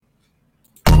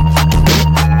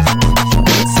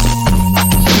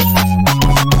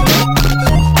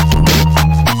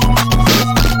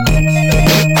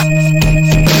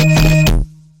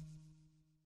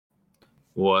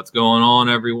What's going on,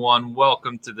 everyone?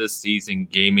 Welcome to this season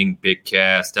Gaming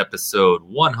Bigcast, episode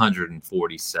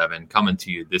 147, coming to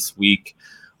you this week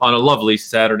on a lovely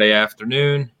Saturday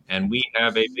afternoon. And we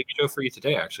have a big show for you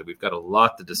today, actually. We've got a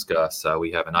lot to discuss.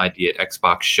 We have an Idea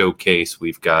Xbox showcase.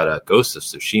 We've got a Ghost of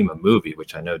Tsushima movie,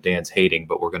 which I know Dan's hating,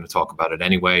 but we're going to talk about it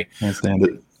anyway. Can't stand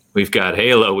it. We've got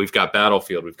Halo. We've got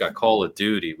Battlefield. We've got Call of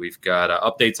Duty. We've got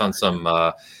updates on some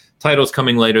titles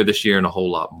coming later this year and a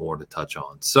whole lot more to touch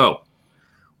on. So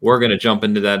we're going to jump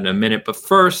into that in a minute. But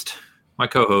first, my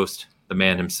co-host, the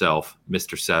man himself,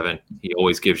 Mr. 7. He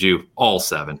always gives you all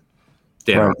 7.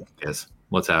 Dan, right. Yes.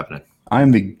 What's happening? I'm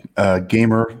the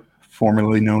gamer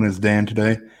formerly known as Dan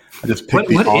today. I just picked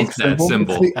the Ankh symbol.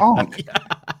 Symbol? It's the Ankh.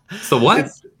 It's the what?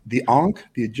 It's the Ankh,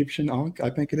 the Egyptian Ankh,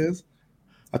 I think it is.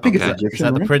 I think it's Egyptian. Is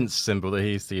that right? the Prince symbol that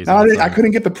he used to use? No, I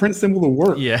couldn't get the Prince symbol to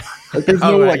work. Yeah. Like, there's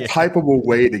no typable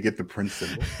way to get the Prince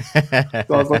symbol. So I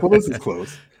was like, well, this is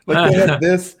close. Like, they had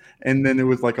this, and then there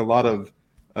was like a lot of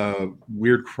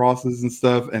weird crosses and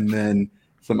stuff, and then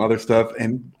some other stuff,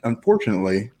 and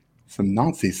unfortunately, some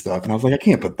Nazi stuff. And I was like, I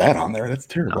can't put that on there. That's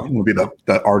terrible. No. I'm going to be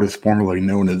the artist formerly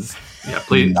known as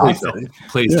please don't.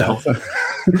 Please don't.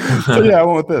 So yeah, I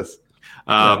went with this.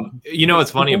 You know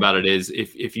what's funny about it is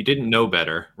if you didn't know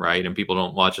better, right, and people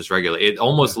don't watch us regularly, it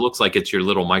almost looks like it's your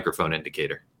little microphone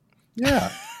indicator.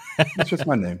 Yeah, it's just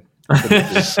my name.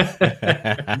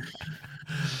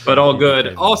 But all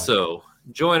good. Also,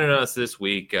 joining us this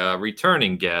week,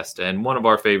 returning guest and one of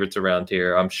our favorites around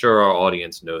here. I'm sure our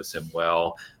audience knows him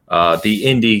well. The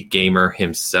indie gamer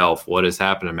himself. What is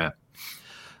happening, man?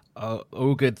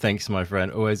 All good, thanks, my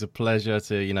friend. Always a pleasure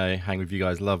to hang with you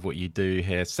guys. Love what you do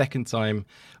here. Second time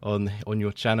on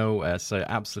your channel, so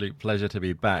absolute pleasure to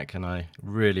be back, and I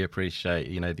really appreciate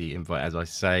the invite. As I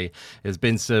say, there's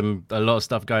been a lot of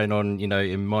stuff going on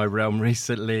in my realm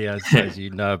recently. As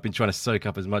you know, I've been trying to soak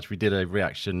up as much. We did a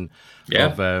reaction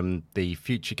of the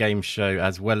Future Game Show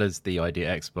as well as the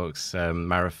Idea Xbox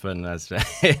marathon, as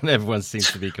everyone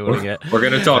seems to be calling it. We're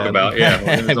going to talk about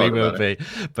we will be.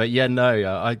 But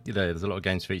there's a lot of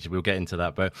games featured. We'll get into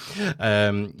that. But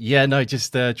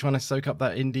just trying to soak up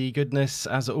that indie goodness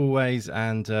as always.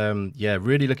 And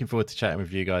really looking forward to chatting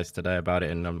with you guys today about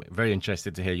it. And I'm very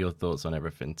interested to hear your thoughts on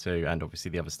everything too. And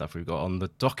obviously the other stuff we've got on the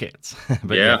docket.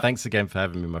 But thanks again for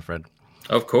having me, my friend.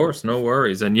 Of course, no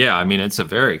worries. And it's a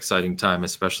very exciting time,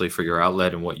 especially for your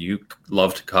outlet and what you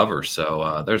love to cover.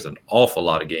 So there's an awful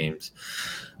lot of games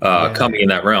coming in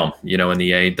that realm, in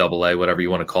the AA, whatever you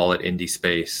want to call it, indie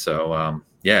space. So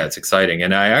it's exciting.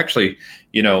 And I actually,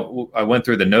 I went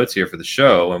through the notes here for the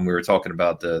show, and we were talking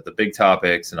about the big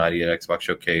topics and Idea Xbox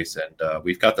Showcase. And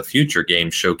we've got the Future Game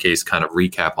Showcase kind of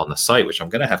recap on the site, which I'm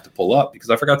going to have to pull up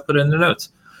because I forgot to put it in the notes.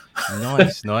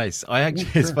 Nice.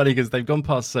 It's funny because they've gone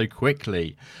past so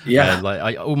quickly.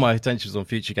 All my attention was on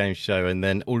Future Games Show, and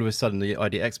then all of a sudden the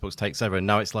Idea Xbox takes over, and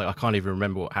now it's like I can't even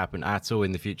remember what happened at all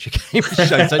in the Future Games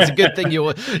Show. So it's a good thing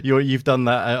you've done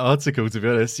that article, to be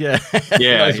honest. Go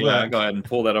ahead and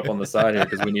pull that up on the side here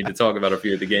because we need to talk about a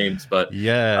few of the games. But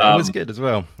it was good as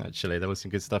well. Actually, there was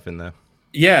some good stuff in there.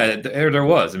 Yeah, there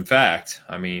was. In fact,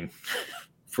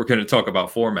 if we're going to talk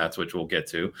about formats, which we'll get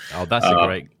to. Oh, that's a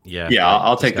great,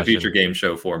 I'll take the Future Game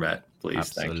Show format, please.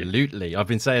 Absolutely. Thank you. I've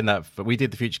been saying that, but we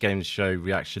did the Future Games Show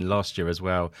reaction last year as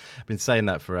well. I've been saying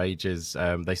that for ages.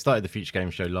 They started the Future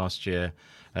Games Show last year,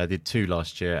 did 2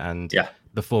 last year, and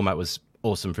the format was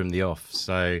awesome from the off.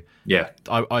 So there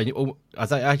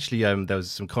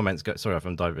was some comments. Sorry if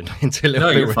I'm diving into a little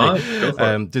bit. You're fine. Go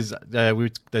for it.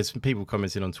 There's some people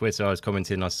commenting on Twitter. I was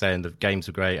commenting. I was saying the games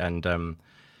were great and.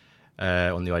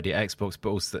 On the Idea Xbox, but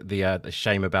also the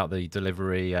shame about the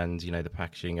delivery and the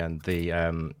packaging and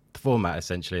the format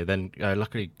essentially. Then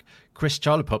luckily Chris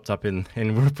Charler popped up in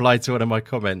reply to one of my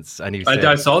comments, and he said,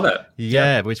 I saw that.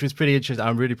 Which was pretty interesting.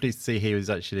 I'm really pleased to see he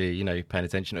was actually paying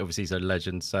attention. Obviously he's a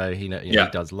legend, so he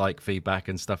does like feedback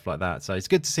and stuff like that. So it's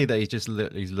good to see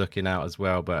that he's looking out as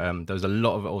well. But there was a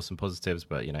lot of awesome positives,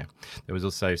 but there was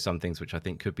also some things which I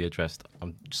think could be addressed.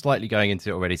 I'm slightly going into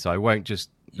it already, so I won't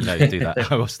just do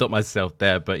that. I will stop myself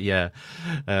there. But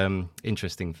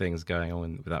interesting things going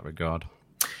on with that regard.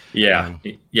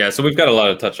 So we've got a lot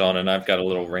to touch on, and I've got a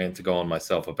little rant to go on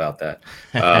myself about that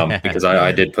because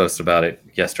I did post about it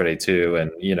yesterday too,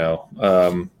 and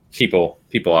people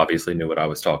obviously knew what I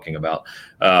was talking about.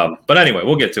 But anyway,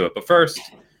 we'll get to it. But first,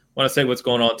 I want to say what's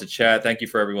going on to chat. Thank you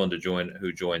for everyone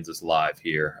who joins us live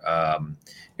here.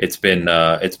 It's been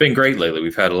great lately.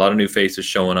 We've had a lot of new faces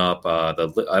showing up. I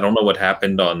don't know what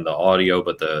happened on the audio,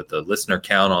 but the listener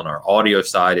count on our audio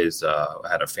side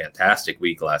had a fantastic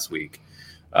week last week.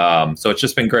 So it's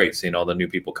just been great seeing all the new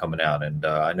people coming out. And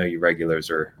I know you regulars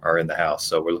are in the house,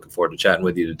 so we're looking forward to chatting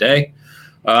with you today.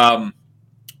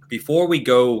 Before we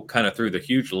go kind of through the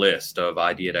huge list of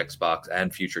ID at Xbox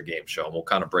and Future Game Show, and we'll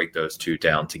kind of break those two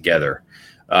down together,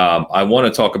 I want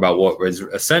to talk about what was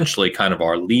essentially kind of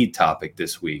our lead topic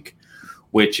this week,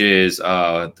 which is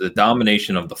the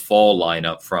domination of the fall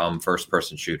lineup from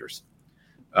first-person shooters.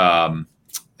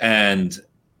 And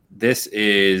this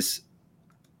is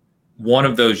one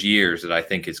of those years that I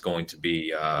think is going to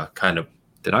be kind of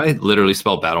 – did I literally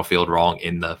spell Battlefield wrong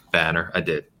in the banner? I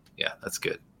did. Yeah, that's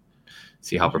good.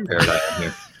 See how prepared I am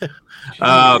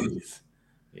here.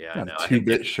 Yeah, I know.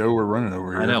 2-bit show we're running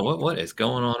over here. I know. What is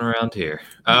going on around here?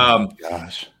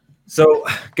 Gosh. So,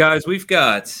 guys, we've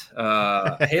got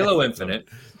Halo Infinite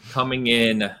coming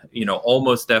in,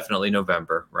 almost definitely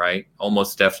November, right?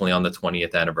 Almost definitely on the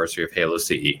 20th anniversary of Halo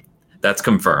CE. That's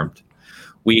confirmed.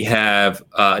 We have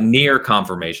near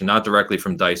confirmation, not directly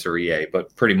from DICE or EA,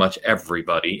 but pretty much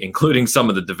everybody, including some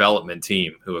of the development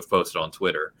team who have posted on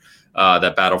Twitter,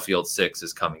 that Battlefield 6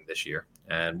 is coming this year.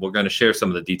 And we're going to share some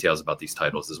of the details about these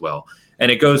titles as well. And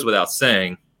it goes without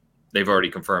saying, they've already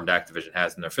confirmed, Activision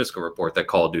has in their fiscal report, that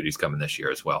Call of Duty's coming this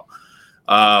year as well.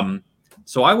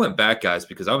 So I went back, guys,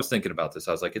 because I was thinking about this.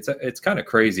 I was like, it's kind of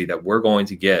crazy that we're going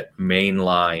to get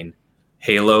mainline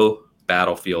Halo,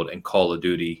 Battlefield, and Call of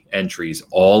Duty entries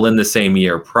all in the same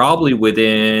year, probably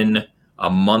within a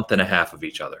month and a half of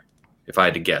each other, if I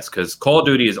had to guess, because Call of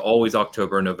Duty is always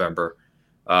October and November.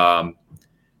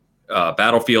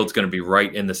 Battlefield's going to be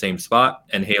right in the same spot,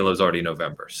 and Halo's already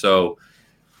November. So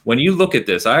when you look at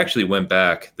this, I actually went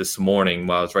back this morning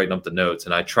while I was writing up the notes,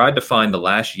 and I tried to find the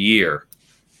last year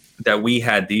that we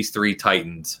had these three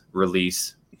Titans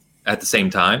release at the same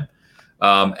time.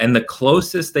 And the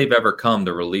closest they've ever come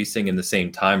to releasing in the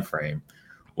same time frame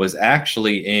was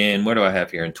actually in, what do I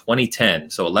have here, in 2010.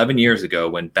 So 11 years ago,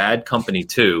 when Bad Company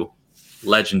 2,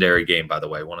 legendary game, by the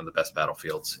way, one of the best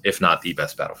Battlefields, if not the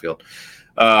best Battlefield,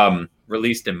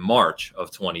 released in March of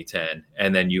 2010.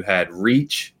 And then you had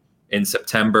Reach in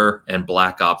September and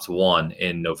Black Ops 1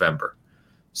 in November.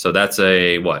 So that's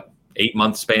a,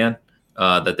 8-month span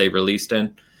that they released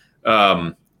in.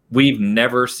 We've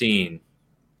never seen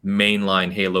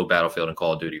mainline Halo, Battlefield, and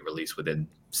Call of Duty release within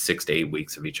 6 to 8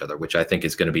 weeks of each other, which I think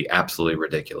is going to be absolutely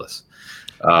ridiculous.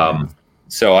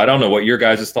 So I don't know what your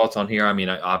guys' thoughts on here. I mean,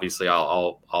 obviously,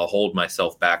 I'll hold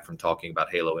myself back from talking about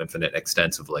Halo Infinite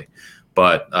extensively,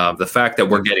 but the fact that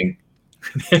we're getting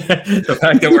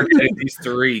these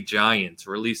three giants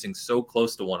releasing so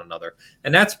close to one another,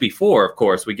 and that's before, of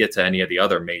course, we get to any of the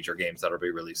other major games that'll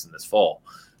be releasing this fall,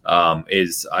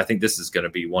 I think this is going to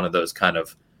be one of those kind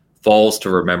of falls to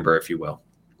remember, if you will.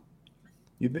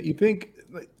 You think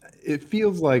it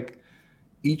feels like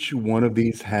each one of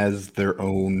these has their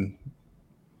own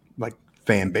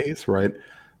fan base, right?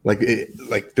 Like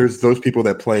there's those people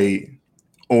that play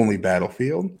only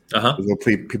Battlefield. There's those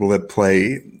people that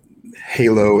play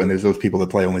Halo, and there's those people that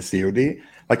play only COD.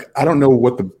 Like, I don't know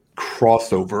what the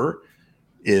crossover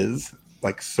is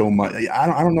like so much. I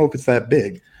don't know if it's that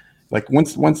big. Like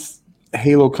once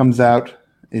Halo comes out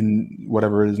in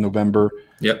whatever it is, November.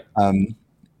 Yep.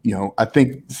 I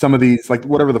think some of these, like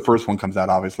whatever the first one comes out,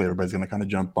 obviously everybody's going to kind of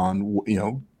jump on,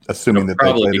 assuming that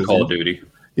probably be Call of Duty.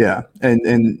 Yeah,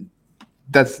 and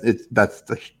that's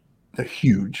a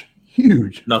huge.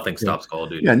 Nothing stops Call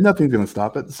of Duty. Yeah, nothing's going to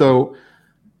stop it. So,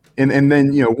 and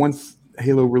then once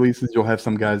Halo releases, you'll have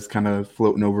some guys kind of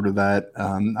floating over to that,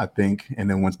 I think. And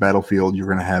then once Battlefield, you're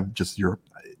going to have just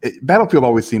Battlefield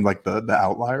always seemed like the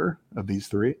outlier of these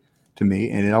three to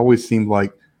me, and it always seemed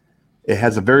like it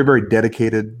has a very, very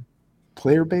dedicated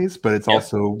player base, but it's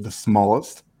also the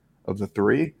smallest of the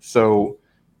three. So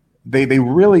they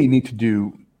really need to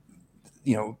do,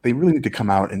 they really need to come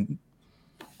out and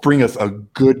bring us a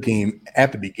good game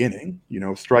at the beginning.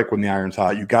 Strike when the iron's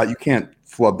hot. You can't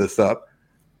flub this up,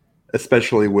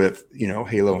 especially with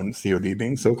Halo and COD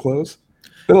being so close.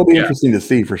 But it'll be interesting to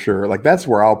see for sure. Like, that's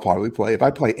where I'll probably play. If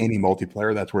I play any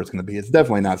multiplayer, that's where it's going to be. It's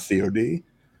definitely not COD.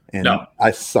 And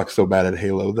I suck so bad at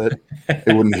Halo that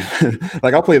it wouldn't even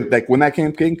like, I'll play when that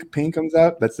campaign comes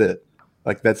out, that's it.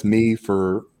 Like, that's me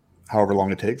for however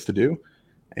long it takes to do.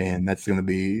 And that's going to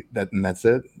be that, and that's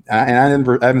it. I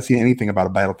haven't seen anything about a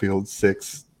Battlefield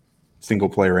 6 single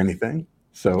player anything.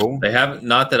 So they haven't,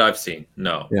 not that I've seen.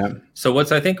 No. Yeah. So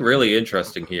what's I think really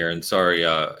interesting here, and sorry,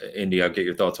 Indy, I'll get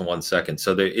your thoughts in 1 second.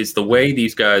 So is the way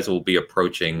these guys will be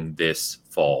approaching this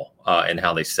fall and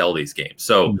how they sell these games.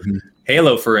 So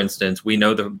Halo, for instance, we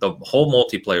know the whole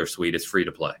multiplayer suite is free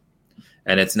to play,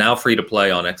 and it's now free to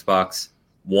play on Xbox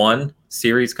One,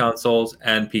 Series consoles,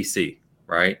 and PC.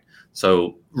 Right.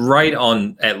 So right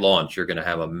on at launch, you're going to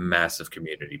have a massive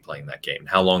community playing that game.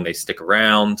 How long they stick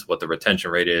around, what the retention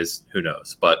rate is, who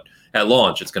knows? But at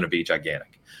launch, it's going to be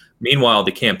gigantic. Meanwhile,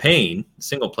 the campaign,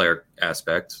 single player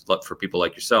aspect, for people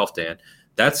like yourself, Dan,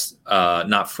 that's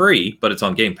not free, but it's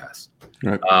on Game Pass.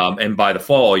 Right. And by the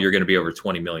fall, you're going to be over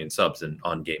 20 million subs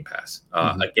on Game Pass.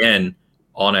 Again,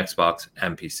 on Xbox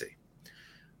and PC.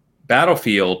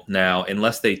 Battlefield now,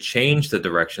 unless they change the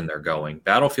direction they're going,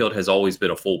 Battlefield has always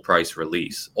been a full price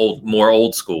release, more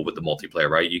old school with the multiplayer,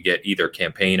 right? You get either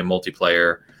campaign and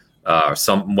multiplayer, or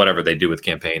whatever they do with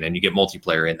campaign, and you get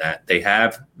multiplayer in that. They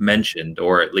have mentioned,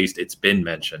 or at least it's been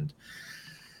mentioned,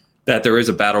 that there is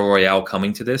a battle royale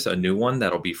coming to this, a new one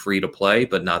that'll be free to play,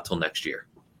 but not till next year.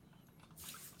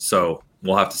 So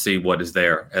we'll have to see what is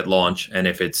there at launch, and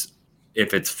if it's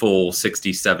full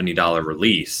 $60, $70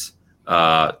 release.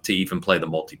 To even play the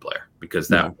multiplayer, because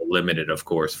that will limit it, of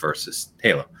course, versus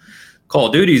Halo. Call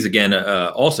of Duty is, again,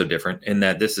 also different in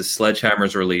that this is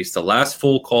Sledgehammer's release. The last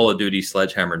full Call of Duty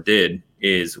Sledgehammer did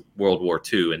is World War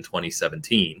II in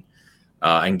 2017.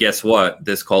 And guess what?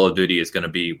 This Call of Duty is going to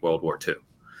be World War II.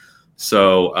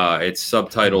 So it's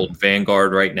subtitled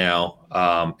Vanguard right now.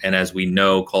 And as we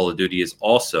know, Call of Duty is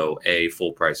also a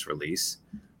full price release.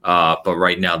 But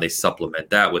right now they supplement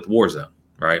that with Warzone,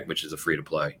 right? Which is a free to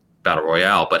play battle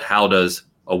royale. But how does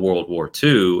a World War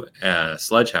II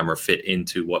Sledgehammer fit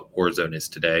into what Warzone is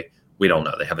today? We don't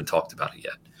know. They haven't talked about it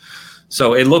yet.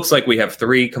 So it looks like we have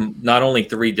not only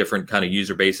three different kind of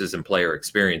user bases and player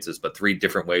experiences, but three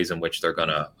different ways in which they're going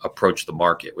to approach the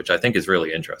market, which I think is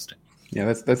really interesting.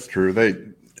 Yeah, that's true.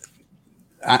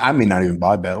 I may not even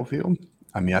buy Battlefield.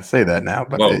 I mean, I say that now,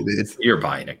 but you're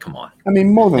buying it. Come on. I mean,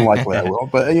 more than likely I will.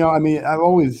 But I mean, I've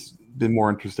always been more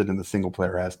interested in the single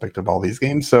player aspect of all these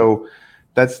games. So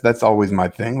that's always my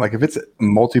thing. Like if it's a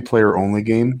multiplayer only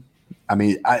game, I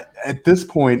mean, at this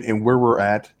point and where we're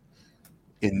at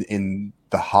in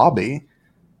the hobby,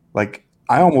 like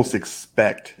I almost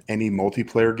expect any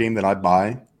multiplayer game that I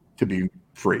buy to be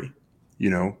free,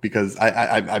 because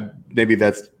I maybe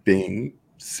that's being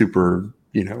super,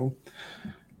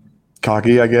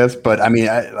 cocky, I guess. But I mean,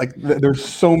 there's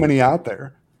so many out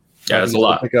there. Yeah, there's a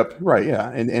lot. Pick up, right? Yeah,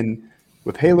 and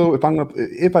with Halo, if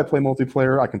I play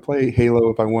multiplayer, I can play Halo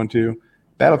if I want to.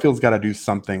 Battlefield's got to do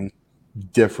something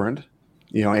different,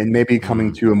 and maybe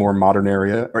coming to a more modern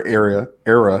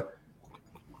era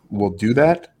will do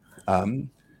that.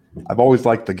 I've always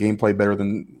liked the gameplay better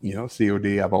than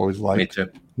COD. I've always liked,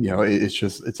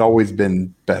 it's always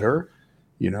been better.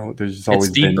 There's just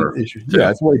always been issues. Yeah,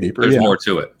 it's way deeper. There's more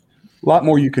to it. A lot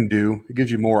more you can do. It gives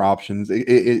you more options.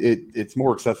 It's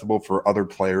more accessible for other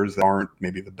players that aren't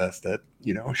maybe the best at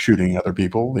shooting other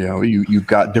people. You've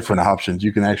got different options.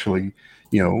 You can actually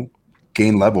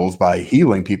gain levels by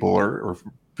healing people or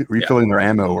refilling their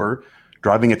ammo or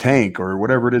driving a tank or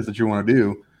whatever it is that you want to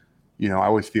do. I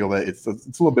always feel that it's a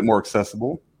little bit more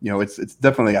accessible. It's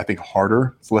definitely, I think,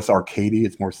 harder. It's less arcadey.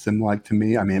 It's more sim-like to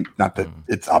me. I mean, not that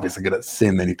it's obviously going to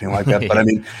sim anything like that, but I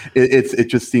mean, it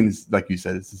just seems like you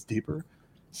said, it's just deeper.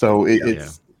 So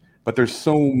but there's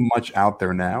so much out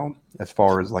there now as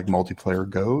far as like multiplayer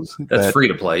goes. That's free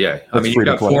to play. Yeah. I mean, you've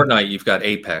got Fortnite, you've got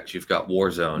Apex, you've got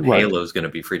Warzone. Right. Halo's going to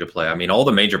be free to play. I mean, all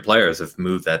the major players have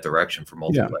moved that direction for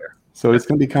multiplayer. Yeah. So it's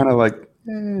going to be kind of like,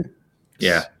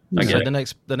 yeah. So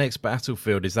the next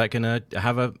Battlefield, is that going to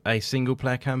have a single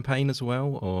player campaign as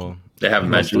well, or they haven't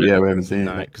mentioned it? Yeah, we haven't seen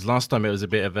it. Because last time it was a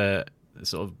bit of a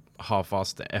sort of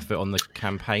half-assed effort on the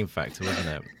campaign factor, wasn't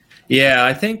it? Yeah,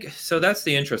 I think so. That's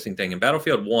the interesting thing. In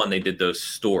Battlefield 1, they did those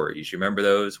stories. You remember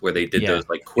those where they did those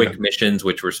like quick missions,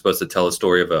 which were supposed to tell a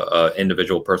story of a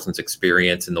individual person's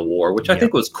experience in the war, which I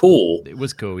think was cool. It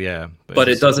was cool, yeah. But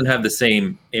it doesn't have the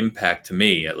same impact to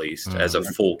me, at least, as a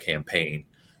full campaign.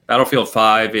 Battlefield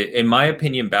 5, in my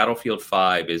opinion, Battlefield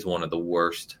 5 is one of the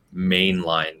worst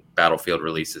mainline Battlefield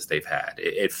releases they've had.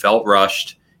 It felt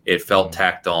rushed. It felt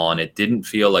tacked on. It didn't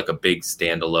feel like a big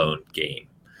standalone game.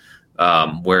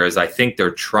 Whereas I think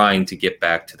they're trying to get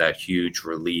back to that huge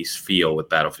release feel with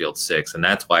Battlefield 6. And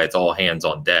that's why it's all hands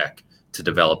on deck to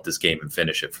develop this game and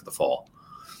finish it for the fall.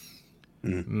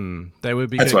 They would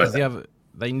be good because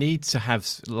they need to have,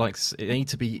 it need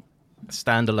to be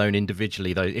standalone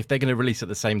individually, though. If they're going to release at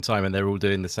the same time and they're all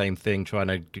doing the same thing, trying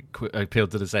to appeal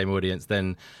to the same audience,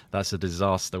 then that's a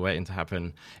disaster waiting to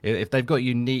happen. If they've got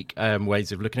unique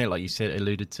ways of looking at it, like you said,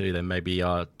 alluded to, then maybe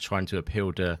are trying to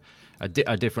appeal to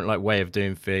a different like way of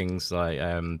doing things. Like,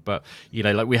 but you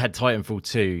know, like we had Titanfall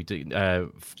 2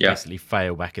 basically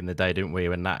fail back in the day, didn't we?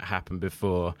 When that happened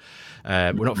before,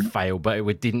 well, not fail, but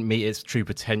it didn't meet its true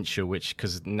potential. Which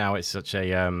because now it's such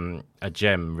a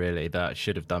gem, really, that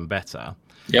should have done better.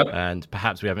 Yep. And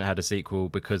perhaps we haven't had a sequel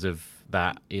because of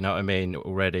that, you know what I mean,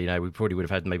 already. You know, we probably would have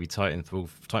had maybe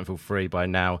Titanfall 3 by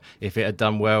now if it had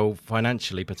done well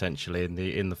financially, potentially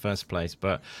in the first place.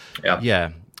 But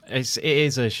yeah, it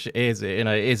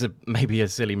is maybe a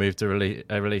silly move to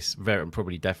release,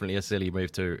 probably definitely a silly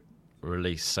move to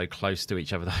release so close to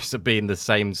each other, those are being the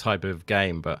same type of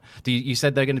game. But you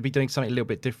said they're going to be doing something a little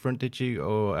bit different, did you?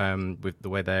 Or with the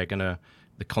way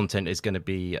the content is going to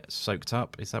be soaked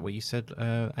up? Is that what you said,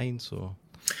 Ains? Or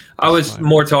I was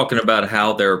more talking about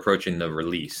how they're approaching the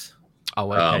release.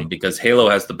 Oh, okay. Because Halo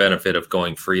has the benefit of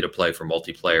going free to play for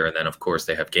multiplayer, and then of course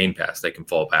they have Game Pass they can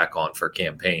fall back on for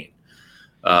campaign.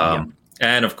 And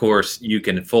of course you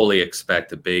can fully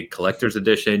expect a big collector's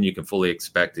edition. You can fully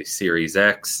expect a Series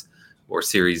X or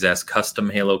Series S custom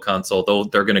Halo console, though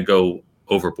they're going to go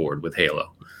overboard with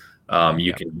Halo.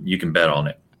 You can bet on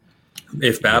it.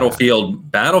 If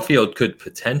Battlefield could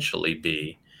potentially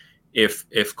be,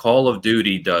 if Call of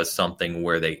Duty does something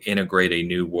where they integrate a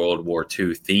new World War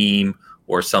II theme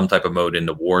or some type of mode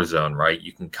into Warzone, right?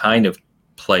 You can kind of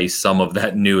play some of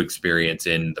that new experience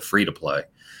in the free-to-play.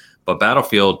 But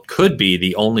Battlefield could be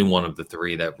the only one of the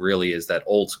three that really is that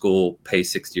old school, pay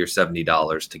 $60 or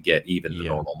 $70 to get even the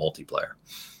normal multiplayer.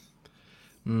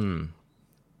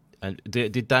 And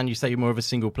did Dan, you say you're more of a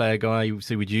single player guy?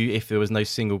 So would you, if there was no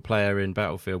single player in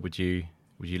Battlefield, would you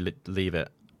leave it?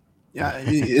 Yeah,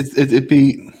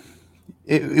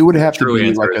 it would have True to be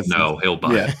answer like is no. He'll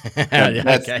buy. Yeah,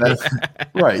 that's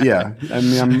right. Yeah, I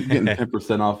mean, I'm getting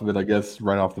 10% off of it, I guess,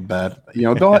 right off the bat.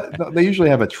 You know, they usually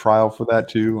have a trial for that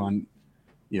too on,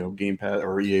 you know, Game Pass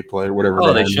or EA Play or whatever.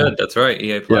 Oh, they should. That's right,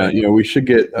 EA Play. Yeah, you know, we should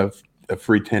get a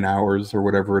free 10 hours or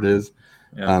whatever it is.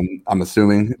 Yeah. I'm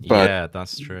assuming, but yeah,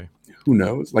 that's true. Who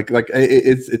knows? Like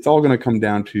it's all going to come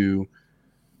down to,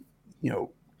 you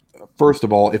know, first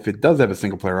of all, if it does have a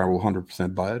single player, I will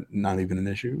 100% buy it. Not even an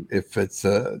issue. If it's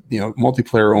you know,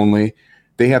 multiplayer only,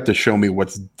 they have to show me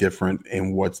what's different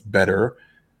and what's better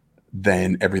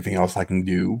than everything else I can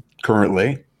do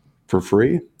currently for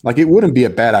free. Like, it wouldn't be a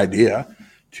bad idea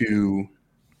to.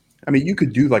 I mean, you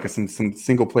could do like some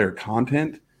single player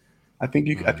content. I think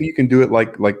you can do it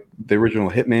like the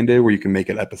original Hitman did, where you can make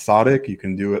it episodic. You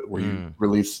can do it where you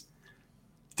release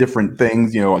different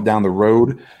things, you know, down the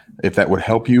road, if that would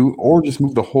help you, or just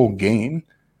move the whole game,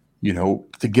 you know,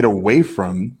 to get away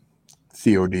from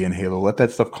COD and Halo. Let that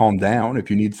stuff calm down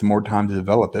if you need some more time to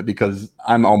develop it, because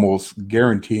I'm almost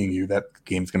guaranteeing you that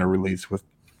game's going to release with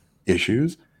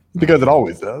issues, because it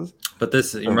always does. But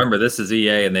remember, this is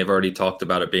EA, and they've already talked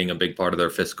about it being a big part of their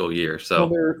fiscal year. So,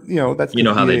 well, you know, that's, you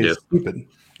know how they do. Stupid.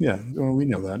 Yeah, well, we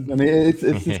know that. I mean, it's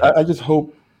I just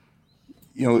hope,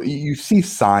 you know, you see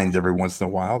signs every once in a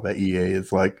while that EA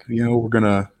is like, you know, we're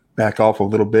gonna back off a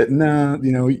little bit. Nah,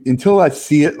 you know, until I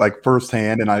see it like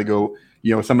firsthand, and I go,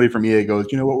 you know, somebody from EA goes,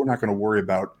 you know what, we're not going to worry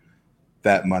about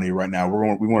that money right now.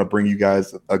 We want to bring you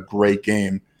guys a great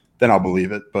game. Then I'll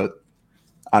believe it. But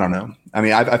I don't know. I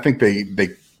mean, I think they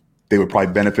would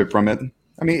probably benefit from it.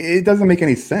 I mean, it doesn't make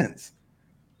any sense.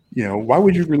 You know, why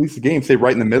would you release a game, say,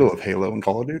 right in the middle of Halo and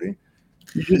Call of Duty?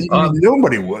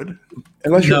 Nobody would,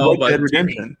 unless you're Red Dead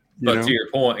Redemption. But to your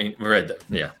point,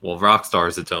 well, Rockstar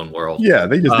is its own world. Yeah,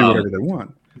 they just do whatever they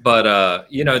want. But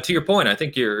you know, to your point, I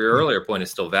think your earlier point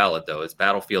is still valid, though. Is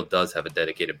Battlefield does have a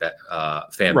dedicated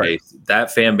fan base.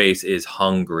 That fan base is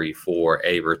hungry for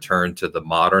a return to the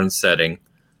modern setting,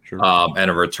 and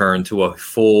a return to a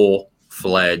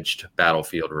full-fledged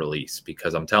Battlefield release.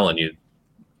 Because I'm telling you,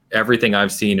 everything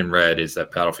I've seen and read is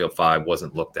that Battlefield 5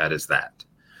 wasn't looked at as that.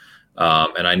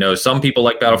 And I know some people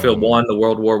like Battlefield 1, the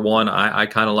World War I. I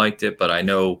kind of liked it, but I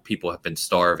know people have been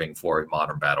starving for a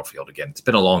modern Battlefield again. It's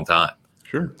been a long time.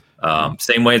 Sure.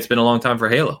 Same way it's been a long time for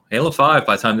Halo. Halo 5,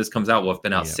 by the time this comes out, will have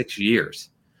been out 6 years.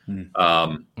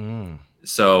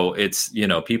 So it's, you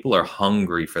know, people are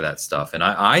hungry for that stuff. And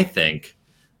I think,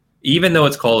 even though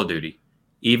it's Call of Duty,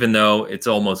 even though it's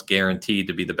almost guaranteed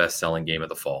to be the best-selling game of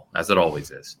the fall, as it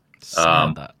always is.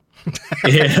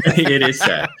 It is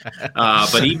sad.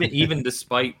 But even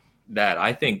despite that,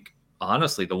 I think,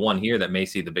 honestly, the one here that may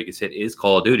see the biggest hit is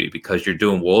Call of Duty, because you're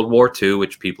doing World War II,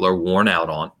 which people are worn out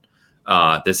on.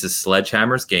 This is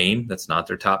Sledgehammer's game. That's not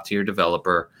their top tier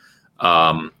developer.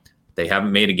 They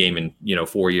haven't made a game in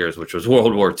 4 years, which was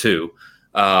World War II.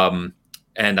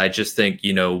 And I just think,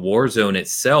 you know, Warzone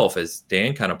itself, as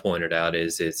Dan kind of pointed out,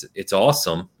 it's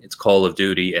awesome. It's Call of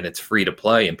Duty, and it's free to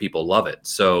play, and people love it.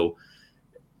 So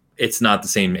it's not the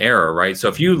same era, right? So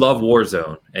if you love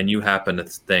Warzone and you happen to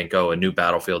think, oh, a new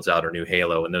Battlefield's out or new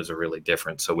Halo, and those are really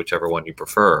different, so whichever one you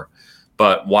prefer.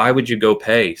 But why would you go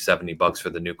pay $70 for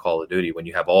the new Call of Duty when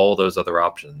you have all those other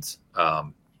options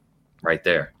right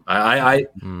there?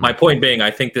 My point being, I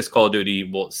think this Call of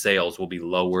Duty sales will be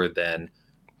lower than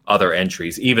other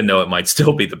entries, even though it might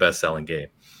still be the best-selling game.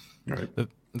 Right. The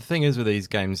thing is with these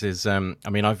games is, I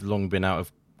mean, I've long been out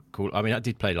of I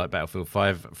did play like Battlefield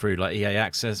 5 through like EA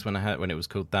Access when it was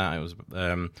called that. It was,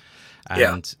 and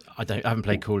I haven't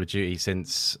played Call of Duty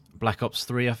since Black Ops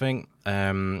 3, I think.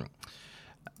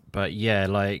 But yeah,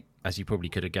 like as you probably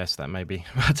could have guessed that maybe,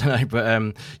 I don't know,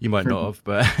 but you might not have.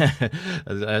 But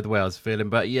the way I was feeling,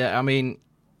 but yeah, I mean,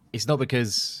 it's not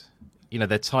because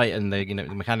they're tight and the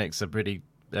mechanics are pretty,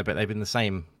 but they've been the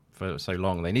same for so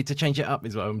long. They need to change it up,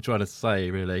 is what I'm trying to say.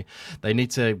 Really, they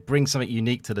need to bring something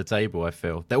unique to the table. I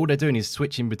feel all they're doing is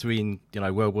switching between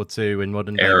World War II and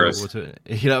modern day World War II.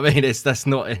 You know what I mean? That's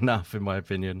not enough, in my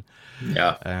opinion.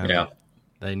 Yeah.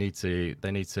 They need to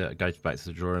go back to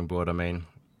the drawing board. I mean,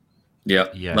 yeah.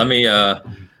 Let me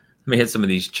hit some of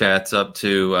these chats up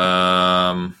too.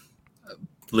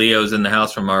 Leo's in the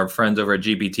house from our friends over at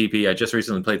GBTP. I just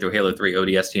recently played through Halo 3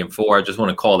 ODSTM4. I just want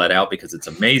to call that out because it's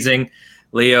amazing.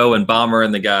 Leo and Bomber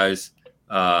and the guys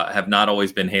have not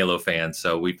always been Halo fans,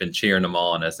 so we've been cheering them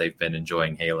on as they've been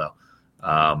enjoying Halo.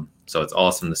 So it's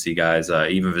awesome to see guys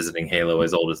even visiting Halo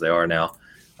as old as they are now.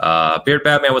 Beard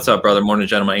Batman, what's up, brother? Morning,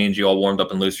 gentlemen. Angie, all warmed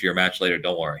up and loose for your match later.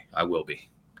 Don't worry, I will be.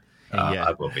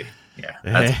 I will be. Yeah,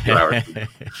 that's a few hours.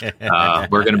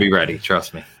 We're going to be ready.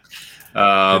 Trust me.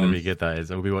 Gonna be good, that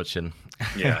is. I'll be watching.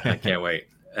 Yeah, I can't wait.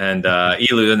 And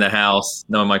Elu in the house.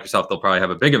 Knowing Microsoft, they'll probably have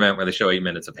a big event where they show 8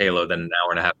 minutes of Halo, then an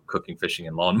hour and a half of cooking, fishing,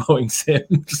 and lawn mowing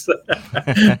sims.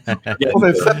 Well,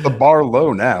 they've set the bar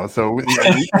low now, so you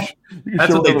can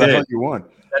that's show what they whatever the hell did. you want.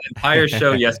 That entire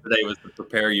show yesterday was to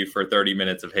prepare you for 30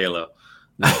 minutes of Halo,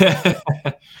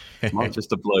 just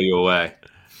to blow you away.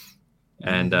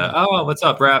 And what's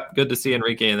up, Rap? Good to see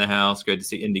Enrique in the house. Good to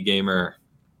see Indie Gamer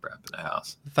Rap in the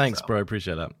house. Thanks, bro.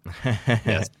 Appreciate that.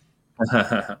 Yes.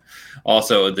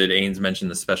 Also, did Ains mention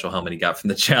the special helmet he got from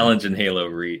the challenge in Halo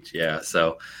Reach? Yeah.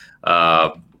 So,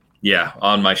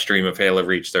 on my stream of Halo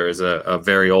Reach, there is a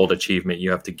very old achievement you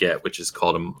have to get, which is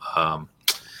called not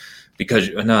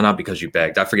because you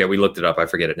begged. I forget. We looked it up. I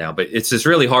forget it now. But it's this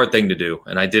really hard thing to do,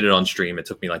 and I did it on stream. It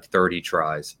took me like 30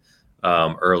 tries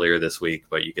earlier this week.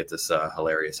 But you get this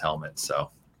hilarious helmet, so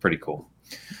pretty cool.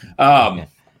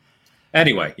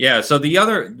 Anyway, yeah. So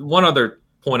one other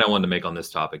point I wanted to make on this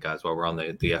topic, guys, while we're on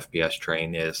the FPS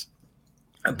train, is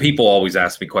people always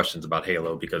ask me questions about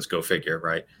Halo because go figure,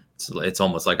 right? It's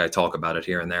almost like I talk about it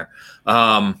here and there.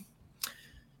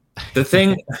 The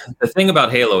thing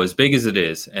about Halo, as big as it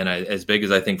is, and as big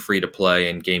as I think free to play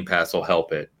and Game Pass will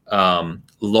help it,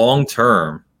 long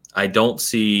term, I don't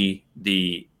see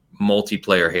the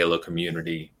multiplayer Halo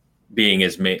community being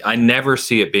I never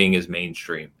see it being as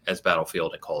mainstream as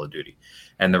Battlefield and Call of Duty.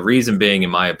 And the reason being, in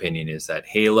my opinion, is that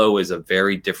Halo is a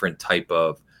very different type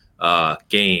of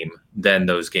game than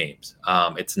those games.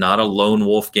 It's not a lone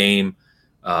wolf game.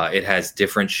 It has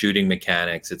different shooting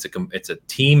mechanics. It's a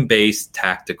team-based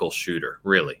tactical shooter,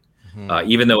 really,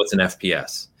 even though it's an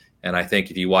FPS. And I think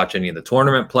if you watch any of the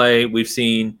tournament play we've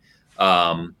seen,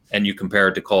 and you compare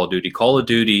it to Call of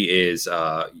Duty is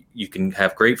you can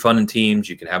have great fun in teams,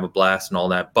 you can have a blast and all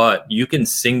that, but you can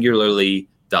singularly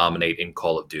dominate in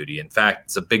Call of Duty. In fact,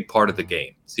 it's a big part of the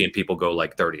game, seeing people go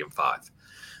like 30-5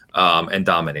 and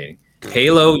dominating.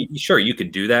 Halo, sure, you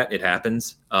can do that. It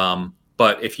happens.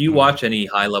 But if you watch any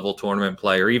high-level tournament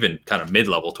play or even kind of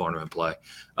mid-level tournament play,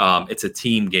 it's a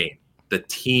team game. The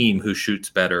team who shoots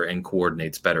better and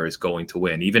coordinates better is going to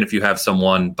win. Even if you have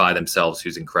someone by themselves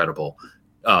who's incredible,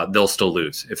 they'll still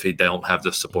lose if they don't have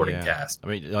the supporting cast. I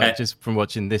mean, just from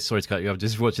watching this, sorry to cut you off,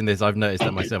 just watching this, I've noticed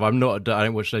that myself. I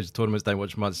don't watch those tournaments, don't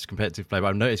watch much competitive play, but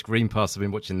I've noticed Green Pass, I've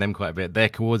been watching them quite a bit. They're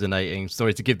coordinating.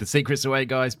 Sorry to give the secrets away,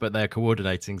 guys, but they're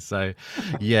coordinating. So,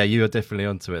 yeah, you are definitely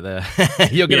onto it there.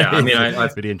 You're gonna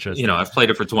I've really interesting. I've played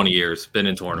it for 20 years, been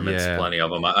in tournaments, plenty of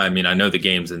them. I mean, I know the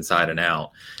games inside and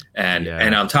out. And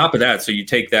on top of that, so you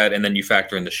take that and then you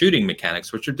factor in the shooting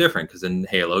mechanics, which are different because in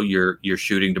Halo, you're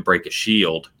shooting to break a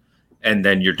shield. And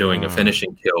then you're doing a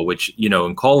finishing kill, which,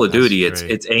 in Call of Duty,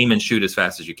 it's aim and shoot as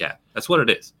fast as you can. That's what it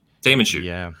is. It's aim and shoot.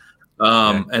 Yeah.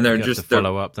 And they're just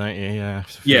follow up, don't you? Yeah.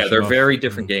 Yeah, they're very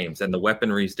different games, and the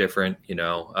weaponry is different.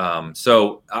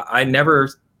 So I never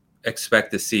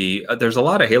expect to see. There's a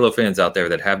lot of Halo fans out there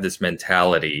that have this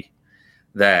mentality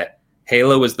that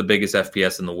Halo is the biggest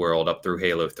FPS in the world up through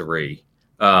Halo 3.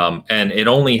 And it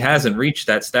only hasn't reached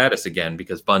that status again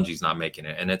because Bungie's not making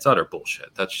it. And it's utter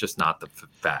bullshit. That's just not the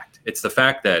fact. It's the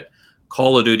fact that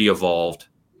Call of Duty evolved.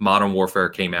 Modern Warfare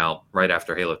came out right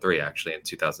after Halo 3, actually, in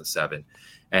 2007.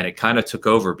 And it kind of took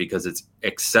over because it's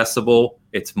accessible.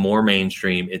 It's more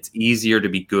mainstream. It's easier to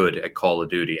be good at Call of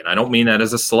Duty. And I don't mean that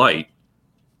as a slight.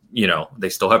 You know, they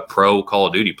still have pro Call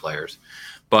of Duty players.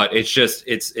 But it's just,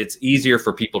 it's easier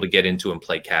for people to get into and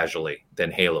play casually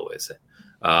than Halo is.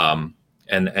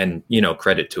 And you know,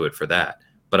 credit to it for that.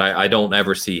 But I don't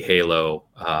ever see Halo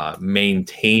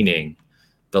maintaining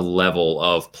the level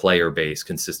of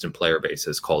consistent player base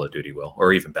as Call of Duty will,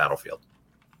 or even Battlefield.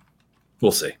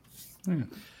 We'll see.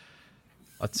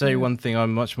 I'll tell you one thing,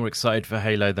 I'm much more excited for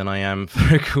Halo than I am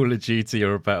for a Call of Duty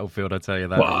or a Battlefield, I'll tell you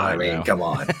that. Well, I mean, now. Come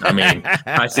on. I mean,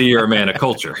 I see you're a man of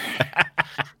culture.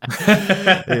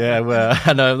 Yeah, well,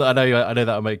 I know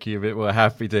that'll make you a bit more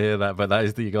happy to hear that, but that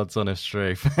is the God's honest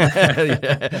truth.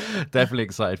 Yeah, definitely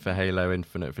excited for Halo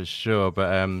Infinite for sure,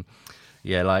 but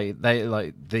yeah, like they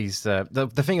like these. The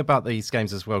thing about these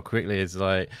games as well, quickly, is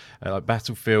like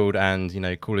Battlefield and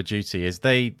Call of Duty is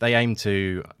they aim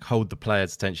to hold the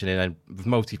player's attention in, and with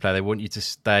multiplayer they want you to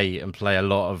stay and play a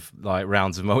lot of like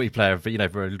rounds of multiplayer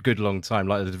for a good long time,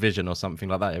 like the Division or something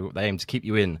like that. They aim to keep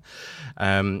you in,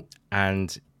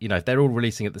 and if they're all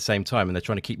releasing at the same time and they're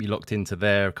trying to keep you locked into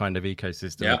their kind of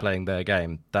ecosystem and playing their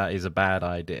game, that is a bad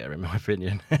idea, in my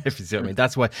opinion. If you see what I mean.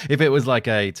 That's why, if it was like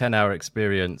a 10-hour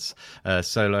experience,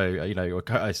 solo,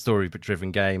 a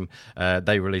story-driven game,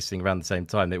 they releasing around the same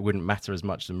time, it wouldn't matter as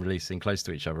much than releasing close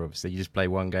to each other. Obviously, you just play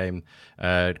one game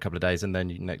a couple of days, and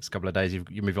then next couple of days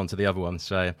you move on to the other one.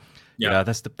 So,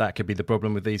 that could be the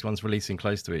problem with these ones releasing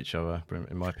close to each other,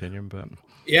 in my opinion. But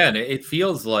yeah, and it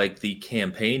feels like the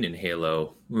campaign in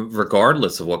Halo,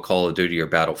 regardless of what Call of Duty or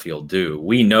Battlefield do,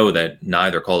 we know that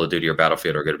neither Call of Duty or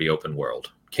Battlefield are going to be open world.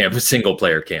 Single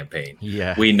player campaign.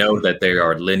 Yeah. We know that they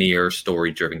are linear, story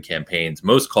driven campaigns.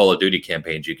 Most Call of Duty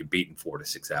campaigns you can beat in 4 to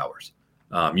 6 hours.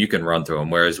 You can run through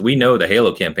them. Whereas we know the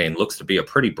Halo campaign looks to be a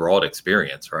pretty broad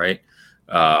experience, right?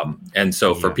 And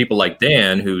so for people like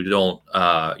Dan who don't,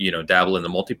 dabble in the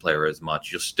multiplayer as much,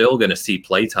 you're still going to see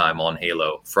playtime on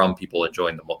Halo from people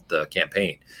enjoying the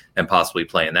campaign and possibly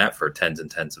playing that for tens and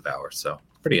tens of hours. So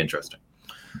pretty interesting.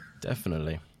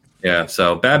 Definitely. Yeah.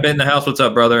 So Bad Bit in the house. What's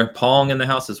up, brother? Pong in the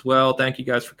house as well. Thank you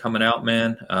guys for coming out,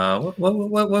 man.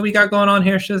 What we got going on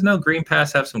here? Shizno, Green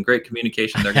Pass have some great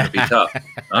communication. They're going to be tough.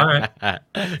 All right.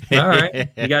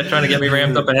 You guys trying to get me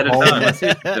ramped up ahead of time. Let's see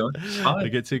what you're doing. I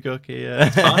get too cocky.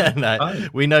 Yeah. No,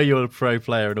 we know you're a pro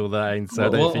player and all that, Ains, so I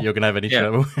don't think you're going to have any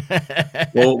trouble.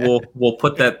 We'll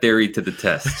put that theory to the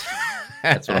test.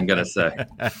 That's what I'm gonna say.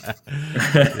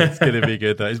 It's gonna be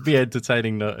good though. It's be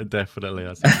entertaining, definitely.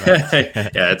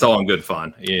 Yeah, it's all in good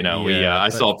fun. I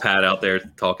saw Pat out there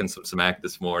talking some smack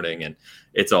this morning, and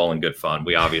it's all in good fun.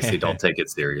 We obviously don't take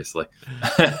it seriously.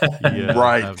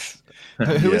 Right.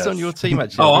 Who is on your team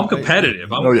actually? Oh, I'm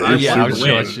competitive. I'm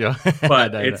sure.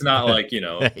 But it's not like,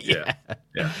 Yeah.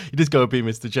 You just gotta be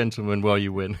Mr. Gentleman while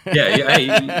you win.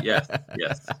 Yes.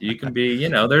 You can be,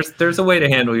 there's a way to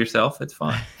handle yourself. It's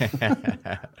fine.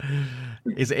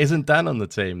 Isn't Dan on the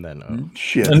team then? Or?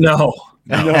 Shit. No,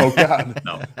 God.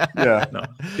 No. Yeah. No.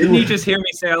 Didn't you just hear me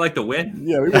say I like to win?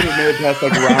 Yeah, we would have made it past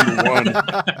like round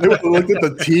 1. They would have looked at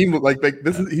the team like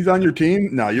he's on your team?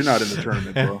 No, you're not in the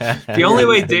tournament, bro. The only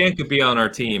way Dan could be on our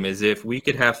team is if we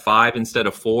could have 5 instead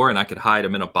of 4, and I could hide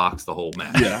him in a box the whole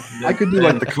match. Yeah. I could do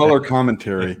like the color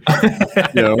commentary, in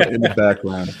the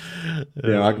background.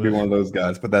 I could be one of those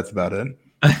guys, but that's about it.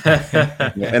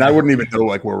 And I wouldn't even know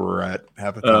like where we're at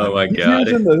half the time. Oh my God.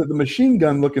 He's in the machine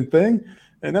gun looking thing,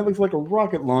 and that looks like a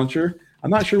rocket launcher.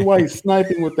 I'm not sure why he's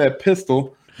sniping with that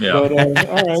pistol. Yeah. But all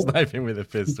right. Sniping with a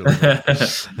pistol.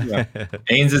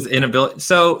 Ains's inability.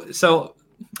 So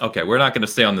okay, we're not going to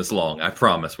stay on this long. I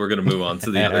promise. We're going to move on to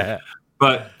the other.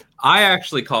 But I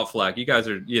actually caught flack. You guys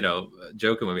are,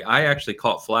 joking with me. I actually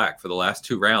caught flack for the last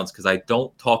 2 rounds because I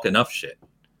don't talk enough shit.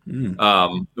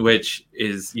 Which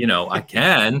is, I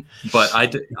can, but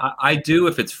I do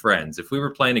if it's friends. If we were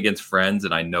playing against friends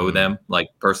and I know them like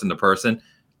person to person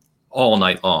all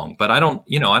night long, but I don't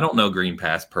know Green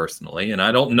Pass personally, and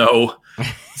I don't know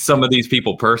some of these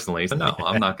people personally. So no,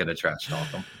 I'm not going to trash talk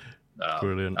them.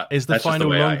 Brilliant. Is the final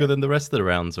longer than the rest of the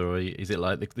rounds, or is it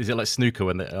like snooker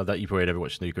when that you probably never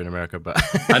watch snooker in America? But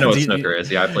I know what snooker is.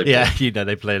 Yeah, I play. Yeah,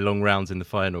 they play long rounds in the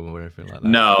final or anything like that.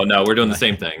 No, we're doing the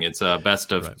same thing. It's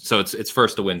best of. Right. So it's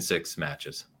first to win 6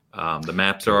 matches. The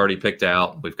maps are already picked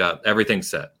out. We've got everything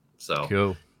set. So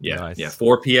cool. Yeah, nice.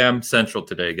 4 p.m. Central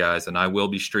today, guys, and I will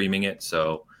be streaming it.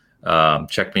 So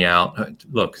Check me out.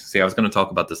 Look, see, I was going to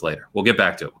talk about this later. We'll get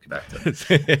back to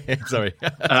it. Sorry.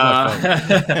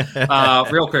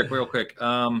 Real quick.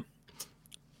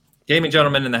 Gaming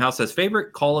Gentleman in the House says,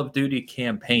 favorite Call of Duty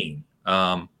campaign?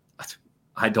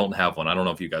 I don't have one. I don't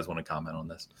know if you guys want to comment on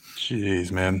this.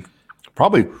 Jeez, man.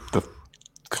 Probably the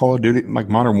Call of Duty, like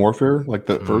Modern Warfare, like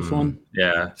the first one.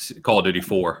 Yeah, Call of Duty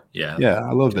 4. Yeah. Yeah,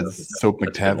 I love that. Soap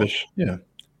McTavish. Yeah.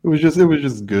 It was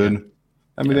just good.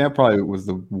 I mean, that probably was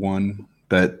the one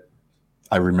that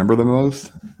I remember the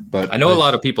most. But I know a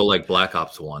lot of people like Black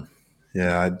Ops 1.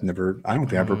 Yeah, I don't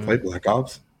think I ever played Black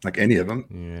Ops, like any of them.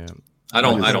 Yeah.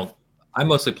 I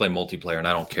mostly play multiplayer, and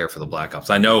I don't care for the Black Ops.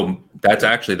 I know that's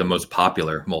actually the most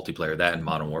popular multiplayer, that and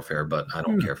Modern Warfare, but I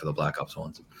don't care for the Black Ops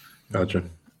ones. Gotcha.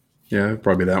 Yeah,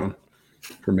 probably that one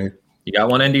for me. You got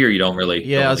one, Andy, or you don't really?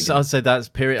 Yeah, I'd say that's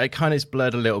period. It kind of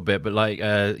blurred a little bit, but like,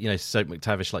 Soap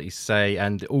McTavish, like you say,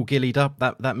 and all gillied up,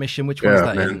 that mission, which one was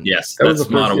that in? Yes, that was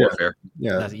Modern Warfare.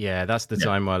 Yeah. That's the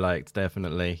time I liked,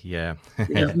 definitely. Yeah.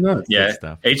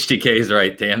 HTK is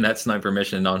right. Damn, that sniper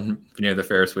mission near the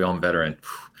Ferris wheel on Veteran.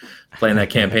 Playing that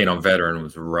campaign on Veteran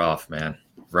was rough, man.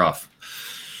 Rough.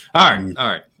 All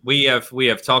right. We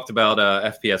have talked about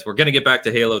FPS. We're going to get back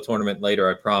to Halo tournament later,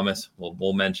 I promise.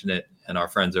 We'll mention it. And our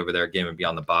friends over there at Gaming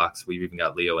Beyond the Box. We've even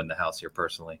got Leo in the house here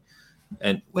personally.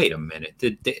 And wait a minute.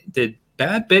 Did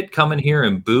Bad Bit come in here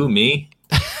and boo me?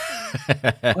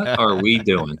 What are we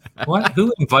doing?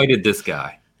 Who invited this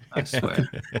guy? I swear.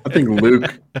 I think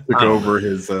Luke took over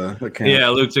his account. Yeah,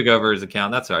 Luke took over his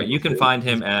account. That's all right. You can find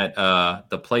him at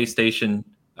the PlayStation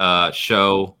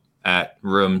show at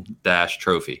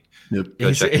Room-Trophy. Yep.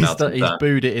 He's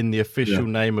booed it in the official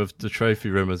name of the trophy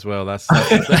room as well. That's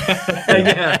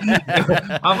yeah.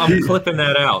 I'm clipping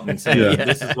that out and saying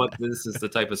this is the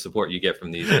type of support you get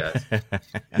from these guys.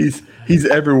 He's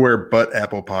everywhere but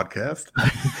Apple Podcast.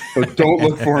 So don't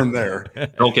look for him there.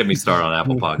 Don't get me started on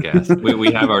Apple Podcast.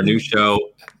 We have our new show.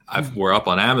 We're up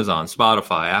on Amazon,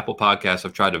 Spotify, Apple Podcasts.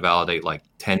 I've tried to validate like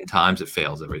 10 times. It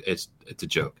fails. It's a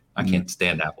joke. I can't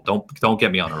stand Apple. Don't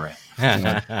get me on a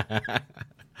rant.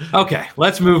 Okay,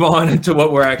 let's move on to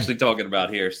what we're actually talking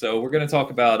about here. So we're going to talk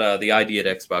about the ID at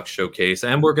Xbox Showcase,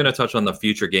 and we're going to touch on the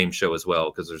Future Game Show as well,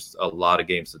 because there's a lot of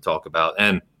games to talk about.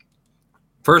 And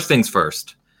first things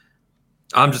first,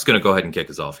 I'm just going to go ahead and kick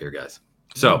us off here, guys.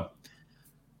 So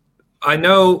I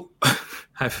know I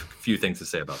have a few things to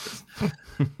say about this.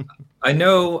 I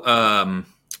know, I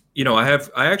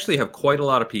actually have quite a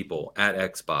lot of people at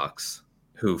Xbox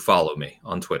who follow me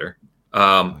on Twitter.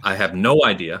 I have no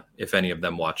idea if any of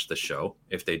them watch the show.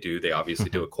 If they do, they obviously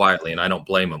do it quietly, and I don't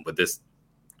blame them with this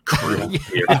crew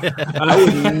here. I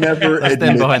would never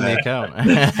admit behind that.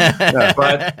 the account.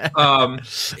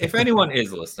 But if anyone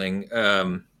is listening,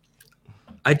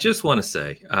 I just want to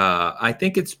say I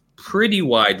think it's pretty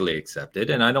widely accepted,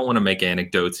 and I don't want to make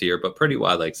anecdotes here, but pretty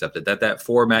widely accepted that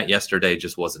format yesterday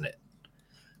just wasn't it.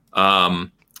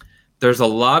 There's a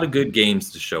lot of good games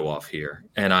to show off here,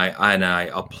 and I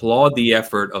applaud the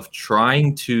effort of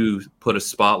trying to put a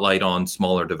spotlight on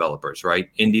smaller developers, right?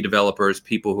 Indie developers,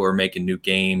 people who are making new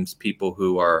games, people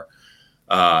who are,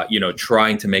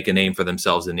 trying to make a name for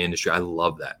themselves in the industry. I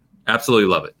love that. Absolutely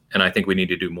love it, and I think we need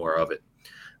to do more of it.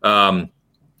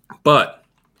 But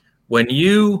when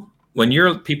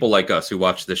you're people like us who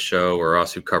watch this show, or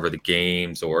us who cover the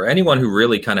games, or anyone who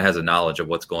really kind of has a knowledge of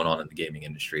what's going on in the gaming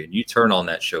industry, and you turn on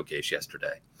that showcase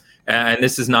yesterday, and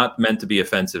this is not meant to be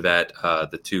offensive at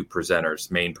the two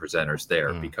main presenters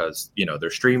there, because, they're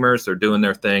streamers, they're doing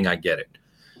their thing. I get it.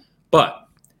 But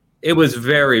it was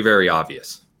very, very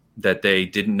obvious that they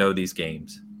didn't know these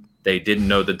games. They didn't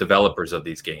know the developers of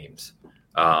these games.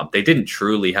 They didn't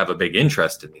truly have a big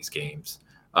interest in these games.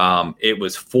 It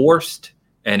was forced.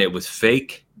 And it was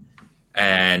fake,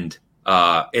 and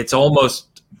it's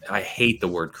almost, I hate the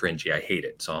word cringy. I hate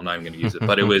it, so I'm not even going to use it.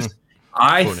 But it was,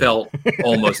 I felt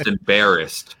almost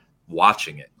embarrassed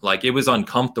watching it. Like, it was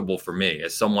uncomfortable for me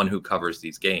as someone who covers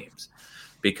these games,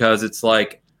 because it's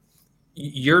like,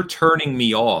 you're turning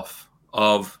me off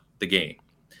of the game.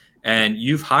 And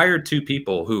you've hired two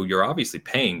people who you're obviously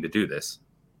paying to do this,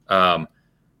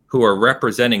 who are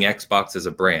representing Xbox as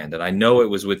a brand. And I know it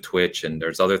was with Twitch, and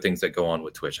there's other things that go on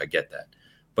with Twitch. I get that.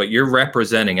 But you're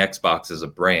representing Xbox as a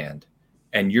brand,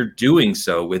 and you're doing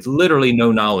so with literally no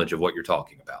knowledge of what you're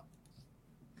talking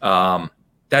about.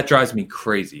 That drives me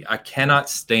crazy. I cannot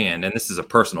stand, and this is a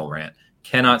personal rant,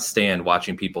 cannot stand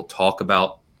watching people talk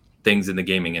about things in the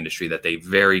gaming industry that they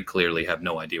very clearly have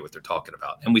no idea what they're talking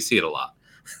about. And we see it a lot.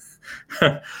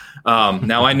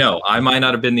 Now, I know I might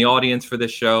not have been the audience for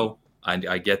this show.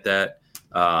 I get that.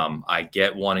 I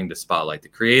get wanting to spotlight the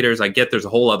creators. I get there's a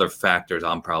whole other factors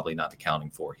I'm probably not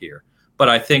accounting for here. But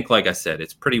I think, like I said,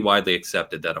 it's pretty widely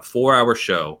accepted that a 4-hour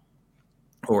show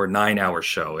or 9-hour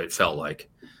show, it felt like,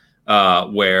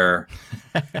 where,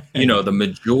 the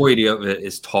majority of it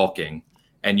is talking,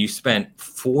 and you spent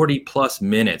 40 plus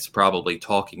minutes probably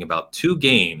talking about 2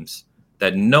 games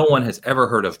that no one has ever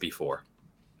heard of before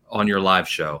on your live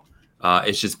show.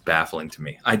 It's just baffling to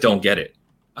me. I don't get it.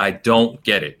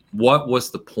 What was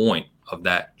the point of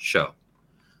that show?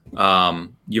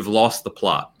 You've lost the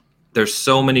plot. There's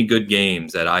so many good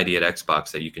games at ID at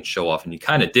Xbox that you can show off, and you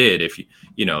kind of did. If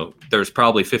there's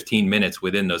probably 15 minutes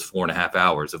within those 4.5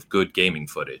 hours of good gaming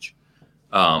footage.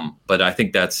 But I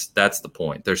think that's the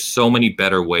point. There's so many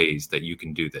better ways that you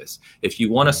can do this. If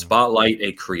you want to spotlight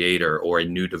a creator or a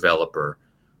new developer,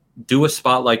 do a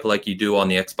spotlight like you do on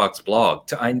the Xbox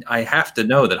blog. I have to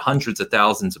know that hundreds of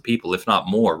thousands of people, if not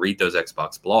more, read those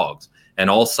Xbox blogs, and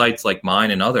all sites like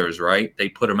mine and others, right? They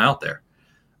put them out there.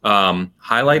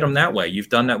 Highlight them that way. You've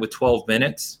done that with 12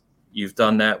 minutes. You've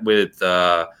done that with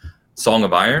Song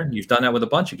of Iron. You've done that with a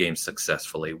bunch of games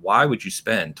successfully. Why would you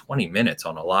spend 20 minutes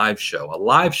on a live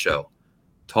show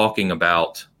talking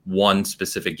about one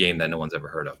specific game that no one's ever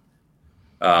heard of?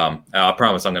 I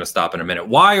promise I'm going to stop in a minute.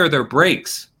 Why are there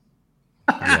breaks?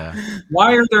 Yeah.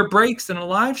 Why are there breaks in a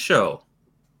live show?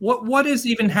 What is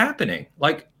even happening?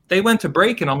 Like, they went to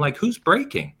break, and I'm like, who's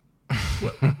breaking?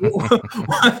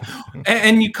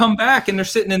 And you come back, and they're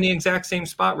sitting in the exact same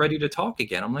spot, ready to talk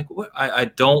again. I'm like, what? I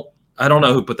don't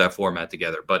know who put that format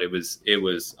together, but it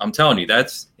was. I'm telling you,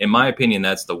 that's, in my opinion,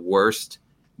 that's the worst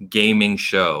gaming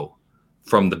show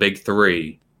from the big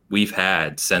 3 we've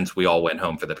had since we all went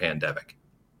home for the pandemic.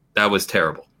 That was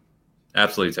terrible,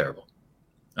 absolutely terrible.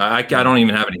 I don't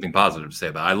even have anything positive to say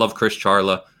about it. I love Chris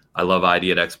Charla. I love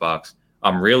ID at Xbox.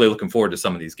 I'm really looking forward to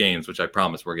some of these games, which I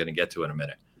promise we're going to get to in a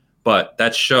minute. But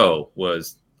that show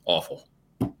was awful.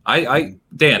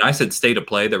 Dan, I said State of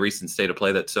Play, the recent State of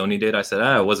Play that Sony did. I said,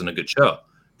 it wasn't a good show.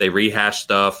 They rehashed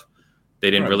stuff. They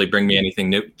didn't really bring me anything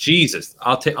new. Jesus,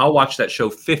 I'll watch that show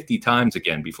 50 times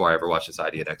again before I ever watch this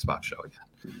ID at Xbox show again.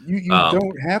 You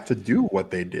don't have to do what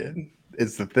they did.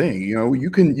 It's the thing, you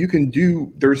can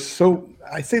do.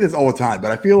 I say this all the time, but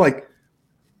I feel like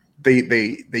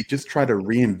they just try to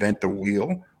reinvent the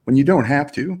wheel when you don't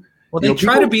have to. Well, they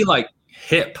try to be like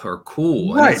hip or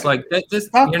cool, right? And it's like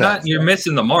you're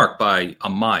missing the mark by a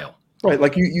mile. Right,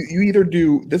 like you either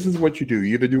do, this is what you do.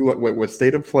 You either do what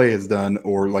State of Play has done,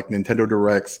 or like Nintendo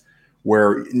Directs,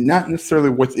 where not necessarily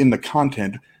what's in the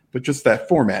content, but just that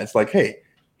format. It's like, hey,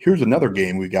 here's another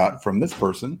game we got from this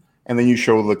person, and then you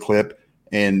show the clip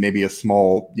and maybe a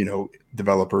small,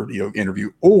 developer, interview,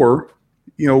 or,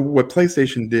 what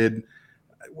PlayStation did.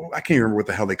 I can't remember what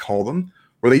the hell they call them,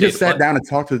 where they just sat down and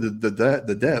talked to the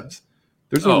devs.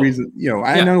 There's no reason,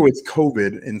 I know it's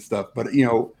COVID and stuff, but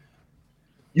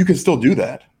you can still do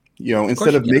that,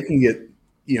 instead of making it,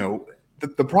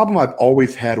 the problem I've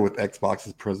always had with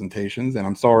Xbox's presentations, and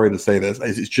I'm sorry to say this,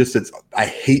 I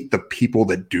hate the people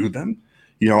that do them.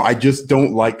 I just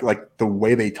don't like the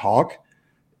way they talk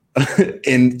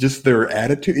and just their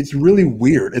attitude. It's really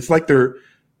weird. It's like they're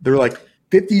like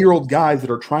 50-year-old guys that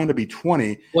are trying to be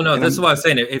 20. Well, no, this is what I'm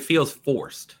saying. It feels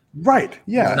forced. Right.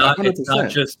 Yeah. It's not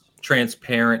just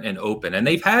transparent and open. And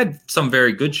they've had some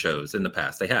very good shows in the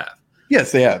past. They have.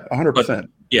 Yes, they have. 100%.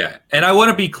 Yeah. And I want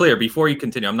to be clear before you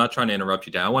continue. I'm not trying to interrupt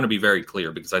you, Dan. I want to be very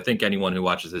clear, because I think anyone who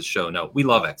watches this show knows we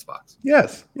love Xbox.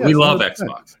 Yes. We love 100%.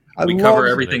 Xbox. We cover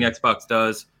everything Xbox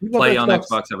does. Play on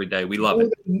Xbox every day. We love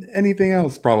it. Anything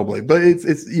else, probably. But it's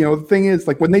the thing is,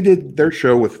 like, when they did their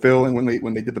show with Phil and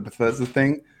when they did the Bethesda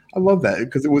thing, I love that,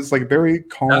 because it was like very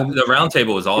calm. The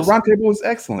roundtable was awesome. The roundtable was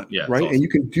excellent. Yeah, right. Awesome. And you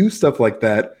can do stuff like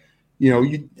that.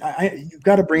 You've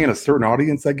got to bring in a certain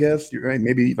audience, I guess. You're right.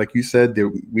 Maybe, like you said,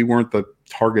 we weren't the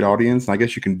target audience. And I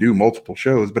guess you can do multiple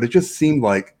shows, but it just seemed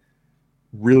like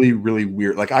really, really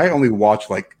weird. Like, I only watched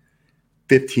like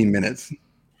 15 minutes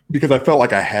because I felt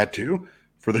like I had to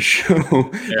for the show,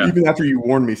 even after you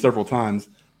warned me several times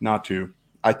not to.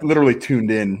 I literally tuned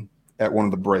in at one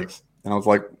of the breaks, and I was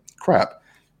like, crap,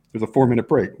 there's a 4-minute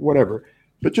break, whatever.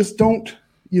 But just don't,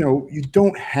 you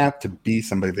don't have to be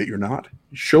somebody that you're not.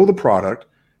 Show the product,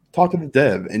 talk to the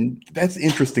dev, and that's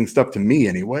interesting stuff to me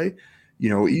anyway.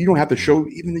 You don't have to show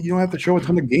a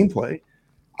ton of gameplay.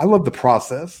 I love the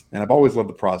process, and I've always loved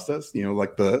the process,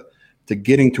 like to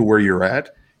getting to where you're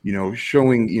at,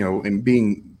 showing,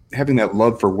 and having that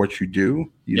love for what you do.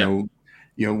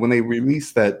 When they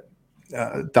released that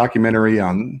documentary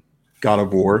on God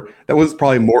of War, that was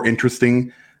probably more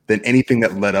interesting than anything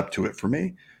that led up to it for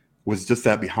me. Was just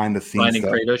that behind the scenes Finding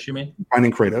stuff. Kratos, you mean?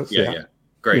 Finding Kratos, yeah.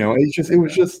 Great. You know, it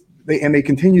was just they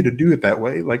continue to do it that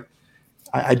way. Like,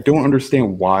 I don't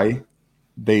understand why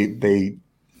they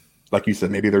like you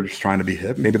said, maybe they're just trying to be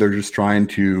hip. Maybe they're just trying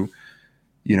to,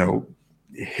 you know,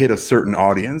 hit a certain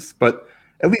audience, but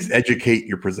at least educate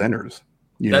your presenters.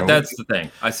 That's the thing.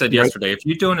 I said yesterday, if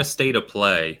you're doing a state of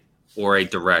play or a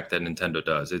direct that Nintendo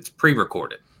does, it's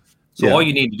pre-recorded. So all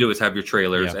you need to do is have your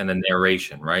trailers and the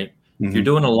narration, right? Mm-hmm. If you're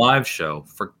doing a live show,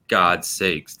 for God's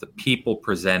sakes, the people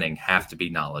presenting have to be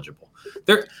knowledgeable.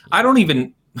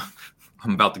 I'm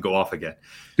about to go off again.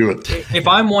 Do it. If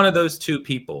I'm one of those two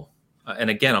people, and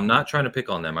again, I'm not trying to pick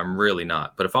on them. I'm really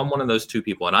not. But if I'm one of those two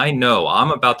people and I know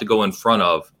I'm about to go in front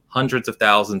of hundreds of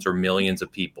thousands or millions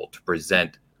of people to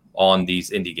present on these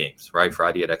indie games, right?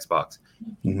 Friday at Xbox.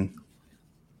 Mm-hmm.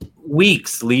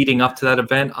 Weeks leading up to that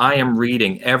event, I am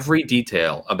reading every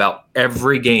detail about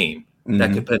every game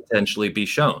that could potentially be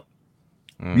shown.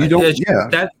 You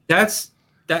don't, that's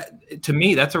to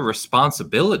me, that's a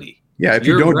responsibility. Yeah, if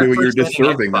you don't do it, you're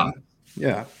disserving them.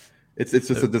 Yeah. It's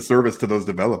just a disservice to those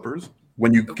developers.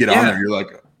 When you get on there, you're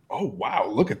like, oh, wow,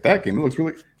 look at that game. It looks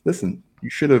really... Listen, you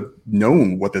should have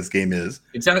known what this game is.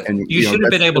 Exactly. And, you should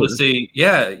have been able to see,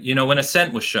 when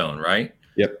Ascent was shown, right?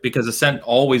 Yep. Because Ascent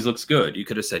always looks good. You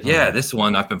could have said, this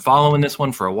one, I've been following this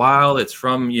one for a while. It's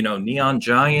from, Neon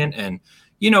Giant. And,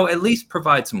 at least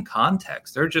provide some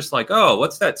context. They're just like, oh,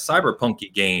 what's that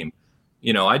cyberpunky game?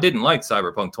 I didn't like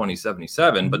Cyberpunk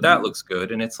 2077, but that looks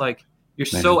good. And it's like, you're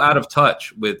so out of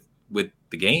touch with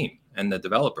the game and the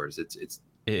developers. It's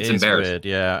embarrassing. Weird,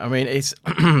 yeah. I mean, it's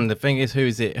the thing is, who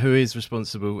is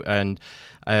responsible? And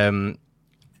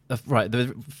right,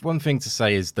 the one thing to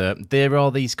say is that there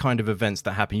are these kind of events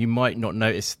that happen. You might not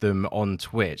notice them on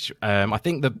Twitch. I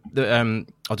think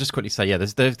I'll just quickly say,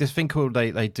 there's this thing called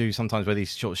they do sometimes where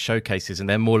these sort of showcases, and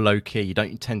they're more low key. You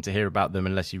don't tend to hear about them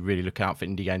unless you really look out for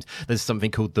indie games. There's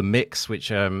something called The Mix, which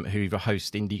who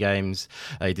host indie games.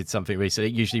 They did something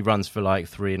recently. It usually runs for like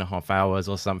 3.5 hours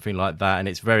or something like that, and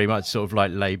it's very much sort of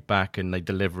like laid back, and they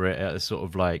deliver it at a sort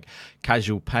of like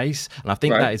casual pace. And I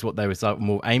think that is what they were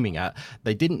more aiming at.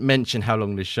 They didn't mention how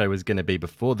long the show was going to be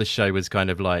before the show was kind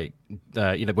of like,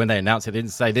 when they announced it, they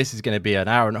didn't say this is going to be an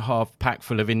hour and a half packed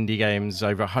full of indie games,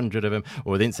 over 100 of them,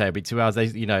 or they didn't say it'd be 2 hours. They,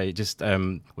 it just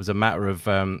was a matter of,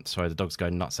 sorry, the dog's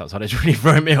going nuts outside. It's really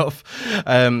throwing me off.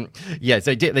 So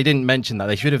they didn't mention that.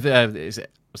 They should have,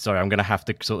 sorry, I'm going to have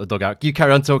to sort the dog out. You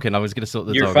carry on talking. I was going to sort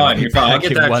the dog out. You're fine. I'll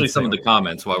get to actually some of the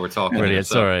comments while we're talking. Brilliant,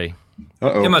 sorry.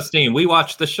 Emma Steen, we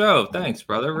watched the show. Thanks,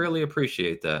 brother. Really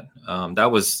appreciate that.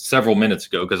 That was several minutes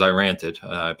ago because I ranted.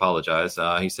 I apologize.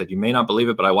 He said, you may not believe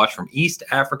it, but I watched from East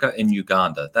Africa and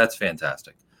Uganda. That's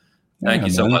fantastic. Thank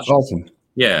you so much. That's awesome.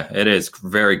 Yeah, it is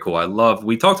very cool.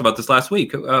 We talked about this last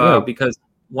week because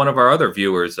one of our other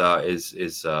viewers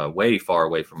is way far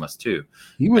away from us too.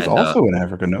 He was also in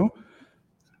Africa, no?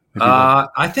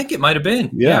 I think it might have been.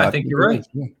 Yeah, I think you're right.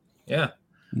 Yeah.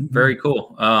 Mm-hmm. Very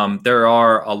cool. There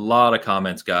are a lot of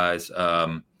comments, guys,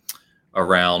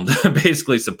 around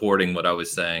basically supporting what I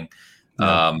was saying.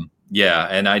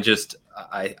 And I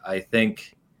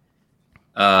think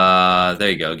there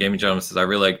you go. Gaming Gentleman says, I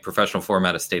really like professional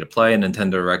format of State of Play and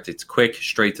Nintendo Direct. It's quick,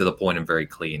 straight to the point, and very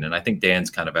clean. And I think Dan's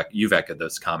kind of you've echoed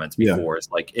those comments before.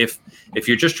 It's like if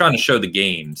you're just trying to show the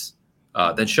games,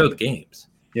 then show the games.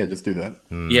 Yeah, just do that.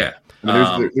 Yeah.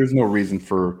 I mean, there's no reason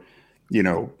for,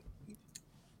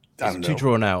 it's too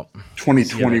drawn out.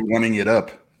 2020 wanting it up.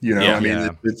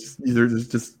 It's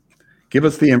just give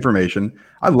us the information.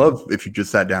 I love if you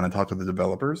just sat down and talked to the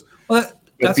developers. Well,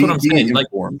 that's what I'm saying.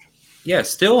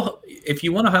 Still, if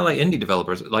you want to highlight indie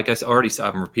developers, like I already said,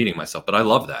 I'm repeating myself, but I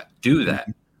love that. Do that.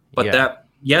 But that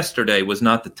yesterday was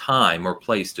not the time or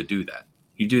place to do that.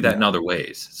 You do that in other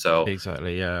ways. So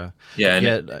exactly, yeah.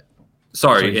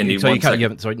 Sorry, Indy. So you carry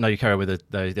on with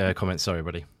the comments. Sorry,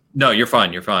 buddy. No, you're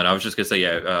fine. I was just gonna say,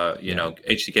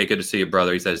 HCK, good to see you,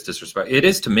 brother. He says disrespect. It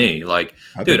is to me. Like,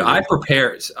 dude, I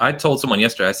prepare. I told someone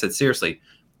yesterday. I said, seriously,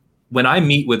 when I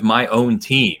meet with my own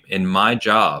team in my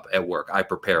job at work, I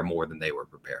prepare more than they were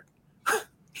prepared.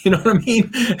 You know what I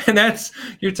mean? And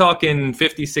you're talking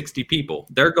 50, 60 people.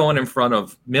 They're going in front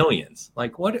of millions.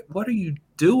 Like, what are you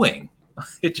doing?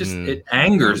 It just it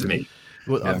angers me.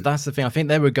 Well, that's the thing. I think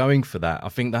they were going for that. I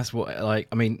think that's what.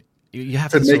 You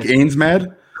have to make Ains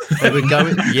mad. They were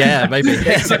going, maybe.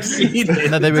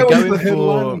 No, they were going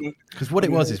for, because what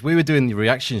it was is we were doing the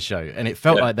reaction show, and it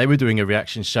felt like they were doing a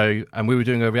reaction show, and we were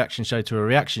doing a reaction show to a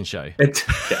reaction show. Yes.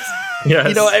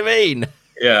 You know what I mean?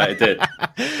 Yeah, it did.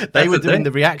 They were doing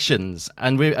the reactions,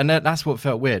 and that's what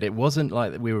felt weird. It wasn't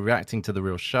like we were reacting to the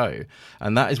real show,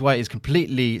 and that is why it's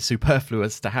completely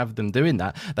superfluous to have them doing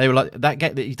that. They were like that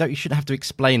game. You shouldn't have to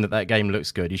explain that game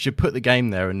looks good. You should put the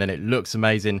game there, and then it looks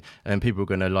amazing, and people are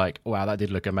going to like, wow, that did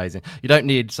look amazing. You don't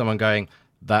need someone going,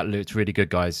 that looks really good,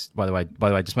 guys. By the way,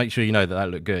 just make sure you know that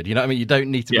looked good. You know what I mean? You don't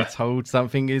need to be told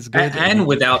something is good. And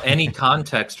without any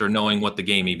context or knowing what the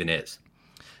game even is.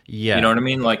 Yeah. You know what I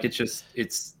mean? Like,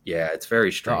 it's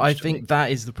very strange. I think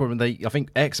that is the problem. I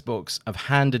think Xbox have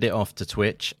handed it off to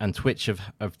Twitch, and Twitch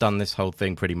have done this whole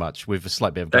thing pretty much with a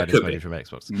slight bit of guidance maybe from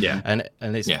Xbox. Yeah. And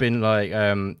it's been like,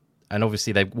 and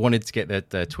obviously they wanted to get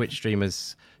their Twitch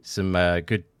streamers some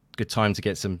good time to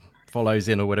get some follows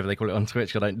in or whatever they call it on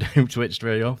Twitch. I don't do Twitch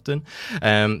very often.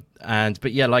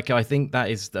 But yeah, like I think that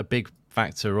is a big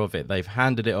factor of it. They've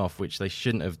handed it off, which they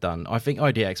shouldn't have done. I think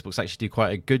Idea Xbox actually do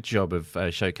quite a good job of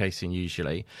showcasing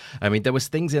usually. I mean, there was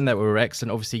things in there that were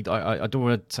excellent. Obviously, I don't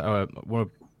want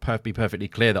to be perfectly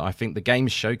clear that I think the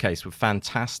games showcase were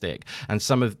fantastic, and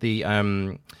some of the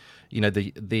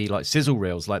the like sizzle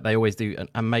reels, like they always do an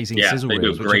amazing sizzle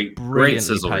reels, great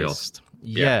sizzle reels.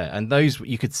 Yeah, and those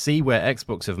you could see where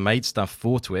Xbox have made stuff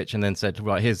for Twitch and then said,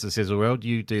 right, here's the sizzle reel,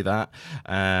 you do that,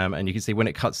 and you can see when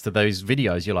it cuts to those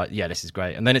videos, you're like, yeah, this is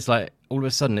great, and then it's like all of a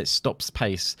sudden it stops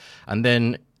pace, and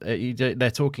then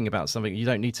they're talking about something you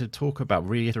don't need to talk about,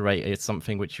 reiterate it's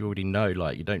something which you already know,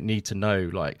 like you don't need to know,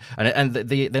 like, and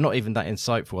they're not even that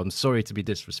insightful. I'm sorry to be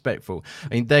disrespectful.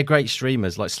 I mean, they're great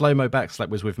streamers. Like Slow-Mo Backslap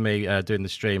was with me doing the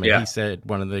stream, and he said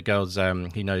one of the girls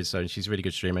he knows, so she's a really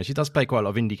good streamer. She does play quite a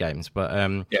lot of indie games, but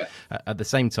at the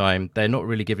same time they're not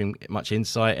really giving much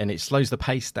insight, and it slows the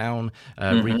pace down,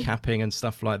 recapping and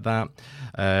stuff like that,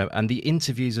 and the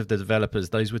interviews of the developers,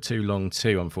 those were too long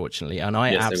too, unfortunately, and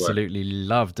I absolutely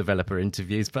love developer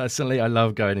interviews personally. I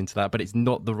love going into that, but it's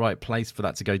not the right place for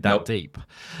that to go that deep.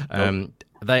 And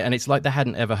it's like they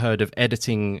hadn't ever heard of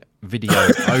editing video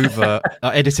over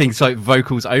editing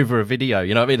vocals over a video,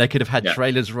 you know what I mean? They could have had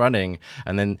trailers running,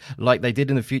 and then like they did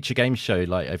in the Future Games show,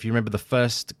 like if you remember the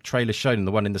first trailer shown,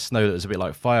 the one in the snow that was a bit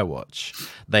like Firewatch,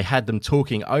 they had them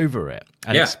talking over it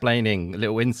and explaining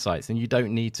little insights, and you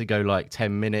don't need to go like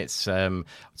 10 minutes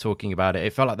talking about it.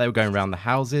 It felt like they were going around the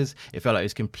houses. It felt like it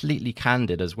was completely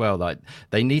candid as well. Like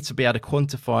they need to be able to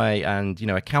quantify and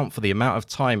account for the amount of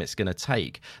time it's going to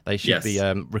take. They should be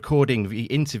recording the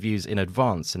interviews in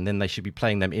advance, and then they should be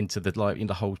playing them into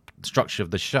the whole structure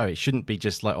of the show. It shouldn't be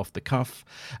just like off the cuff.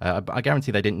 I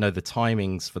guarantee they didn't know the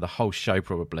timings for the whole show.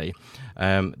 Probably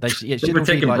they were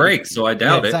taking breaks, so I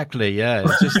doubt it. Exactly. Yeah,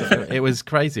 it's just it was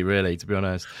crazy, really, to be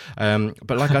honest.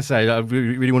 But like I say, I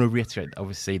really want to reiterate.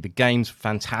 Obviously, the game's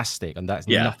fantastic, and that's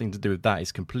nothing to do with that.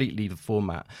 It's completely the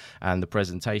format and the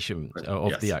presentation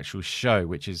of the actual show,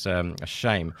 which is a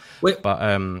shame. Which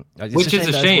is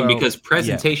a shame because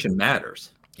presentation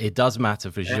matters. It does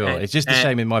matter for sure. It's just a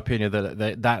shame, in my opinion,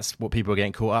 that that's what people are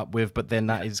getting caught up with. But then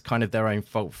that is kind of their own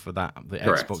fault for that. The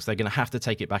Xbox, they're going to have to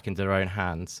take it back into their own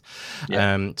hands.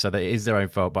 So that is their own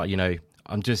fault. But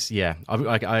I'm just,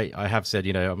 I have said,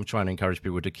 I'm trying to encourage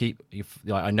people to keep,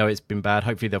 I know it's been bad.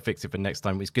 Hopefully they'll fix it for next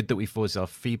time. It's good that we force our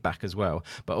feedback as well.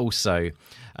 But also,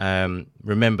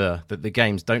 remember that the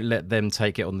games, don't let them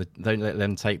take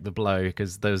the blow,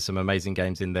 because there's some amazing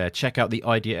games in there. Check out the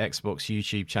Idea Xbox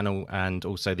YouTube channel and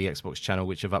also the Xbox channel,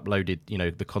 which have uploaded,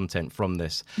 the content from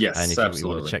this. Yes, and if absolutely. you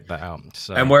want to check that out.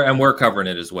 So, and we're covering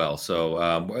it as well. So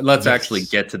let's actually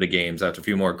get to the games after a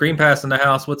few more. Green Pass in the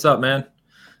house. What's up, man?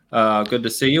 Good to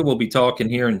see you. We'll be talking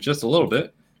here in just a little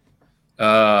bit.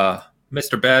 Mr.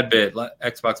 Badbit,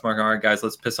 Xbox market. All right, guys,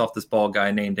 let's piss off this bald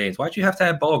guy named Danes. Why'd you have to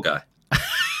have bald guy?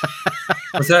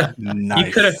 What's that? Nice.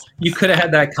 You could have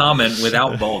had that comment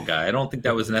without bald guy. I don't think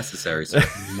that was necessary. So.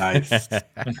 Nice.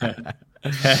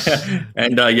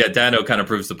 And Dano kind of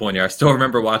proves the point here. I still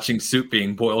remember watching soup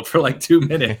being boiled for like 2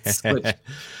 minutes. Which,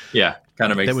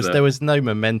 kind of makes there was no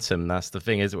momentum. That's the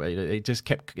thing, is it just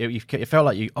kept. It felt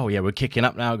like we're kicking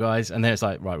up now, guys, and then it's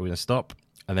like, right, we're gonna stop,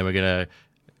 and then we're gonna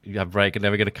have a break, and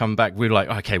then we're gonna come back. We're like,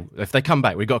 okay, if they come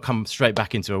back, we've got to come straight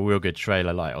back into a real good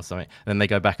trailer light or something. And then they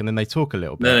go back, and then they talk a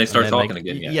little bit. Then they start talking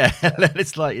again. Yeah,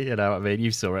 it's like, I mean, you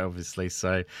saw it obviously.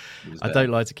 So I don't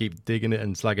like to keep digging it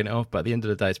and slagging it off, but at the end of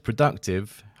the day, it's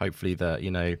productive. Hopefully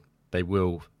that they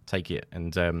will take it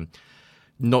and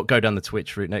not go down the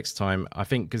Twitch route next time. I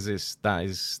think because that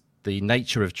is the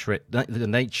nature of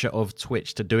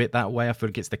Twitch to do it that way. I feel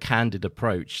like it's the candid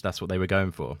approach. That's what they were going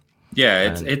for.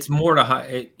 Yeah, it's more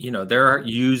to they're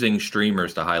using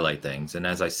streamers to highlight things. And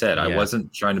as I said, I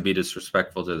wasn't trying to be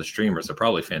disrespectful to the streamers. They're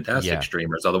probably fantastic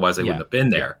streamers. Otherwise, they wouldn't have been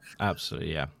there.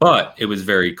 Absolutely, yeah. But it was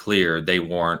very clear they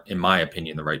weren't, in my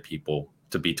opinion, the right people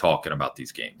to be talking about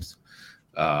these games.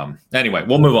 Anyway,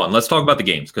 we'll move on. Let's talk about the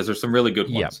games because there's some really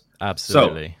good ones. Yeah,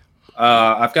 absolutely. So,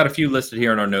 I've got a few listed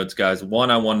here in our notes, guys.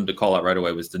 One I wanted to call out right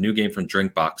away was the new game from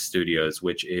Drinkbox Studios,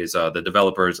 which is the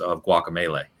developers of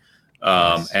Guacamelee.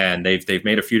 Nice. And they've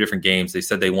made a few different games. They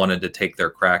said they wanted to take their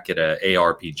crack at a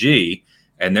ARPG,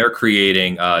 and they're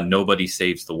creating Nobody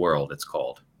Saves the World, it's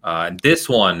called. And this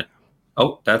one,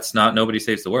 oh, that's not Nobody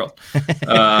Saves the World.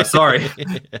 Sorry.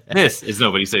 This is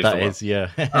Nobody Saves the World. That is,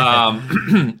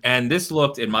 yeah. And this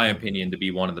looked, in my opinion, to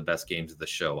be one of the best games of the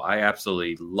show. I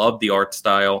absolutely love the art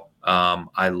style.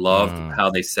 I loved how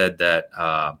they said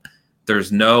that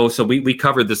there's no, so we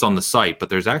covered this on the site, but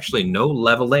there's actually no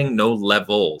leveling, no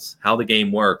levels. How the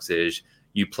game works is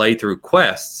you play through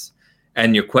quests,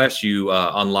 and your quests, you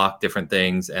unlock different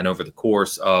things. And over the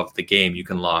course of the game, you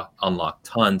can unlock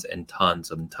tons and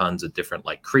tons of different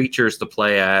like creatures to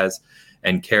play as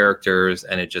and characters.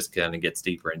 And it just kind of gets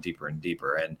deeper and deeper and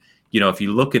deeper. And, you know, if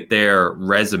you look at their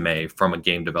resume from a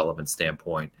game development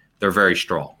standpoint, they're very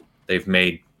strong. They've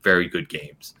made very good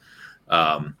games.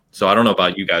 So I don't know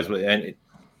about you guys. And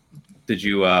did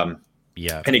you,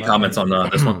 any comments on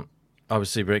this one? I was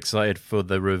super excited for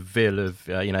the reveal of,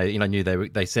 I knew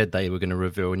they said they were going to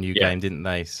reveal a new game, didn't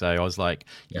they? So I was like,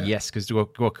 yes, because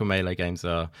Guacamelee games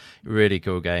are really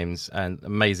cool games and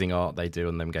amazing art they do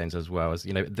on them games as well. As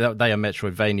you know, they are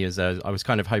Metroidvanias. I was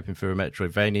kind of hoping for a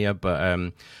Metroidvania,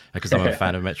 but because I'm a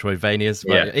fan of Metroidvanias,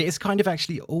 but it's kind of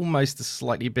actually almost a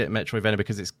slightly bit Metroidvania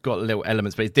because it's got little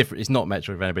elements, but it's different. It's not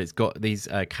Metroidvania, but it's got these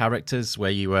characters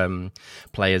where you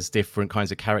play as different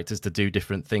kinds of characters to do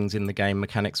different things in the game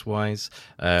mechanics wise.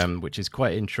 Which is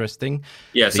quite interesting.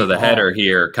 Yeah, so the header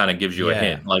here kind of gives you a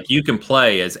hint. Like you can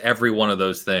play as every one of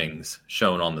those things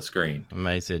shown on the screen.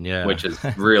 Amazing, yeah. Which is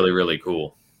really, really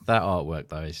cool. That artwork,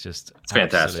 though, is just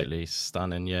absolutely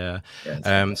stunning,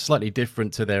 slightly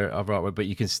different to their other artwork, but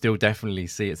you can still definitely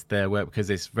see it's their work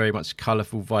because it's very much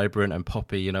colourful, vibrant, and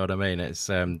poppy, you know what I mean? It's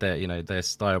their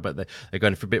style, but they're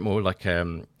going for a bit more like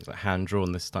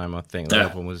hand-drawn this time, I think. The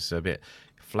other one was a bit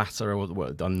flatter.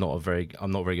 I'm not very good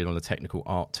on the technical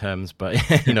art terms, but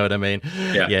you know what I mean.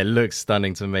 It looks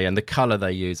stunning to me, and the color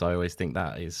they use, I always think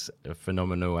that is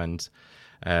phenomenal, and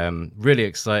really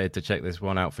excited to check this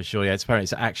one out for sure. It's apparently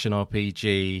it's an action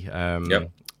RPG,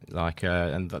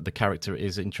 and the character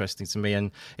is interesting to me,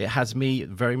 and it has me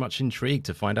very much intrigued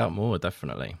to find out more.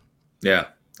 Definitely. Yeah,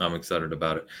 I'm excited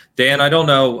about it. Dan, I don't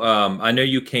know. I know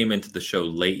you came into the show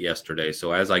late yesterday,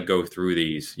 so as I go through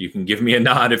these, you can give me a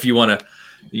nod if you want to.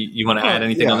 You want to add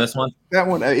anything on this one? That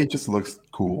one, it just looks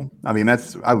cool. I mean, I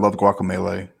love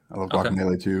Guacamelee. I love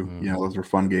Guacamelee too. You know, those are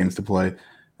fun games to play.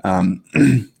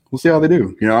 We'll see how they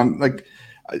do. You know, I'm like,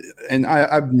 and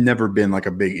I've never been like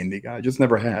a big indie guy. I just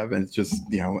never have. And it's just,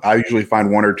 you know, I usually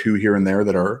find one or two here and there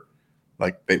that are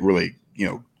like, they really, you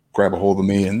know, grab a hold of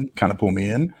me and kind of pull me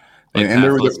in. And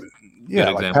there was,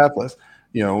 like Pathless.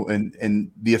 You know, and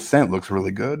the Ascent looks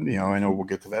really good. You know, I know we'll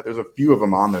get to that. There's a few of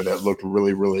them on there that looked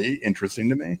really, really interesting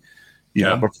to me. You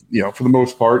know, but you know, for the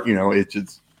most part, you know,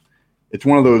 it's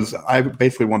one of those. I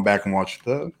basically went back and watched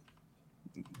the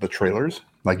trailers,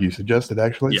 like you suggested,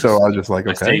 actually. Yes. So I was just like,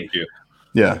 okay, I saved you.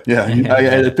 Yeah. I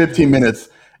had 15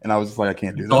 minutes, and I was just like, I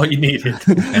can't do that. All you needed.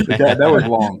 that was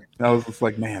long. I was just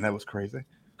like, man, that was crazy.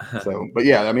 So, but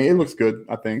yeah, I mean, it looks good.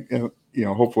 I think you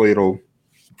know, hopefully it'll,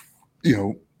 you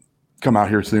know, come out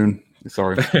here soon.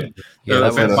 Sorry. By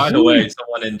the way,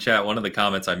 someone in chat, one of the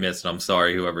comments I missed, and I'm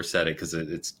sorry whoever said it because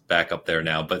it's back up there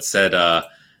now, but said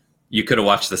you could have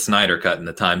watched the Snyder Cut in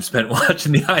the time spent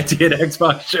watching the Idea at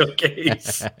Xbox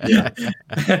showcase.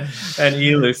 And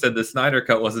Elu said the Snyder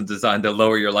Cut wasn't designed to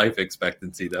lower your life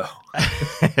expectancy, though.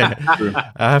 I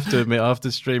have to admit, after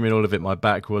streaming all of it, my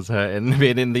back was hurting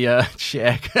being in the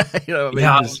chair. You know what I mean?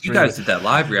 Yeah, you guys did that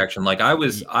live reaction. Like I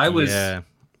was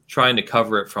trying to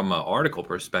cover it from an article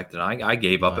perspective. I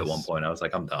gave up at one point. I was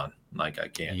like, I'm done. Like I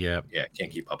can't,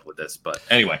 can't keep up with this. But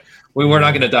anyway, we're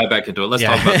not going to dive back into it. Let's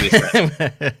talk about the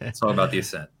Ascent. Let's talk about the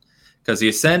Ascent, because the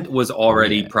Ascent was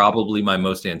already probably my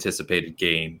most anticipated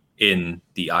game in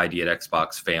the ID at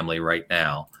Xbox family right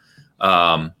now.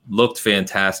 Looked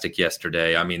fantastic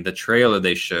yesterday. I mean, the trailer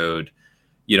they showed,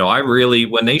 you know,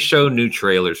 when they show new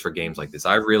trailers for games like this,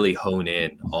 I really hone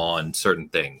in on certain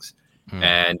things.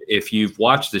 And if you've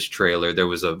watched this trailer, there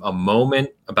was a moment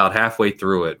about halfway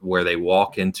through it where they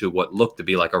walk into what looked to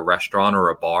be like a restaurant or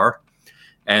a bar.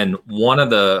 And one of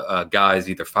the guys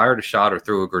either fired a shot or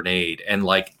threw a grenade. And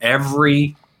like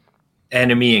every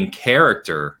enemy and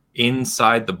character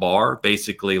inside the bar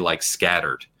basically like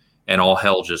scattered and all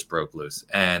hell just broke loose.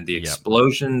 And the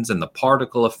explosions and the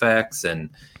particle effects and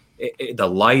the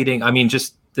lighting, I mean,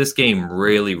 just this game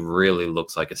really, really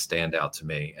looks like a standout to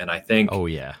me. And I think, oh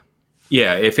yeah,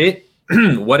 if it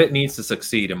what it needs to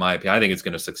succeed, in my opinion, I think it's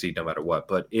going to succeed no matter what.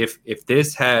 But if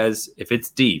it's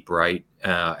deep, right,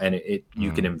 and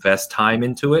you can invest time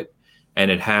into it,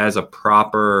 and it has a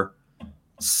proper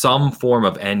some form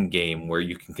of end game where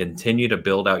you can continue to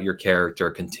build out your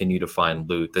character, continue to find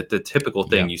loot, that the typical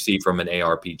thing you see from an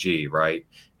ARPG, right?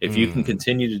 If you can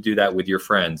continue to do that with your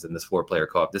friends in this 4-player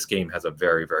co-op, this game has a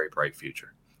very, very bright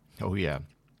future. Oh yeah,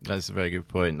 that's a very good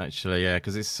point, actually. Yeah,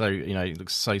 because it's so, it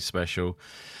looks so special.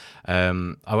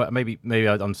 Maybe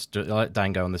I'll let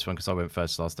Dan go on this one because I went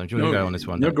first last time. Do you want to go on this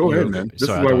one? No, go ahead, man. This is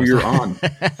why you're on.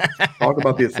 Talk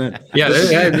about the Ascent. Yeah, I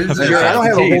don't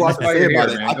have a whole lot to say about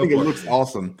it. I think it looks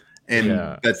awesome, and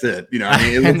that's it. It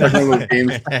looks like one of those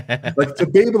games. Like, to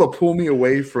be able to pull me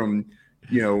away from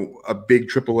a big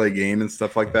AAA game and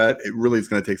stuff like that, it really is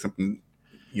going to take something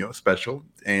special.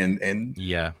 And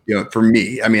for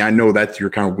me, I know that's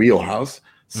your kind of wheelhouse.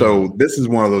 So this is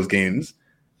one of those games.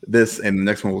 This and the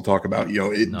next one we'll talk about.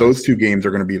 Those two games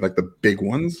are going to be like the big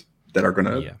ones that are going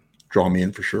to draw me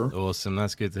in for sure. Awesome,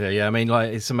 that's good to hear. Yeah,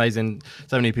 it's amazing.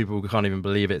 So many people can't even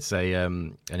believe it's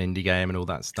an indie game and all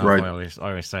that stuff. Right. I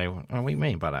always say, what do you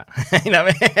mean by that?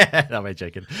 No, I'm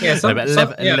joking. Yeah,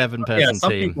 11 person some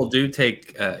team. people do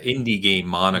take indie game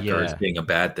moniker as being a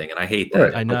bad thing, and I hate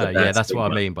that. I know. Yeah, that's what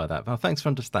I mean by that. Well, thanks for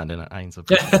understanding it, Ains.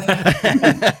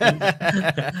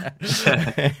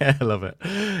 I love it.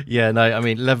 Yeah, no,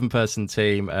 11 person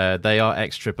team. They are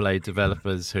ex AAA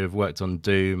developers who have worked on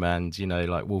Doom and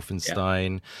like Wolfenstein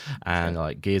and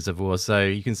like Gears of War, so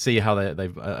you can see how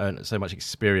they've earned so much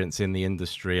experience in the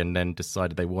industry, and then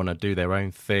decided they want to do their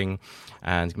own thing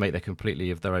and make their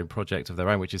completely of their own project of their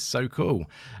own, which is so cool.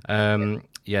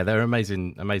 They're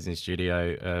amazing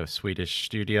studio, Swedish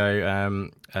studio,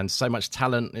 and so much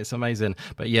talent. It's amazing.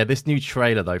 But yeah, this new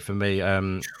trailer though, for me,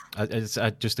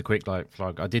 just a quick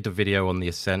plug. I did a video on the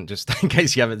Ascent, just in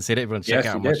case you haven't seen it. Everyone check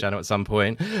out on my channel at some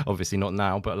point. Obviously not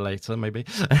now, but later maybe.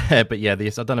 But yeah,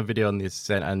 I've done a video on the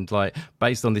Ascent, and like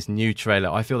based on this new trailer,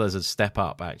 I feel there's a step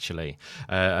up actually,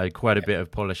 quite a bit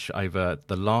of polish over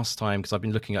the last time, because I've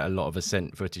been looking at a lot of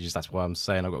Ascent footage. That's why I'm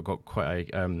saying I've got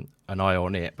quite an eye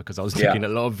on it, because I was looking at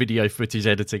a lot of video footage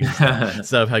editing and stuff.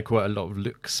 So I've had quite a lot of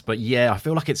looks. But yeah, I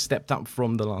feel like it's stepped up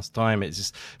from the last time. It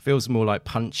just feels more like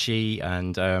punchy,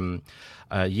 and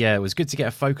it was good to get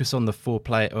a focus on the four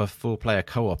player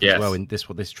co-op as well. In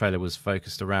what this trailer was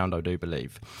focused around, I do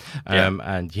believe.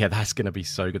 And yeah, that's going to be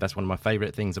so good. That's one of my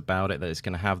favorite things about it, that it's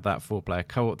going to have that 4-player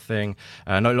co-op thing.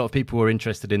 I know a lot of people were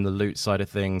interested in the loot side of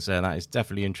things, and that is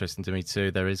definitely interesting to me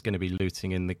too. There is going to be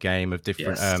looting in the game of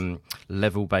different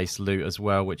level-based loot as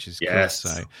well, which is cool.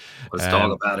 So let's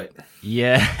talk about it.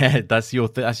 Yeah, that's your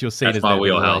scene. That's my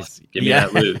wheelhouse. Give me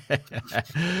that loot.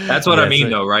 That's what I mean,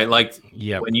 though, right? Like,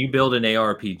 when you build an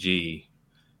ARPG,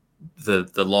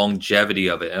 the longevity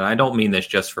of it, and I don't mean this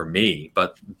just for me,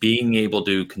 but being able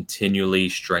to continually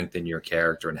strengthen your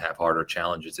character and have harder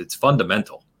challenges, it's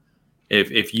fundamental.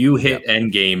 If you hit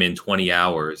end game in 20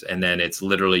 hours and then it's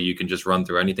literally you can just run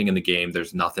through anything in the game,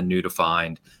 there's nothing new to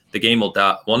find, the game will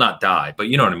die. Well, not die, but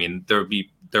you know what I mean.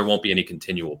 There won't be any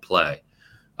continual play.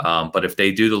 But if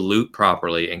they do the loot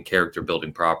properly and character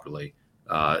building properly,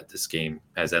 this game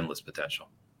has endless potential.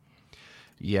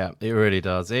 Yeah, it really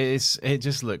does. It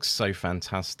just looks so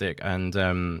fantastic, and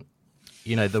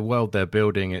the world they're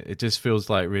building, it just feels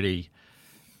like really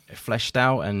fleshed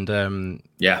out, and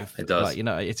it does.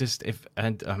 Like, it's just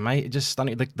mate, just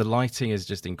stunning. The lighting is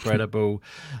just incredible.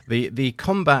 The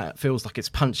combat feels like it's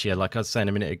punchier. Like I was saying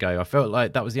a minute ago, I felt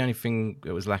like that was the only thing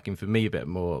that was lacking for me a bit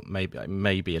more.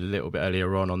 Maybe a little bit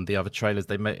earlier on the other trailers,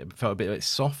 they felt a bit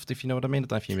soft, if you know what I mean. I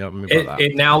don't know if you remember that.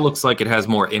 It now looks like it has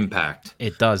more impact.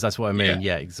 It does. That's what I mean.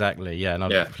 Yeah, exactly. Yeah, and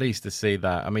I'm pleased to see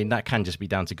that. I mean, that can just be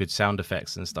down to good sound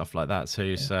effects and stuff like that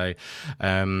too. So,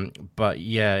 but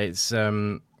yeah,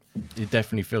 it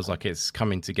definitely feels like it's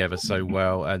coming together so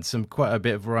well, and quite a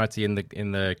bit of variety in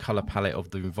the color palette of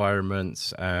the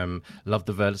environments. Love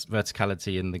the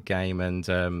verticality in the game, and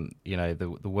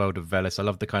the world of Veles. I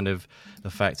love the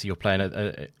fact that you're playing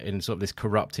in sort of this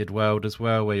corrupted world as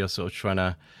well, where you're sort of trying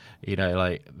to,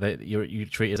 you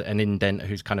treat as an indent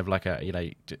who's kind of like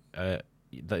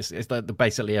it's like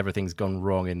basically everything's gone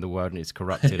wrong in the world and it's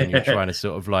corrupted, and you're trying to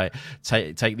sort of like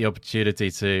take the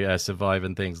opportunity to survive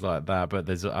and things like that. But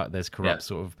there's corrupt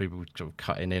sort of people sort of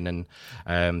cutting in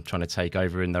and trying to take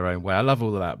over in their own way. I love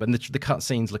all of that, but the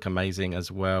cutscenes look amazing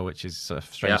as well, which is a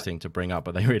strange thing to bring up,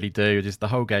 but they really do. Just the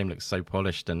whole game looks so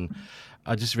polished, and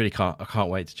I just really can't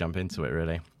wait to jump into it.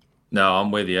 Really. No,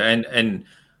 I'm with you, and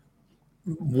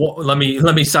let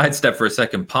me sidestep for a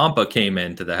second. Pampa came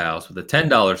into the house with a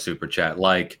 $10 super chat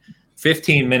like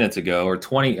 15 minutes ago or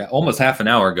 20, almost half an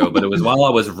hour ago, but it was while I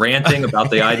was ranting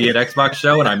about the ID at Xbox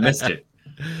show and I missed it.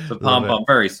 So Pampa, I'm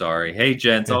very sorry. Hey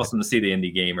gents, awesome to see the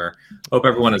Indie Gamer. Hope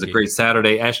everyone has a great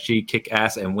Saturday. SG, kick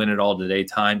ass and win it all today.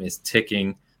 Time is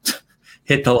ticking.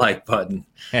 Hit the like button.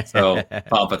 So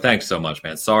Pampa, thanks so much,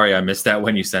 man. Sorry I missed that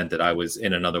when you sent it. I was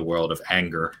in another world of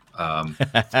anger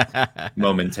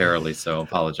momentarily, so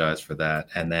apologize for that.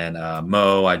 And then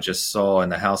Mo, I just saw in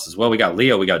the house as well. We got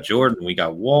Leo, we got Jordan, we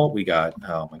got Walt, we got,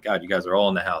 oh my God, you guys are all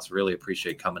in the house. Really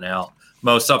appreciate coming out.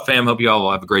 Mo, sup fam, hope you all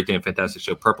will have a great day and fantastic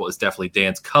show. Purple is definitely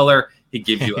Dan's color. He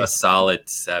gives you a solid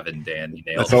 7, Dan. You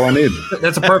nailed That's all I need.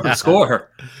 That's a perfect score.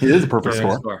 It is a perfect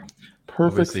score.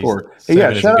 Perfect Obviously, score. Hey,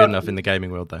 yeah, shout good out, enough in the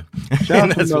gaming world, though.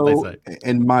 Shout out That's to what Mo they say.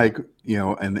 and Mike,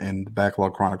 and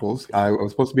Backlog Chronicles. I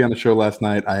was supposed to be on the show last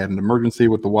night. I had an emergency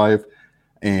with the wife,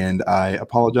 and I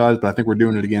apologize, but I think we're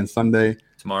doing it again Sunday.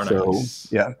 Tomorrow So, night.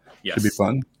 yeah, should be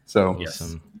fun. So,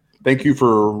 Yes. Thank you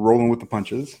for rolling with the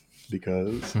punches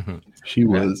because she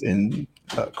was in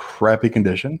a crappy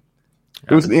condition.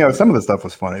 It was, some of the stuff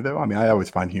was funny, though. I mean, I always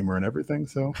find humor in everything.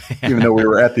 So, even though we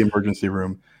were at the emergency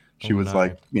room, she was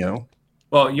like,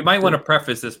 Well, you might want to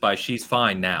preface this by she's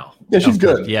fine now. Yeah, she's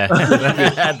good. Yeah,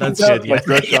 that's good. Yeah. Like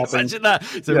dress shopping. Imagine that.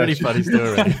 It's a really funny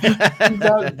story. She's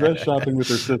out dress shopping with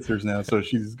her sisters now, so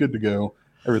she's good to go.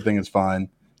 Everything is fine.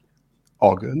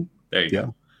 All good. There you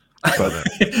go.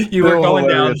 But you were going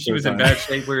down. She was in bad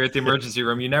shape. We were at the emergency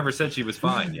room. You never said she was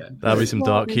fine yet. That'd be some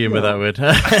dark humor, that would.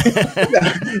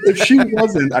 If she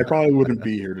wasn't, I probably wouldn't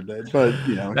be here today. But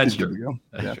that's she's true.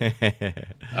 Good to go.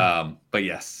 Yeah. But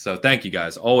yes, so thank you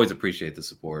guys. Always appreciate the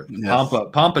support. Yes.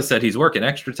 Pampa said he's working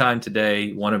extra time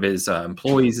today. One of his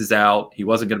employees is out. He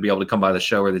wasn't going to be able to come by the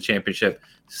show or the championship.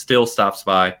 Still stops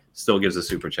by. Still gives a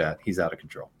super chat. He's out of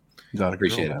control.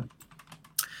 Appreciate it.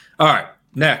 All right.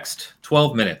 Next,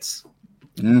 12 minutes.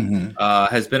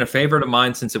 Has been a favorite of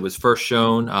mine since it was first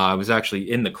shown. I was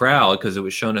actually in the crowd because it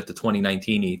was shown at the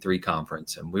 2019 E3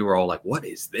 conference, and we were all like, what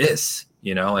is this?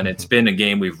 And it's been a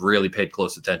game we've really paid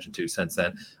close attention to since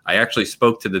then. I actually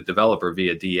spoke to the developer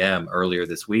via DM earlier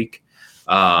this week.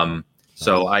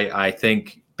 So I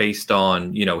think based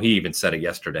on, he even said it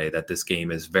yesterday that this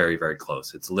game is very, very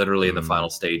close. It's literally in the final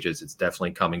stages. It's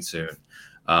definitely coming soon.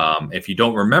 If you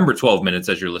don't remember 12 minutes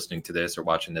as you're listening to this or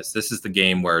watching this, this is the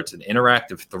game where it's an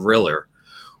interactive thriller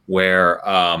where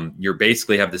you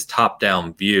basically have this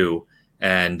top-down view.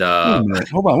 And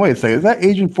hold on, wait a second. Is that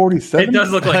Agent 47? It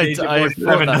does look like Agent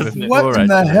 47. What in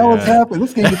the hell is happening?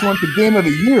 This game just won the game of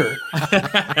the year.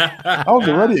 I was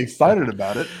already excited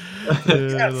about it.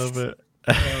 I love it.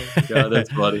 Oh, God,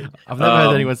 that's funny. I've never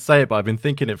heard anyone say it, but I've been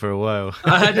thinking it for a while.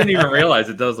 I didn't even realize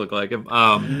it does look like him.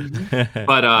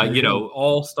 But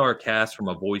all-star cast from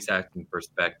a voice acting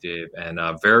perspective and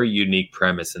a very unique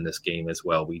premise in this game as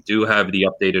well. We do have the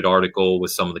updated article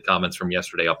with some of the comments from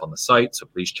yesterday up on the site, so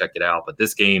please check it out. But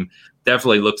this game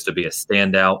definitely looks to be a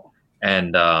standout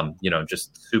and,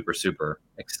 just super, super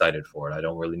excited for it. I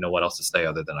don't really know what else to say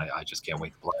other than I just can't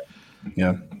wait to play it.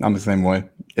 Yeah, I'm the same way.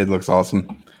 It looks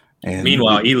awesome. And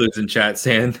meanwhile, Elu's in chat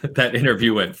saying that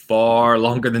interview went far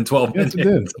longer than 12 minutes. Yes,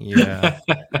 it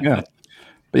did. Yeah.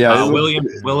 But yeah,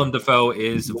 Willem Dafoe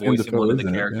is voicing one of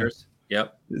the characters. Yeah.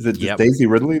 Yep. Is it just Daisy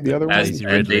Ridley, the other one? Daisy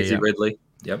Ridley.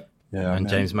 Yep. Yeah. And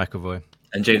James McAvoy.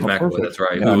 And James McAvoy, that's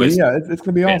right. Yeah, it's going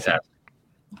to be fantastic.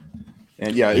 Awesome.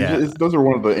 And those are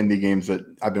one of the indie games that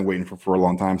I've been waiting for a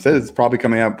long time. Says it's probably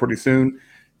coming out pretty soon.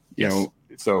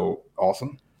 So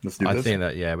awesome. Let's do this. I think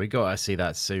that, we got to see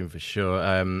that soon for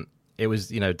sure. It was,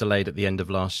 delayed at the end of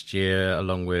last year,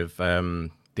 along with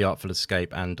The Artful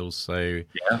Escape, and also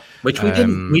which we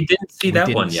didn't see that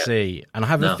one yet. And I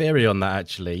have a theory on that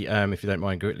actually. If you don't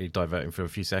mind quickly diverting for a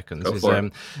few seconds,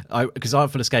 because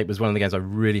Artful Escape was one of the games I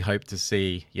really hoped to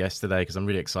see yesterday because I'm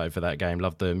really excited for that game.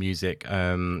 Love the music,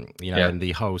 and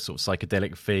the whole sort of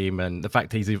psychedelic theme, and the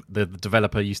fact he's the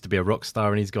developer used to be a rock star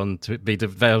and he's gone to be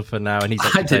developer now, and he's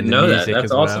I didn't know that.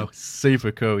 That's awesome.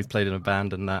 Super cool. He's played in a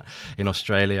band and that in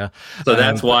Australia. So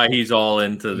that's why he's all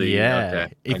into the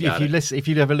If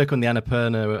you have a look on the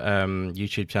Annapurna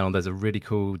YouTube channel, there's a really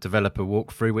cool developer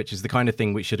walkthrough, which is the kind of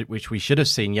thing which we should have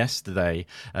seen yesterday,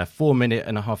 a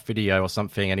 4.5-minute video or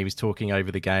something, and he was talking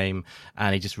over the game,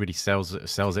 and he just really sells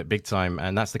it big time,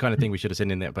 and that's the kind of thing we should have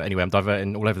seen in there. But anyway, I'm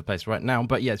diverting all over the place right now.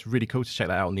 But yeah, it's really cool to check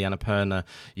that out on the Annapurna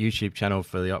YouTube channel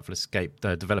for the Artful Escape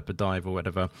developer dive or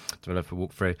whatever, developer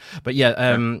walkthrough. But what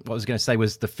I was going to say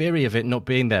was the theory of it not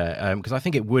being there, because I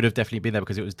think it would have definitely been there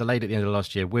because it was delayed at the end of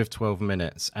last year with 12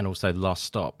 minutes and also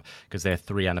Last Stop, because they're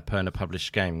 3 Annapurna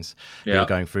published games who are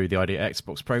going through the ID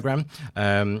Xbox program.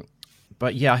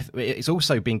 But yeah, it's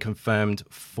also been confirmed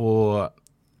for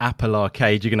Apple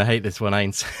Arcade. You're going to hate this one,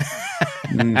 Ains,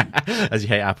 as you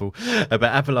hate Apple. But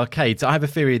Apple Arcade. So I have a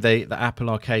theory that Apple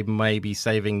Arcade may be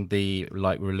saving the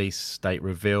release date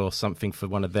reveal or something for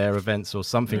one of their events or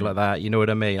something like that. You know what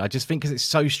I mean? I just think because it's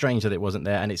so strange that it wasn't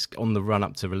there and it's on the run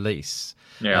up to release.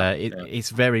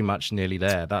 It's very much nearly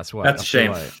there. That's why. That's a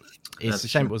shame. It's a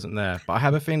shame it wasn't there, but I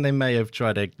have a feeling they may have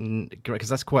tried to, because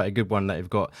that's quite a good one that they've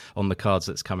got on the cards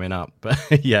that's coming up.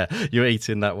 But yeah, you're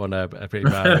eating that one pretty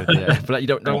bad. Yeah. But you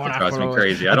don't want to drives me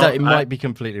crazy. It might be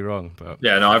completely wrong, but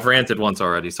yeah, no, I've ranted once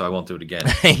already, so I won't do it again.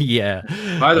 Yeah.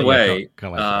 By the way,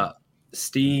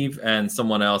 Steve and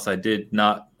someone else, I did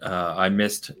not. I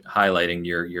missed highlighting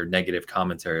your negative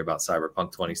commentary about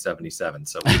Cyberpunk 2077.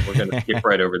 So we're going to skip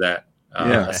right over that.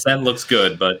 Ascent looks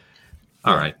good, but.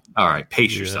 All right.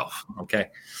 Pace yourself, okay?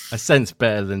 Ascent's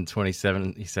better than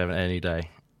 2077 any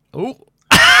day. Oh,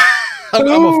 I'm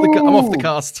off the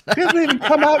cast. It hasn't even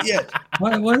come out yet.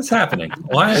 What is happening?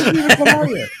 Why hasn't even come out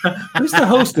yet? Who's the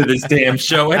host of this damn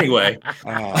show anyway?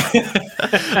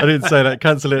 I didn't say that.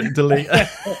 Cancel it. Delete.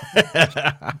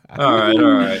 All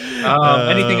right.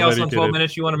 Anything else on 12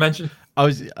 minutes you want to mention?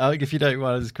 If you don't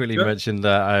mind, I'll just quickly mention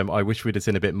that I wish we'd have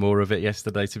seen a bit more of it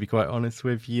yesterday, to be quite honest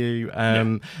with you.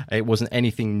 It wasn't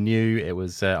anything new. It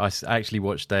was I actually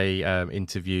watched a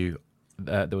interview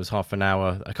there was half an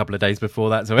hour a couple of days before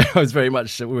that, so I was very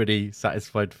much already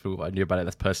satisfied for what I knew about it.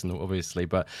 That's personal, obviously,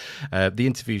 but the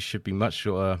interview should be much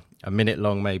shorter, a minute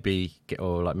long maybe,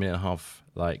 or like a minute and a half,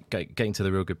 like getting to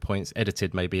the real good points,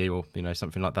 edited maybe, or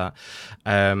something like that.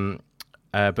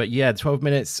 But yeah, 12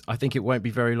 minutes, I think it won't be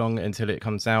very long until it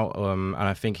comes out. And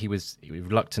I think he was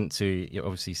reluctant to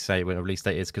obviously say when a release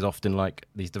date is, because often like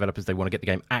these developers, they want to get the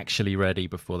game actually ready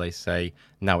before they say,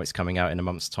 now it's coming out in a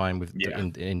month's time with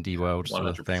indie world sort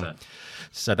of thing.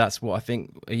 So that's what I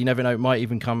think. You never know, it might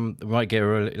even come,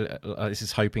 this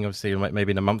is hoping obviously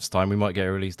maybe in a month's time, we might get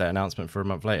a release date announcement for a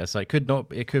month later. So it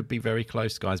could be very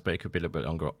close, guys, but it could be a little bit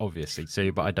longer, obviously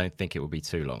too, but I don't think it will be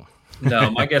too long.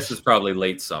 No, my guess is probably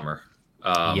late summer.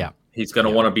 He's going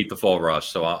to want to beat the fall rush,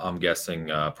 so I'm guessing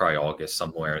probably August,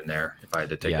 somewhere in there, if I had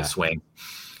to take a swing.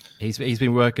 He's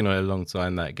been working on it a long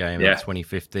time, that game.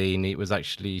 2015 it was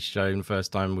actually shown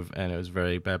first time and it was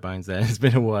very bare bones then. It's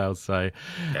been a while, so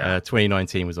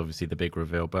 2019 was obviously the big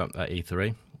reveal, but at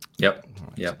E3. Yep.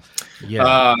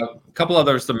 A couple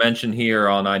others to mention here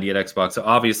on ID at Xbox. So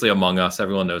obviously, Among Us,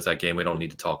 everyone knows that game. We don't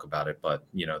need to talk about it, but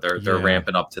they're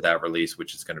ramping up to that release,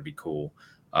 which is going to be cool.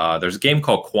 There's a game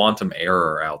called Quantum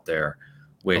Error out there,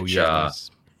 which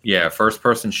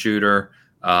first-person shooter,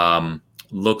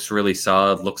 looks really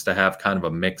solid. Looks to have kind of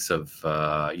a mix of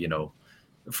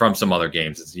from some other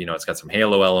games. It's got some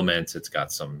Halo elements, it's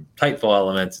got some Titanfall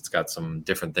elements, it's got some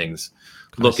different things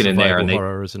looking in there. And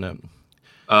horror, isn't it?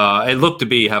 It looked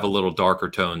to have a little darker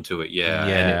tone to it.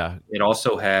 And it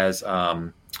also has.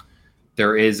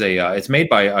 There is it's made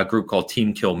by a group called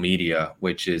Team Kill Media,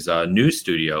 which is a news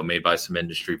studio made by some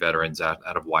industry veterans out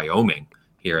of Wyoming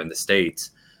here in the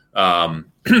States.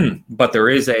 But there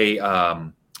is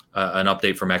an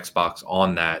update from Xbox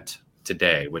on that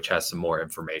today, which has some more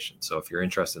information. So if you're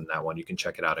interested in that one, you can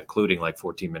check it out, including like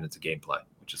 14 minutes of gameplay,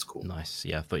 which is cool. Nice.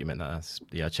 Yeah, I thought you meant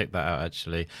that. Check that out,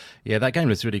 actually. Yeah, that game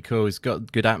looks really cool. It's got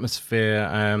good atmosphere.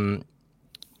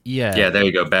 Yeah, there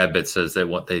you go. Bad Bit says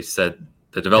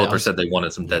the developer said they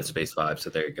wanted some Dead Space vibes, so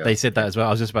there you go. They said that as well.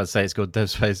 I was just about to say it's got Dead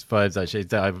Space vibes, actually.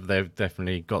 They've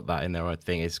definitely got that in there, I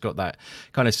think. It's got that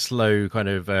kind of slow kind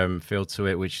of feel to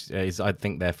it, which is, I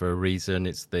think, there for a reason.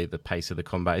 It's the pace of the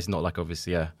combat. It's not like,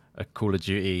 obviously, a Call of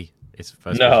Duty. It's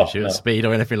first-person speed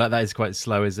or anything like that. It's quite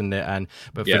slow, isn't it?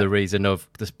 But for the reason of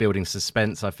just building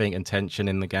suspense, I think, and tension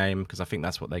in the game, because I think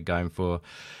that's what they're going for.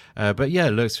 But yeah,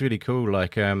 it looks really cool.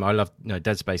 Like I love,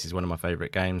 Dead Space is one of my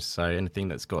favorite games. So anything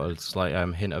that's got a slight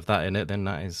hint of that in it, then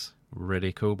that is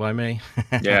really cool by me.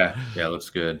 yeah, it looks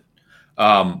good.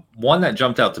 One that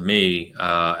jumped out to me,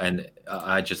 and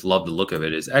I just love the look of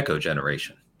it, is Echo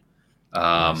Generation.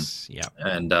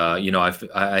 And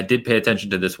I did pay attention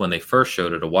to this when they first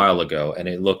showed it a while ago, and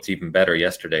it looked even better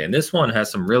yesterday. And this one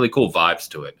has some really cool vibes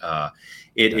to it.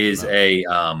 It is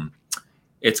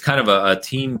it's kind of a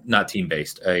not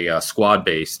team-based, a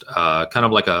squad-based, kind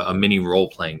of like a mini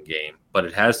role-playing game. But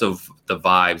it has the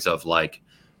vibes of like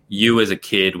you as a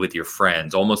kid with your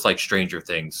friends, almost like Stranger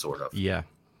Things, sort of. Yeah.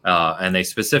 And they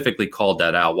specifically called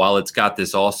that out. While it's got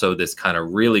this kind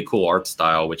of really cool art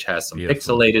style, which has some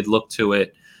pixelated look to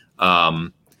it.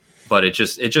 But it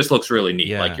just looks really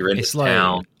neat. Like you're in this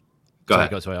town. Go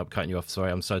ahead. Sorry, I'm cutting you off.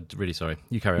 Sorry, I'm so really sorry.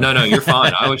 You carry on. No, you're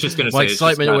fine. I was just going to say, my it's just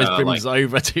excitement always kinda, brims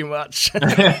over too much.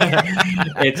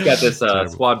 It's got this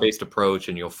squad-based approach,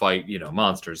 and you'll fight,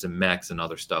 monsters and mechs and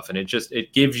other stuff, and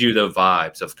it gives you the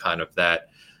vibes of kind of that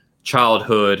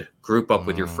childhood group up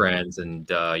with your friends and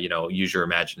use your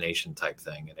imagination type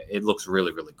thing, and it looks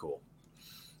really, really cool.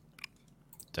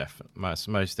 Definitely,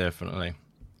 most definitely.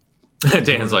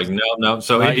 Dan's like, no.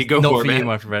 So Andy, go not for it, man. You,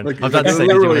 my friend. Like, I was about to say,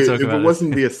 did you want to talk if about it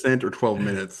wasn't the Ascent or 12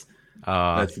 minutes,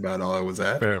 Ah, that's about all I was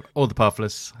at. fair. All the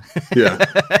Puffless. Yeah,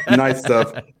 nice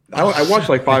stuff. I watched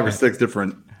like 5 or 6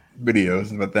 different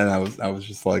videos, but then I was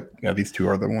just like, yeah, these two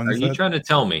are the ones. Are you trying to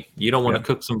tell me you don't want to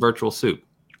cook some virtual soup?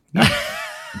 I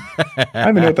don't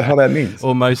even know what the hell that means.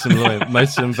 Or most of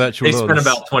them virtual. They spent lawns.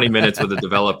 about 20 minutes with a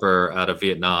developer out of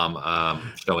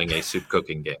Vietnam showing a soup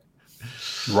cooking game.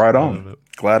 Right on.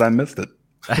 Glad I missed it.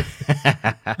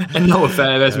 And no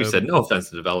offense, as we said, no offense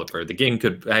to the developer. The game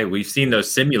could, we've seen those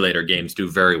simulator games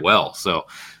do very well. So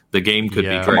the game could be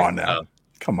great. Come on now.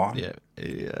 Come on. Yeah.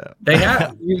 They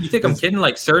have. You think I'm kidding?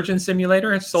 Like Surgeon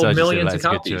Simulator has sold millions of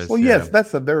copies. Well, yes,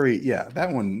 that's a that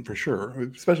one for sure.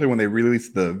 Especially when they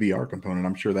released the VR component,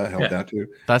 I'm sure that helped out too.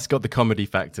 That's got the comedy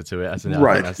factor to it, hasn't it?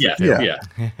 Right. Yeah.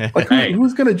 Like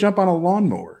who's going to jump on a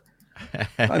lawnmower?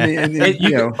 I mean,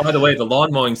 and, by the way, the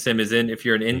lawn mowing sim is in. If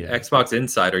you're an Xbox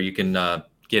Insider, you can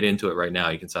get into it right now.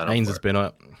 You can sign up. Haynes has been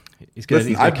up.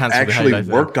 I've actually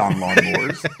worked on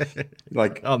lawnmowers.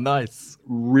 Like, oh, nice.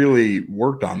 Really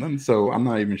worked on them. So I'm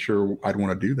not even sure I'd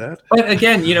want to do that. But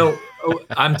again,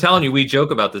 I'm telling you, we joke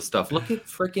about this stuff. Look at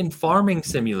freaking Farming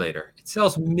Simulator. It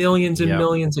sells millions and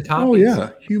millions of copies. Oh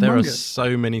yeah, there are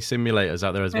so many simulators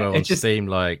out there as well on Steam.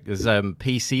 Like there's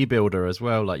PC Builder as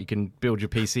well. Like you can build your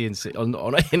PC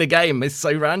in a game. It's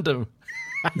so random.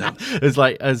 It's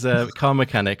like as a car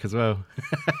mechanic as well.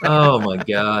 Oh my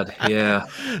god, yeah.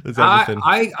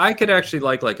 I could actually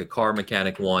like a car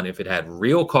mechanic one if it had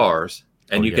real cars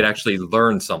and you could actually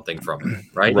learn something from it,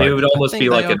 right? It would almost be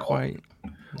like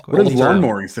What is lawn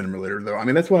mowing simulator though? I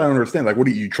mean, that's what I don't understand. Like, what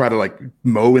do you try to like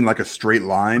mow in like a straight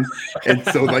line? And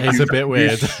so like it's a bit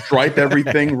weird. You stripe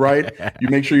everything right. You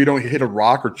make sure you don't hit a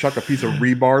rock or chuck a piece of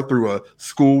rebar through a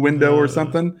school window or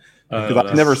something. Because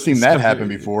I've never seen that happen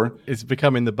before. It's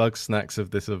becoming the bug snacks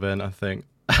of this event, I think.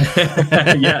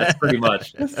 Yes, pretty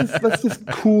much. Let's just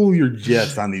cool your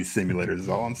jets on these simulators is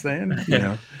all I'm saying.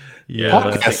 Yeah.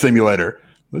 Podcast simulator.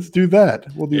 Let's do that.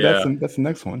 We'll do that. That's the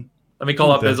next one. Let me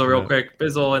call up Bizzle real quick.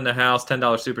 Bizzle in the house,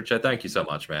 $10 super chat. Thank you so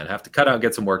much, man. Have to cut out and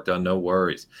get some work done. No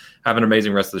worries. Have an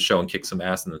amazing rest of the show and kick some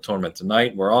ass in the tournament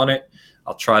tonight. We're on it.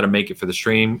 I'll try to make it for the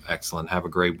stream. Excellent. Have a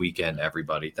great weekend,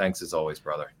 everybody. Thanks as always,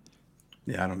 brother.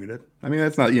 Yeah, I don't get it. I mean,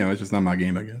 that's not, it's just not my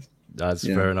game, I guess. That's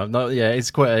fair enough. No, it's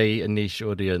quite a niche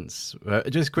audience.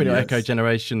 Just quick, Echo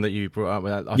Generation that you brought up.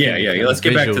 Let's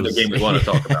get back to the game we want to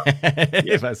talk about.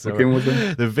 That's all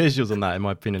right. The visuals on that, in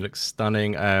my opinion, look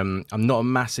stunning. I'm not a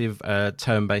massive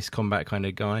turn-based combat kind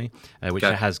of guy, which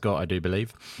it has got, I do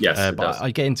believe. Yes, but I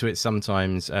get into it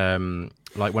sometimes.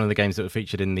 Like one of the games that were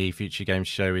featured in the Future Games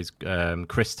show is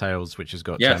Chris Tales, which has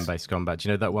got turn-based combat. Do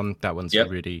you know that one? That one's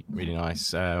really, really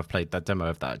nice. I've played that demo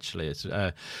of that actually. It's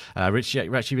Richie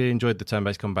actually really enjoyed the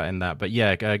turn-based combat in that. But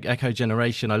yeah, Echo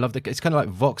Generation. I love it's kind of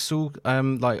like voxel,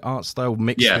 like art style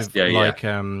mixed with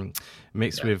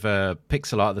mixed with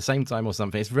pixel art at the same time or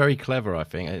something. It's very clever. I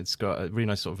think it's got a really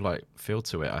nice sort of like feel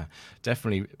to it.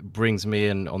 Definitely brings me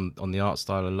in on the art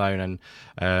style alone,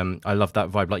 and I love that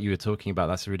vibe like you were talking about.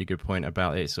 That's a really good point about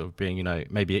it sort of being,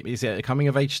 maybe is it a coming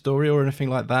of age story or anything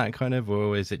like that kind of,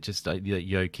 or is it just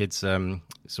kids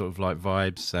sort of like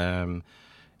vibes?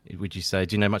 Would you say?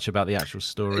 Do you know much about the actual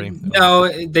story? No,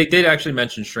 they did actually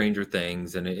mention Stranger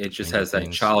Things, and it just has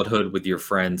that childhood with your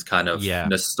friends kind of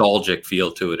nostalgic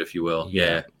feel to it, if you will.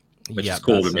 Which is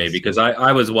cool to me because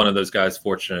I was one of those guys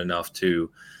fortunate enough to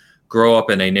grow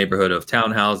up in a neighborhood of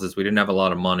townhouses. We didn't have a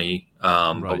lot of money,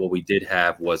 but what we did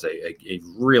have was a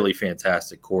really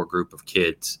fantastic core group of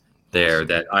kids there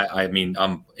that I mean,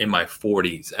 I'm in my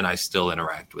 40s and I still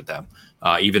interact with them.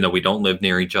 Even though we don't live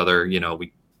near each other,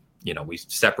 we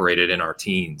separated in our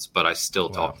teens, but I still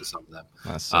talk to some of them.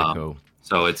 That's so cool.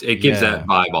 So it gives that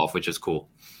vibe off, which is cool.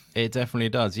 It definitely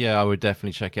does. Yeah, I would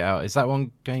definitely check it out. Is that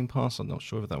one Game Pass? I'm not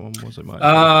sure if that one was. It might.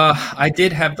 I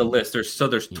did have the list.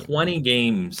 There's 20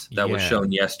 games that were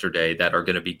shown yesterday that are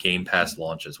going to be Game Pass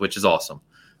launches, which is awesome.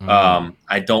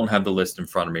 I don't have the list in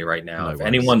front of me right now. If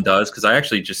anyone does, because I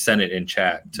actually just sent it in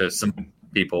chat to some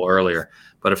people earlier,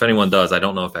 but if anyone does, I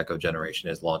don't know if Echo Generation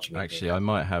is launching. Actually, I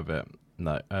might have it.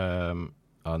 No.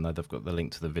 Oh no, they've got the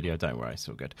link to the video. Don't worry, it's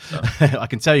all good. No. I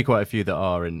can tell you quite a few that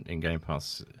are in Game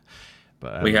Pass.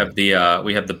 But we have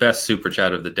the best super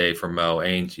chat of the day from Mo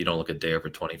Ains. You don't look a day over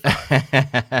 25.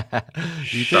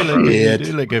 you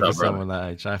do look good for someone that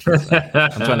age. I have to say.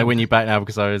 I'm trying to win you back now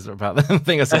because I was about the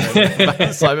thing I said about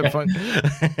Cyberpunk.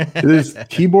 Is this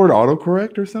keyboard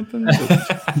autocorrect or something?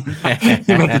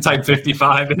 You meant to type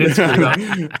 55 and it's screwed up.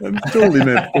 I totally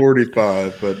meant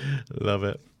 45, but love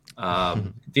it.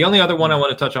 The only other one I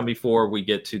want to touch on before we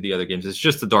get to the other games is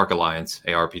just the Dark Alliance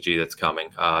ARPG that's coming.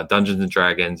 Dungeons and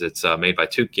Dragons. It's made by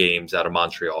Tuque Games out of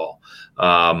Montreal.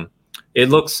 It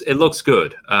looks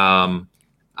good.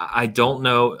 I don't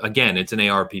know. Again, it's an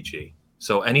ARPG.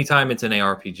 So anytime it's an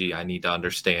ARPG, I need to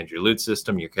understand your loot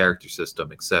system, your character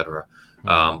system, etc.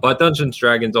 But Dungeons and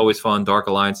Dragons always fun. Dark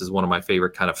Alliance is one of my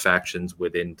favorite kind of factions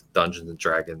within Dungeons and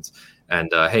Dragons. And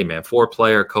hey, man,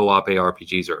 4-player co-op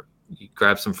ARPGs are. You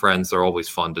grab some friends; they're always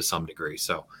fun to some degree.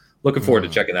 So, looking forward to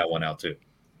checking that one out too.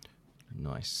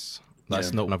 Nice.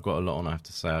 That's not one I've got a lot on. I have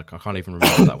to say, I can't even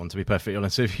remember that one. To be perfectly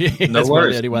honest with you, No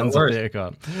worries.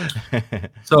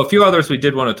 So, a few others we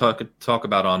did want to talk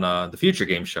about on the Future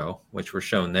Game Show, which were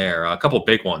shown there. A couple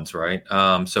big ones, right?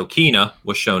 So, Kena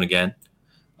was shown again.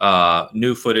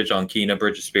 New footage on Kena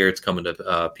Bridge of Spirits coming to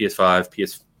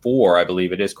PS5, PS4. I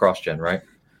believe it is cross-gen, right?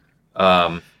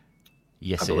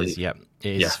 Yes, it is. Yeah,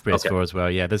 it is PS4 as well.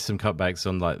 Yeah, there's some cutbacks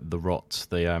on like the rot,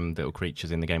 the little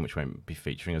creatures in the game, which won't be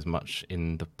featuring as much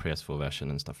in the PS4 version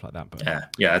and stuff like that. But yeah,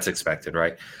 that's expected,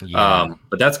 right? Yeah.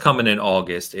 But that's coming in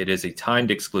August. It is a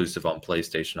timed exclusive on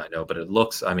PlayStation, I know, but it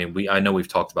looks. I mean, I know we've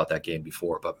talked about that game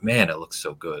before, but man, it looks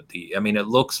so good. It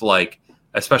looks like,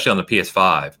 especially on the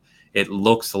PS5, it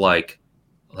looks like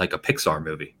a Pixar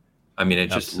movie. I mean,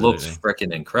 it just looks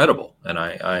freaking incredible, and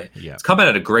it's coming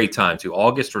at a great time too.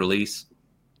 August release.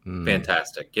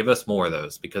 Fantastic. Give us more of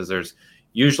those because there's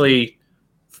usually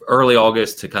early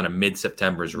August to kind of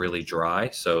mid-September is really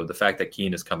dry. So the fact that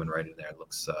Kena is coming right in there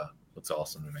looks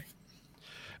awesome to me.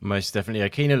 Most definitely.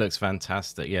 Kena looks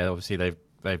fantastic. Yeah, obviously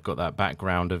they've got that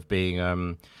background of being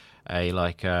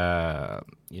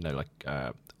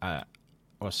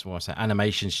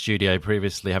animation studio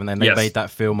previously, haven't they? And they made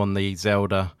that film on the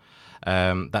Zelda.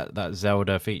 That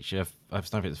Zelda feature. I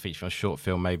don't know if it's a feature, a short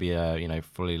film, maybe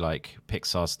fully like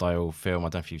Pixar style film. I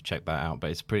don't know if you've checked that out, but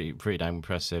it's pretty damn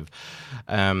impressive.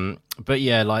 But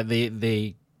yeah, like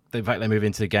the fact they move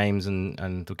into the games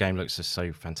and the game looks just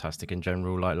so fantastic in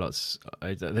general. Like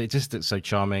it just looks so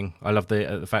charming. I love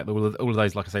the fact that all of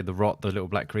those, like I say, the rot, the little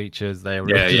black creatures, they're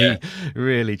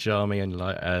really charming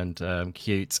and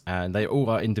cute, and they all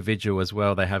are individual as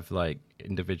well. They have like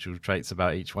individual traits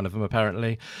about each one of them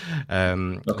apparently.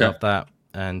 Love that.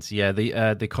 And yeah,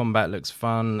 the combat looks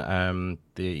fun. I'm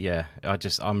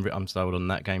sold on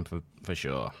that game for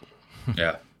sure.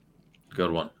 Yeah,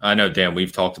 good one. I know, Dan,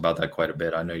 we've talked about that quite a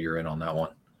bit. I know you're in on that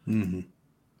one. Mm-hmm.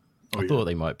 I thought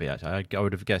they might be actually. I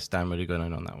would have guessed Dan would have gone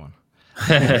in on that one.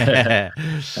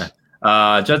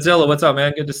 Judzilla, what's up,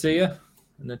 man? Good to see you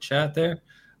in the chat there.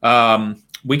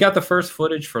 We got the first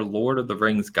footage for Lord of the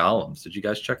Rings Golems. Did you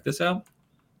guys check this out?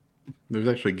 There's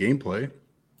actually gameplay.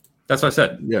 That's what I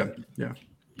said. Yeah. Good,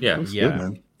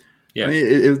 man. Yeah. I mean,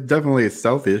 it was definitely a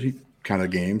stealthy kind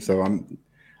of game. So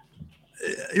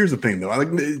here's the thing though.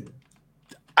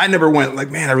 I never went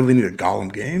like, man, I really need a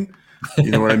Gollum game.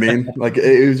 You know what I mean? Like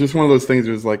it was just one of those things.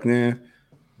 It was like, nah.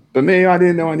 But maybe I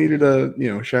didn't know I needed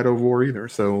a Shadow of War either.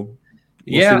 So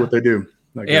we'll see what they do.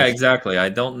 Yeah, exactly. I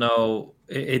don't know.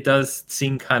 It does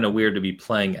seem kind of weird to be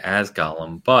playing as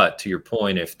Gollum, but to your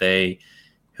point,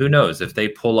 who knows if they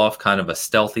pull off kind of a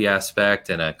stealthy aspect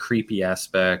and a creepy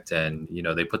aspect, and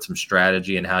they put some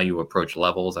strategy in how you approach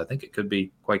levels, I think it could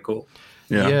be quite cool.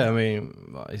 Yeah. I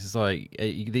mean, it's like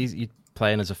you're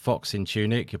playing as a fox in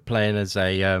Tunic. You're playing as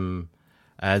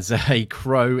a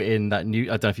crow in that new.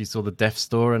 I don't know if you saw the Death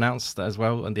Store announced that as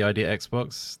well on the Idea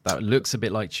Xbox. That looks a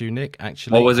bit like Tunic,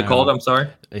 actually. What was it called? I'm sorry.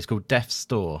 It's called Death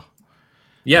Store.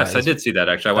 Yes, I did see that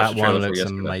actually. I watched the trailer that one. Looks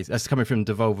yesterday. Amazing. That's coming from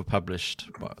Devolver Published.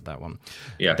 That one.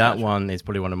 Yeah, that one is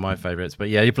probably one of my favorites. But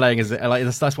yeah, you're playing as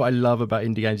that's what I love about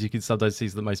indie games. You can sometimes see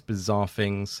the most bizarre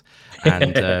things,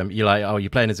 and you're like, oh, you're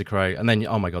playing as a crow, and then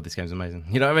oh my god, this game's amazing.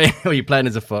 You know what I mean? Or you're playing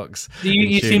as a fox.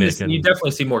 You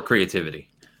definitely see more creativity.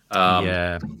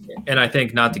 And I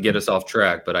think, not to get us off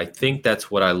track, but I think that's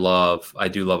what I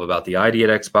do love about the ID at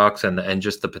Xbox and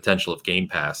just the potential of Game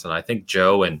Pass. And I think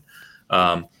Joe and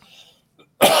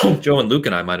Luke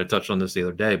and I might have touched on this the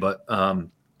other day, but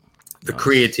the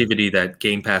creativity that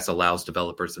Game Pass allows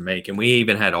developers to make. And we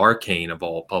even had Arcane, of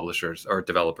all publishers or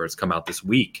developers, come out this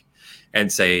week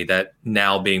and say that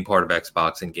now being part of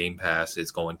Xbox and Game Pass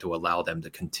is going to allow them to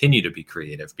continue to be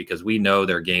creative, because we know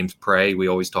their games Prey, we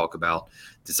always talk about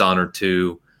Dishonored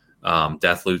 2,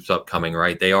 Deathloop's upcoming,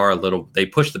 right? They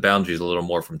push the boundaries a little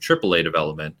more from AAA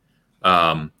development,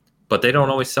 but they don't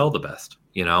always sell the best,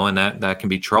 and that can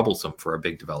be troublesome for a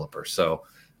big developer. So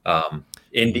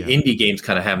indie games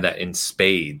kind of have that in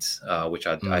spades, which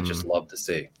I just love to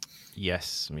see.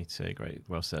 Yes, me too. Great,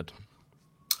 well said.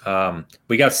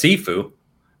 We got Sifu.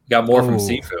 We got more from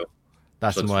Sifu.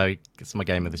 That's my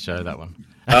game of the show, that one.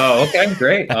 Oh, okay,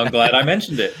 great. I'm glad I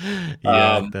mentioned it.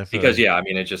 Definitely. Because I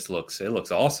mean, it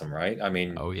looks awesome, right? I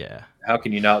mean, oh yeah. How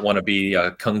can you not want to be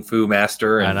a kung fu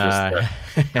master? And just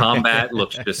the combat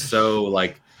looks just so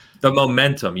like the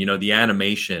momentum, the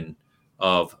animation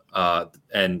of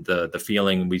and the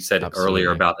feeling we said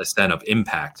earlier about Ascent of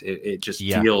impact. It just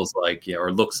feels like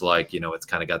or looks like it's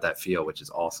kind of got that feel, which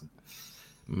is awesome.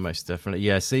 Most definitely.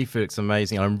 Yeah, Sifu looks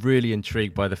amazing. I'm really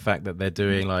intrigued by the fact that they're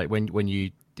doing like when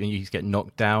you get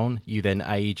knocked down, you then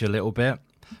age a little bit.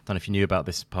 I don't know if you knew about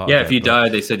this part. Yeah, if you die,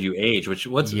 they said you age.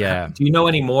 Do you know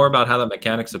any more about how that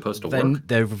mechanic's supposed to work?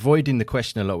 They're avoiding the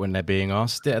question a lot when they're being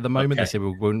asked it at the moment. Okay. They said,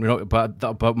 well, we're not,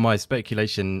 but my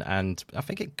speculation, and I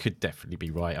think it could definitely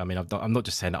be right. I mean, I'm not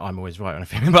just saying that I'm always right on a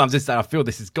thing, but I'm just saying I feel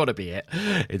this has got to be it.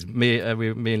 It's me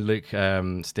and Luke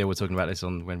still were talking about this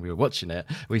when we were watching it.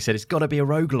 We said it's got to be a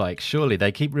roguelike. Surely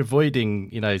they keep avoiding,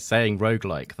 saying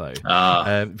roguelike though.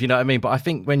 You know what I mean? But I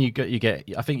think when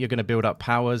I think you're going to build up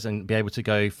powers and be able to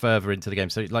go further into the game.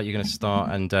 So like you're going to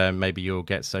start and maybe you'll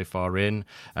get so far in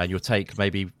and you'll take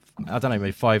maybe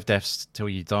 5 deaths till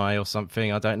you die or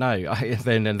something. I don't know.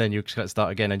 then you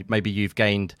start again and maybe you've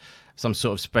gained some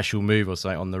sort of special move or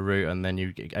something on the route and then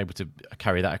you're able to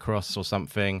carry that across or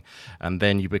something and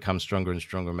then you become stronger and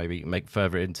stronger, maybe make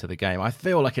further into the game. I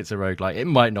feel like it's a roguelike. It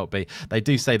might not be. They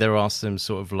do say there are some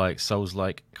sort of like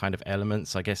Souls-like kind of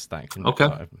elements. I guess that can...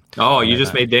 Okay. You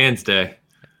just made Dan's day.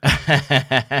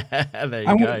 There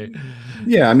you go.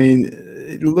 Yeah, I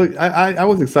mean, look, I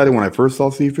was excited when I first saw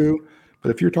Sifu,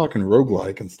 but if you're talking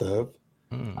roguelike and stuff,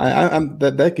 I'm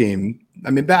that game.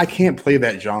 I mean, I can't play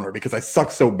that genre because I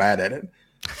suck so bad at it.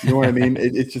 You know what I mean?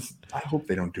 It's just I hope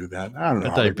they don't do that. I don't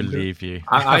know. I don't believe you.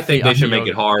 I think they should make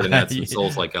it hard and add some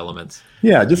Souls-like elements.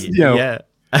 Yeah, just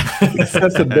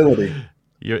accessibility.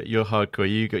 You're hardcore.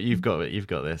 You've got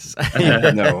this.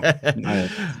 No,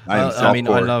 I mean,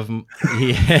 I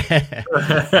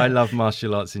love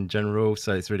martial arts in general,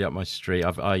 so it's really up my street.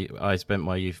 I spent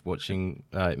my youth watching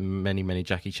many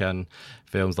Jackie Chan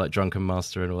films like Drunken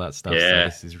Master and all that stuff. Yeah,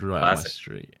 so this is right up my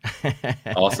street.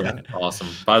 Awesome.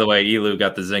 By the way, Elu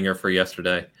got the zinger for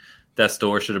yesterday. Death's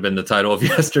Door should have been the title of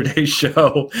yesterday's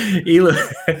show. Elu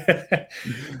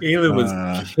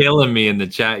was killing me in the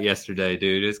chat yesterday,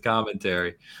 dude. His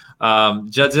commentary.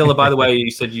 Judzilla, by the way,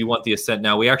 you said you want the Ascent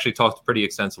now. We actually talked pretty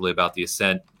extensively about the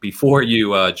Ascent before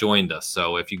you joined us.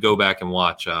 So if you go back and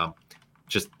watch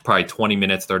just probably 20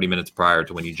 minutes, 30 minutes prior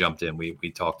to when you jumped in,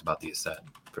 we talked about the Ascent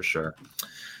for sure.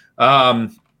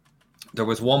 There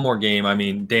was one more game. I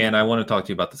mean, Dan, I want to talk to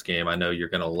you about this game. I know you're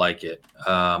going to like it.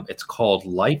 It's called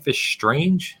Life is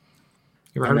Strange.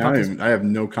 You ever heard about this? I have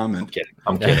no comment.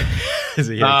 I'm kidding.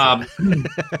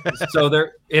 So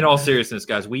there, in all seriousness,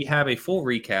 guys, we have a full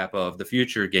recap of the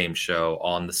Future Game Show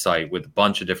on the site with a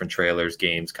bunch of different trailers,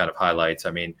 games, kind of highlights.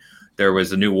 I mean, there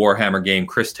was a new Warhammer game,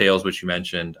 Chris Tales, which you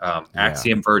mentioned,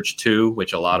 Axiom Verge 2,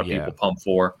 which a lot of people pump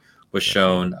for, was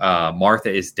shown.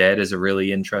 Martha is Dead is a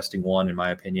really interesting one, in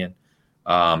my opinion.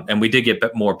 And we did get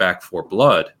more Back 4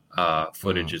 Blood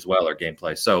footage as well, or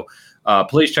gameplay. So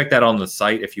please check that on the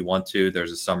site if you want to.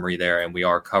 There's a summary there, and we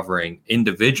are covering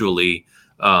individually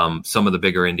some of the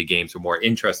bigger indie games or more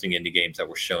interesting indie games that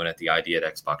were shown at the Idea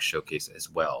at Xbox Showcase as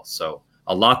well. So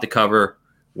a lot to cover.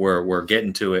 We're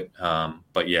getting to it.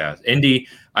 But yeah, indie,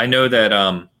 I know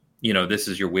that this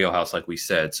is your wheelhouse, like we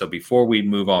said. So before we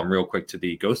move on real quick to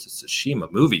the Ghost of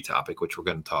Tsushima movie topic, which we're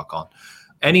going to talk on,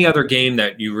 any other game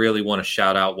that you really want to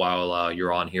shout out while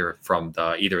you're on here from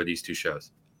either of these two shows?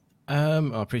 I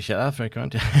appreciate that. Very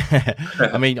kind.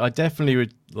 I mean, I definitely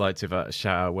would like to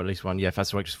shout out, well, at least one. Yeah, if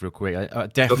that's right, just real quick. I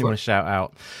definitely want to shout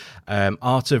out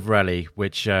Art of Rally,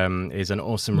 which is an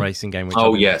awesome racing game. Which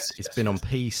it's been on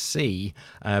PC.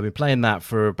 I've been playing that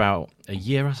for about a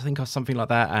year, I think, or something like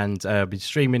that, and I've been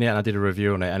streaming it, and I did a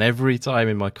review on it. And every time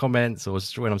in my comments or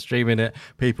when I'm streaming it,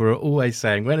 people are always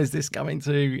saying, "When is this coming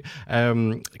to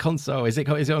console? Is it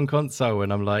on console?"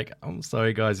 And I'm like, "I'm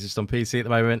sorry, guys, it's just on PC at the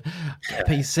moment."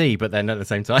 PC, but then at the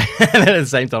same time,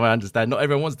 I understand not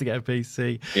everyone wants to get a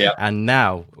PC. Yeah. And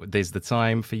now there's the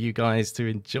time for you guys to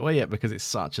enjoy it because it's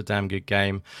such a damn good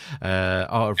game. Art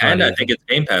of Rally, and I think it's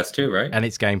Game Pass too, right? And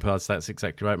it's Game Pass. That's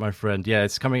exactly right, my friend. Yeah,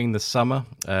 it's coming in the summer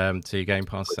to Game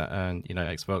Pass and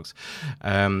Xbox.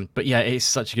 But yeah, it's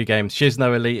such a good game.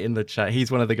 Shizno Elite in the chat.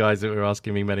 He's one of the guys that were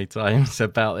asking me many times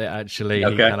about it. Actually,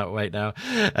 Okay. He cannot wait now.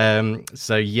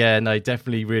 So yeah, no,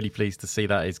 definitely really pleased to see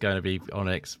that it's going to be on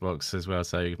Xbox as well,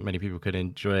 so many people could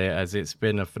enjoy it, as it's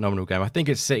been a phenomenal game. I think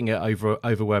it's sitting at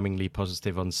overwhelmingly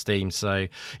positive on Steam, so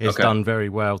it's done very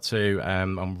well too.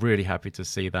 I'm really happy to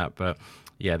see that. But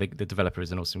yeah, the developer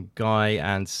is an awesome guy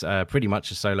and pretty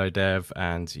much a solo dev.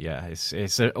 And yeah,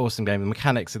 it's an awesome game. The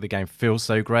mechanics of the game feel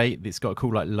so great. It's got a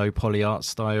cool like low poly art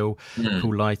style,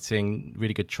 cool lighting,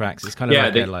 really good tracks. It's kind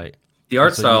of like the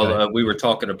art style. We were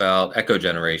talking about Echo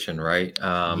Generation, right?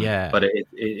 But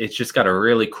it's just got a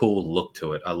really cool look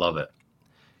to it. I love it.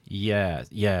 Yeah,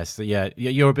 yes, yeah.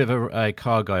 You're a bit of a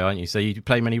car guy, aren't you? So you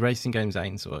play many racing games,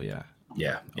 Ains, or Yeah,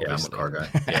 I'm a car guy.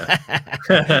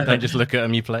 Yeah. Don't just look at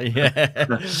them, you play. Yeah.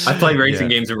 I play racing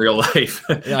games in real life.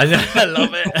 I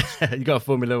love it. You got a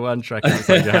Formula One track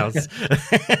inside your house.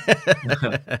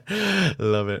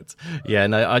 Love it. Yeah,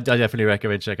 no, I definitely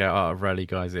recommend check out Art of Rally,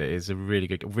 guys. It is a really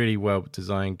good, really well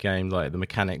designed game. Like the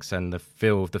mechanics and the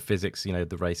feel of the physics,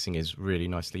 the racing is really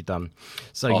nicely done.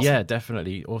 So awesome. Yeah,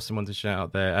 definitely awesome one to shout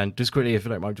out there. And just quickly, if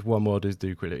you don't mind, just one more to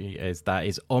do quickly is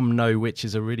Omno, which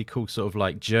is a really cool sort of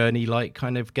like journey-like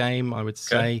kind of game, I would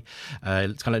say.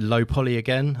 It's kind of low poly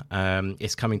again.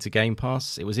 It's coming to Game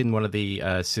Pass. It was in one of the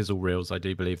sizzle reels, I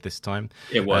do believe, this time.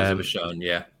 It was shown,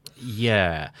 yeah.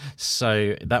 Yeah.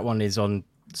 So that one is on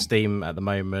Steam at the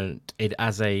moment. It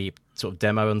as a sort of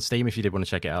demo on Steam if you did want to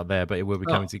check it out there, but it will be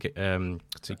coming to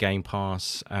Game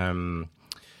Pass. Yeah,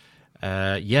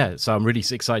 so I'm really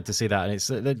excited to see that, and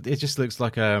it just looks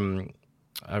like a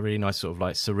really nice sort of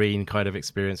like serene kind of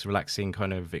experience, relaxing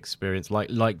kind of experience,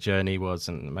 like Journey was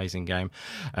an amazing game.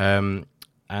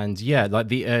 And yeah,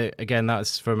 like again,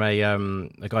 that's from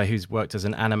a guy who's worked as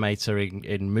an animator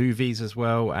in movies as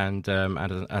well, and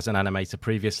as an animator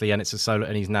previously, and it's a solo,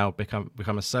 and he's now become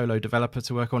a solo developer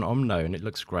to work on Omno, and it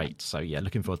looks great. So yeah,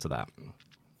 looking forward to that.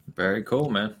 Very cool,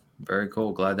 man. Very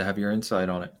cool. Glad to have your insight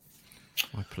on it.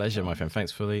 My pleasure, my friend.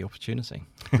 Thanks for the opportunity.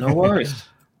 No worries.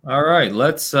 All right,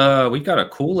 let's. We got a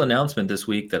cool announcement this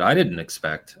week that I didn't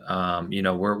expect.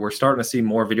 We're starting to see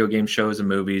more video game shows and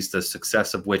movies. The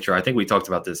success of Witcher. I think we talked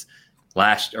about this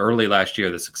early last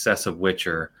year. The success of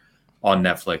Witcher on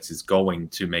Netflix is going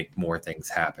to make more things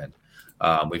happen.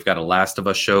 We've got a Last of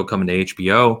Us show coming to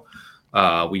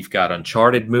HBO. We've got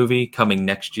Uncharted movie coming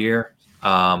next year,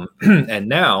 and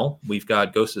now we've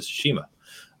got Ghost of Tsushima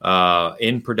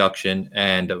in production,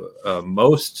 and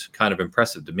most kind of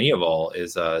impressive to me of all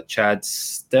is Chad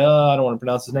I don't want to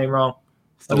pronounce his name wrong.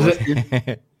 What is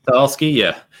it? Stahelski,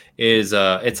 yeah.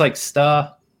 It's like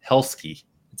Stahelski.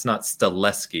 It's not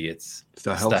Stahelski. It's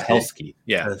Stahelski.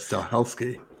 Yeah.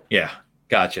 Stahelski. Yeah.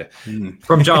 Gotcha.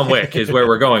 From John Wick is where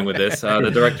we're going with this.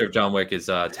 The director of John Wick is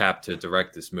tapped to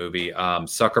direct this movie.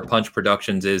 Sucker Punch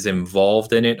Productions is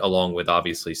involved in it, along with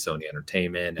obviously Sony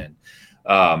Entertainment and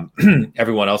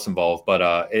everyone else involved, but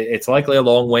it's likely a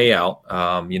long way out.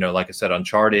 Like I said,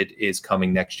 Uncharted is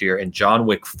coming next year, and John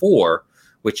Wick 4,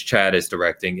 which Chad is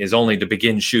directing, is only to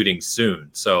begin shooting soon.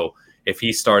 So if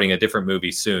he's starting a different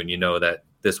movie soon, you know that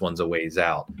this one's a ways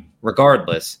out.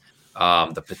 Regardless,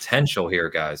 the potential here,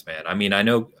 guys, man. I mean, I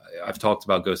know I've talked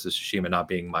about Ghost of Tsushima not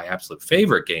being my absolute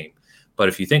favorite game, but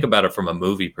if you think about it from a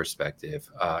movie perspective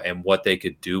and what they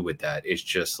could do with that, it's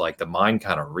just like the mind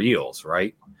kind of reels,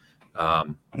 right?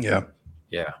 Yeah.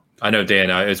 I know, Dan,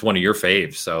 it's one of your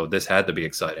faves, so this had to be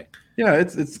exciting. Yeah,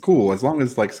 it's cool. As long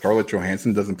as like Scarlett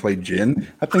Johansson doesn't play Jin,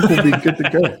 I think we'll be good to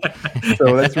go.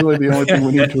 So that's really the only thing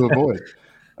we need to avoid.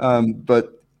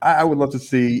 But I would love to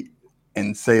see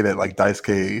and say that like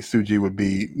Daisuke Tsuji would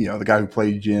be, the guy who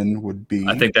played Jin would be.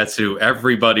 I think that's who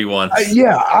everybody wants.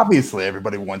 Obviously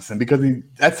everybody wants him because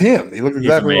that's him. He looks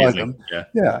exactly like him.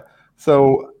 Yeah.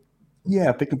 So.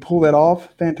 Yeah, if they can pull that off,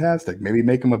 fantastic. Maybe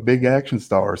make him a big action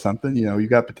star or something. You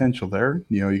got potential there.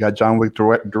 You got John Wick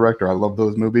director. I love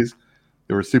those movies.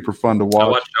 They were super fun to watch. I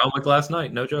watched John Wick last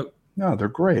night. No joke. No, they're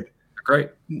great. They're great.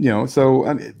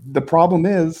 So the problem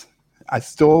is I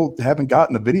still haven't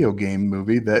gotten a video game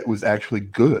movie that was actually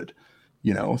good.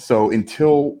 So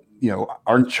until,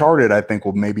 Uncharted, I think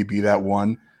will maybe be that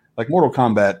one. Like Mortal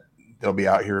Kombat, they'll be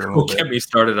out here. Get me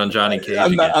started on Johnny Cage.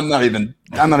 I'm not even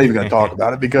going to talk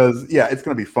about it because it's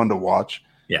going to be fun to watch.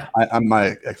 Yeah,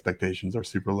 my expectations are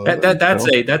super low.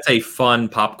 That's a fun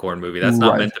popcorn movie. That's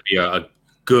not meant to be a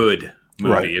good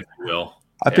movie, if you will.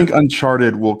 I think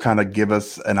Uncharted will kind of give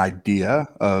us an idea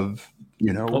of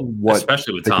what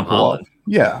especially with they Tom can pull off. Holland.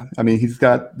 Yeah, I mean, they've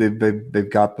got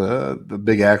the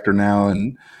big actor now,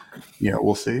 and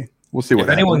we'll see what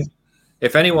happens.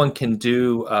 If anyone can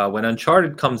do when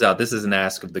Uncharted comes out, this is an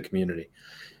ask of the community.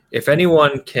 If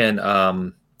anyone can,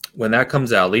 when that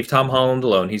comes out, leave Tom Holland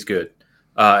alone. He's good.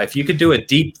 If you could do a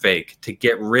deep fake to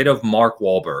get rid of Mark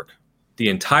Wahlberg, the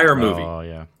entire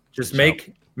movie, just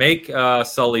make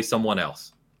Sully someone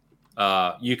else.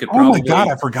 You could. Oh my God,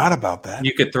 I forgot about that.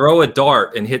 You could throw a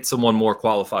dart and hit someone more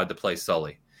qualified to play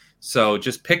Sully. So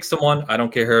just pick someone. I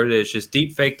don't care who it is. Just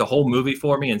deep fake the whole movie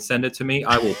for me and send it to me.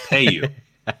 I will pay you,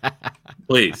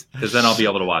 please, because then I'll be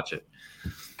able to watch it.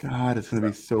 God, it's gonna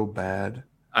be so bad.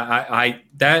 I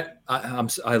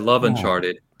love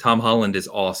Uncharted. Tom Holland is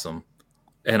awesome,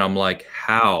 and I'm like,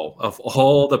 how of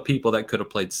all the people that could have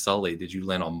played Sully, did you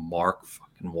land on Mark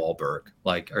fucking Wahlberg?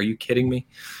 Like, are you kidding me?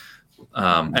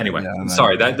 Anyway,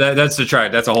 sorry. That's the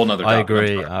track. That's a whole nother topic. I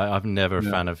agree. I'm never a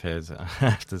fan of his, I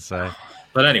have to say.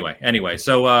 But anyway,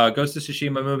 so Ghost of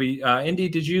Tsushima movie. Indy,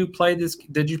 did you play this?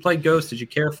 Did you play Ghost? Did you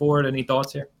care for it? Any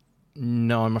thoughts here?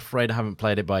 No, I'm afraid I haven't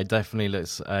played it, but it definitely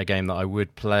looks a game that I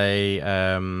would play.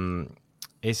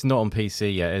 It's not on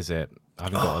PC yet, is it? I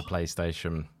haven't got a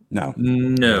PlayStation. No.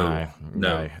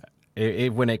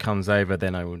 When it comes over,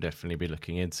 then I will definitely be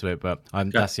looking into it. But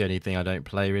that's the only thing I don't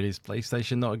play really is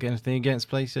PlayStation. Not anything against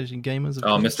PlayStation gamers.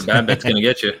 Mr. Badbit's going to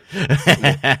get you.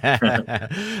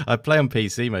 I play on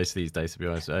PC most of these days, to be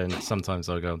honest, and sometimes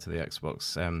I'll go onto the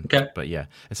Xbox. But yeah,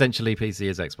 essentially PC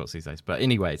is Xbox these days. But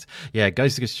anyways, yeah,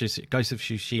 Ghost of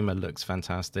Tsushima looks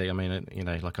fantastic. I mean,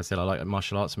 like I said, I like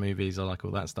martial arts movies. I like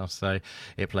all that stuff, so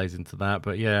it plays into that.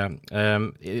 But yeah,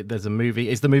 there's a movie.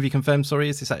 Is the movie confirmed? Sorry,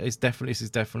 this is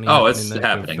definitely. Oh, it's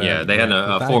happening. Yeah, they had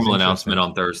a formal announcement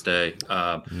on Thursday.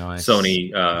 Nice.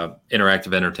 Sony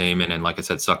Interactive Entertainment and, like I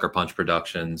said, Sucker Punch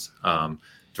Productions.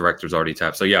 Director's already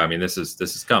tapped. So yeah, I mean, this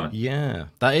is coming. Yeah,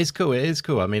 that is cool. It is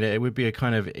cool. I mean, it would be a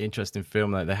kind of interesting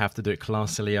film. Like, they have to do it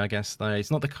classily, I guess. Though it's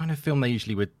not the kind of film they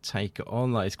usually would take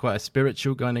on. Like, it's quite a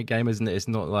spiritual kind of game, isn't it? It's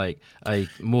not like a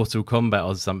Mortal Kombat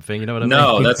or something. You know what I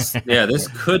mean? No, this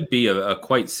could be a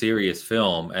quite serious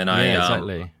film. And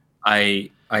exactly. I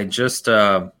just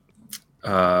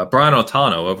Brian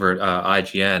Otano over at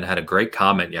IGN had a great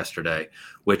comment yesterday,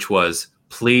 which was,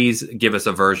 please give us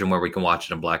a version where we can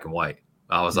watch it in black and white.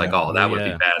 I was like, that would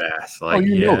be badass. Like,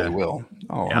 know they will.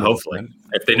 Yeah, hopefully.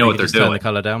 If they know what they're doing. Turn the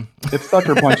color down. If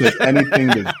Sucker Punch has anything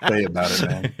to say about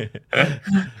it, man.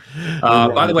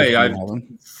 By the way, I've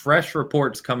fresh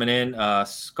reports coming in.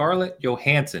 Scarlett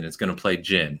Johansson is going to play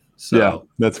Jin. So. Yeah,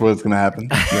 that's what's going to happen.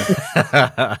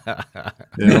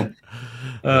 Yeah.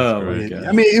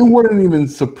 I mean, it wouldn't even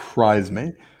surprise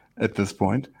me at this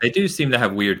point. They do seem to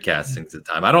have weird castings at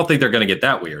the time. I don't think they're going to get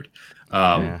that weird.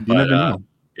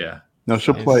 Yeah. No,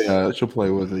 she'll play.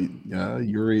 Was it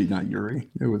Yuri? Not Yuri.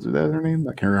 Was that her name?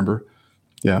 I can't remember.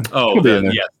 Yeah. Oh,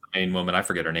 the main woman. I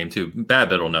forget her name too.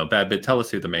 Badbit will know. Badbit, tell us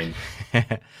who the main.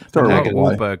 Mark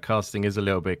Wahlberg casting is a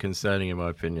little bit concerning, in my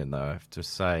opinion, though. I have to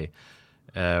say.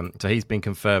 So he's been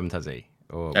confirmed, has he?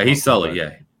 He's Sully.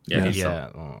 Yeah.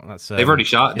 Oh, that's, they've already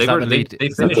shot. They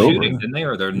finished shooting, didn't they?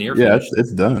 Or they're near. Yeah,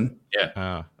 it's done.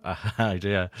 Yeah.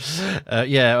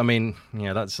 Yeah. I mean,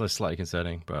 that's slightly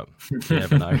concerning, but you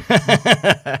never know.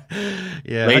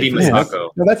 Yeah, Lady Misako.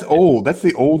 No, that's old. That's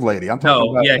the old lady. I'm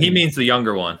talking about. Yeah, he means the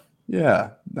younger one.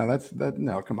 Yeah. No, that's that.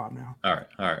 No, come on now. All right.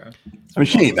 I mean,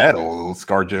 she ain't that old,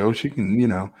 ScarJo. She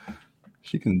can,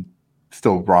 she can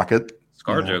still rock it.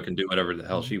 ScarJo can do whatever the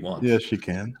hell she wants. Yeah, she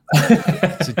can.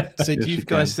 So do you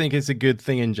guys think it's a good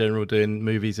thing in general doing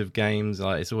movies of games?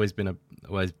 Like, it's always been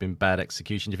bad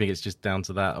execution. Do you think it's just down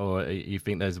to that, or you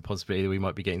think there's a possibility that we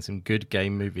might be getting some good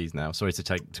game movies now? Sorry to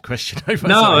take the question over.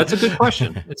 No, it's a good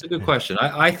question. It's a good question.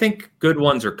 I think good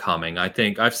ones are coming. I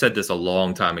think I've said this a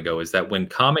long time ago, is that when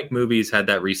comic movies had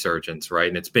that resurgence, right?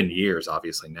 And it's been years,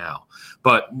 obviously now,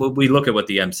 but we look at what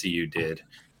the MCU did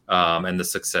and the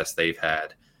success they've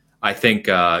had. I think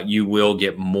you will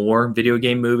get more video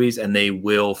game movies, and they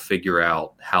will figure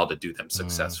out how to do them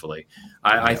successfully.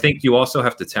 I think you also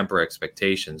have to temper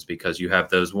expectations, because you have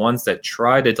those ones that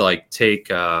try to take,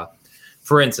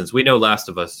 for instance, we know Last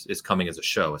of Us is coming as a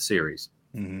show, a series.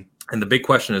 Mm-hmm. And the big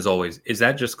question is always, is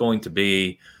that just going to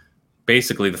be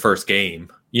basically the first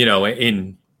game,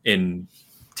 in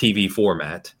TV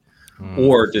format,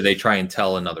 or do they try and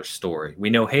tell another story? We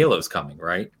know Halo's coming,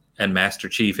 right? And Master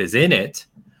Chief is in it.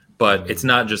 But it's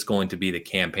not just going to be the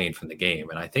campaign from the game.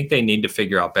 And I think they need to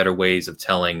figure out better ways of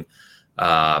telling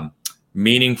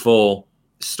meaningful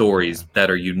stories that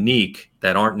are unique,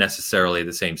 that aren't necessarily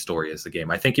the same story as the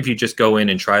game. I think if you just go in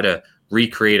and try to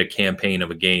recreate a campaign of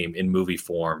a game in movie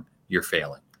form, you're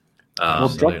failing. Well,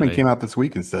 Druckmann came out this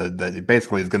week and said that it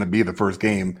basically is going to be the first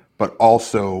game, but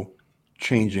also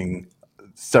changing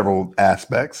several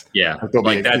aspects. Yeah,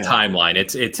 like that timeline.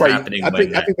 It's right. happening. I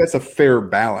think that's a fair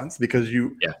balance because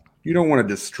you don't want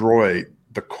to destroy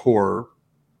the core,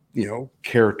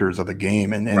 characters of the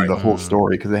game and the whole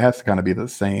story, because it has to kind of be the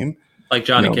same. Like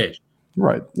Johnny Cage.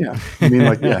 Right. Yeah. I mean,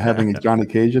 like, having Johnny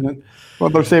Cage in it. Well,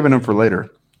 they're saving him for later.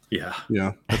 Yeah.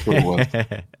 Yeah. That's what it was.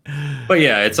 But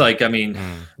yeah, it's like, I mean,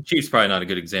 Chief's probably not a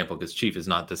good example because Chief is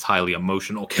not this highly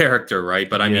emotional character, right?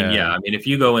 But I mean, if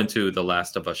you go into the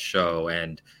Last of Us show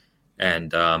and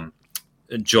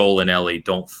Joel and Ellie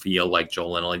don't feel like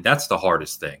Joel and Ellie, that's the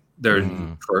hardest thing. They're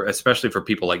especially for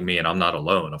people like me, and I'm not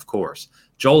alone, of course.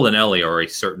 Joel and Ellie are a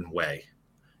certain way.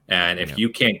 And if you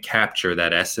can't capture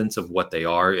that essence of what they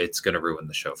are, it's going to ruin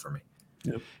the show for me.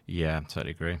 Yep. Yeah,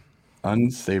 totally agree.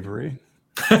 Unsavory.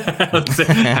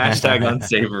 Hashtag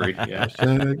unsavory. Yeah.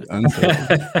 Hashtag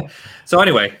unsavory. So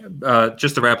anyway,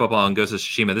 just to wrap up on Ghost of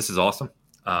Tsushima, this is awesome.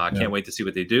 I can't wait to see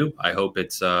what they do. I hope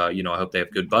it's, I hope they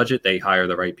have good budget. They hire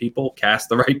the right people, cast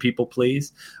the right people,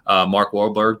 please. Mark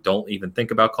Wahlberg, don't even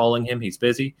think about calling him. He's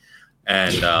busy.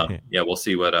 And we'll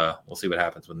see what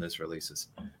happens when this releases.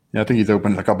 Yeah, I think he's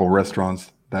opened a couple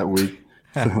restaurants that week.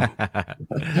 So.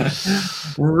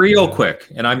 Real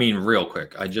quick, and I mean real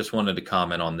quick, I just wanted to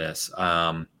comment on this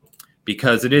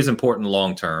because it is important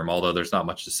long term, although there's not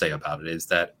much to say about it, is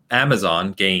that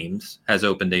Amazon Games has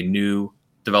opened a new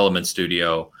development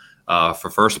studio for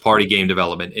first party game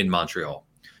development in Montreal.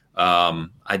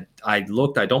 I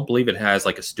looked, I don't believe it has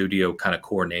like a studio kind of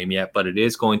core name yet, but it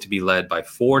is going to be led by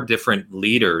 4 different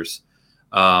leaders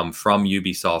from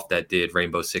Ubisoft that did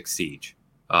Rainbow Six Siege,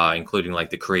 including like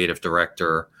the creative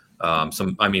director,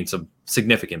 some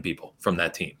significant people from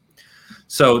that team.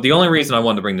 So the only reason I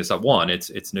wanted to bring this up, one,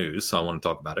 it's news, so I want to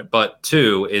talk about it. But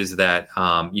 2 is that,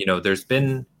 there's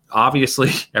been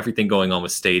obviously everything going on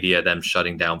with Stadia, them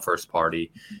shutting down first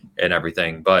party and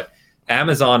everything. But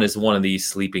Amazon is one of these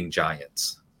sleeping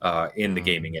giants in the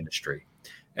gaming industry.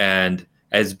 And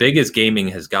as big as gaming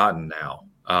has gotten now,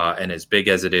 and as big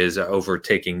as it is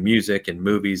overtaking music and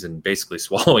movies and basically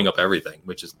swallowing up everything,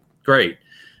 which is great.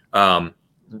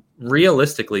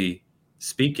 Realistically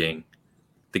speaking,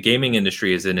 the gaming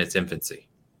industry is in its infancy.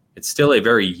 It's still a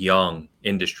very young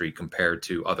industry compared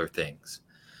to other things.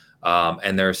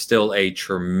 And there's still a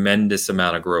tremendous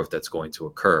amount of growth that's going to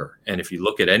occur. And if you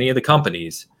look at any of the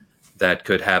companies that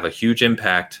could have a huge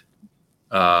impact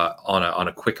on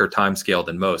a quicker time scale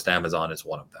than most, Amazon is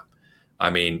one of them. I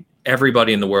mean,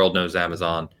 everybody in the world knows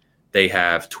Amazon. They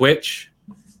have Twitch.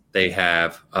 They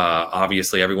have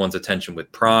obviously everyone's attention with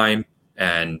Prime.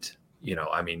 And,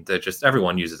 they're just,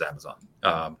 everyone uses Amazon,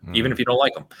 even if you don't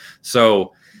like them.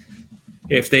 So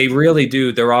if they really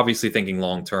do, they're obviously thinking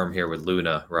long-term here with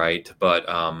Luna, right? But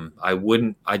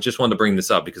I just wanted to bring this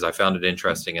up because I found it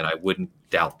interesting and I wouldn't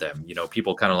doubt them.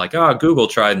 People kind of like, Google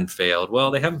tried and failed.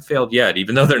 Well, they haven't failed yet,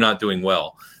 even though they're not doing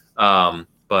well.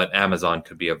 But Amazon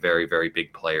could be a very, very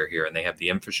big player here, and they have the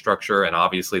infrastructure and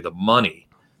obviously the money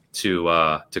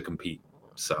to compete.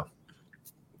 So,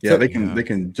 yeah, they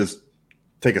can just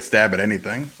take a stab at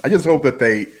anything. I just hope that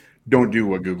they don't do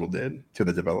what Google did to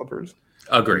the developers.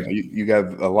 Agree. You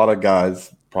got a lot of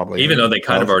guys probably, even though they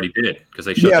kind of already did because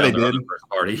they shut down their other first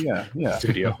party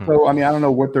studio. So I don't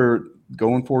know what they're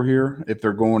going for here. If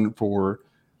they're going for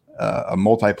a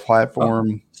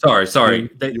multi-platform. Sorry.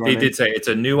 They did say it's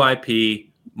a new IP.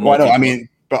 Well, I know.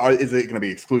 But is it going to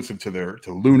be exclusive to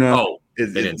Luna? Oh, they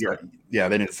didn't say. Yeah,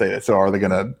 they didn't say that. So are they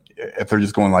going to, if they're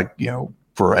just going like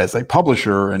for as a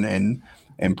publisher and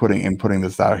putting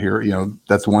this out here,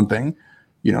 that's one thing.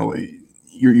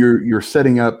 You're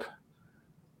setting up.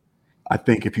 I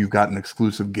think if you've got an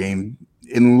exclusive game,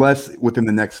 unless within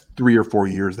the next 3 or 4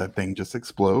 years that thing just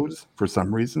explodes for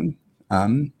some reason,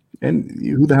 and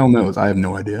who the hell knows? I have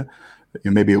no idea.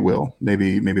 Maybe it will.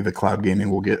 Maybe the cloud gaming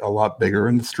will get a lot bigger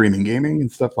and the streaming gaming and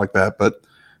stuff like that. But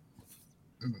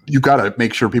you got to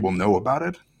make sure people know about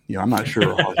it. I'm not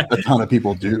sure a ton of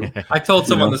people do. I told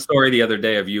someone the story the other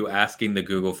day of you asking the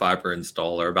Google Fiber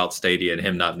installer about Stadia and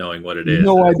him not knowing what it is.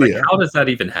 No idea. Like, how does that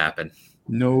even happen?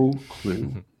 No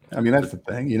clue. That's the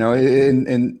thing,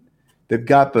 and they've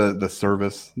got the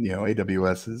service,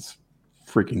 AWS is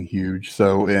freaking huge.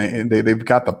 So, and they've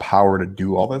got the power to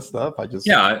do all this stuff. I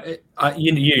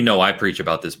preach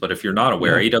about this, but if you're not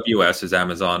aware, AWS is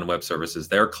Amazon Web Services.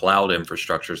 Their cloud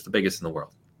infrastructure is the biggest in the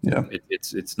world. Yeah.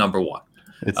 It's number one.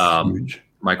 It's huge.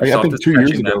 Microsoft I think 2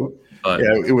 years ago, them,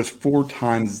 it was 4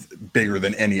 times bigger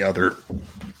than any other.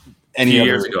 A few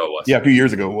years ago it was. Yeah, a few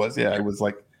years ago it was. Yeah, it was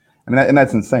like, and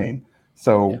that's insane.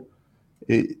 So,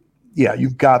 yeah,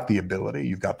 you've got the ability,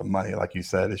 you've got the money, like you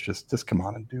said. It's just come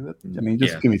on and do it. I mean,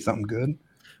 just give me something good.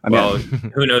 Well,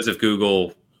 who knows if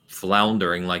Google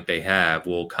floundering like they have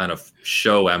will kind of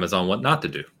show Amazon what not to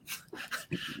do.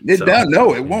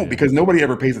 No, it won't, because nobody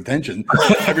ever pays attention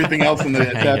to everything else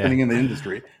that's happening in the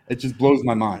industry. It just blows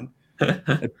my mind.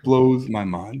 It blows my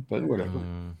mind, but whatever.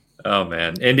 Oh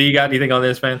man, Andy, you got anything on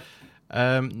this, man?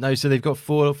 No, so they've got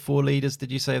four leaders.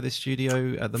 Did you say of this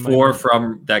studio at the moment?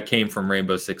 Four that came from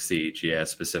Rainbow Six Siege, yeah,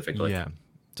 specifically. Yeah,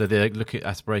 so they look at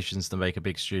aspirations to make a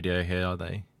big studio here, are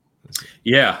they?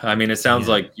 Yeah, I mean, it sounds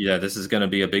like this is going to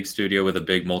be a big studio with a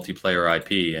big multiplayer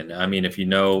IP, and I mean,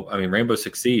 Rainbow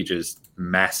Six Siege is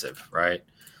massive, right?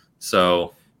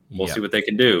 So we'll see what they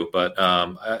can do. But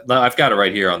I've got it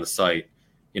right here on the site.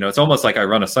 You know, it's almost like I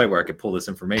run a site where I could pull this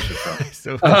information from.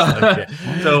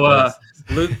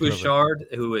 Luc Bouchard,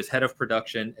 who is head of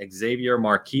production, Xavier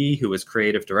Marquis, who is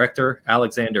creative director,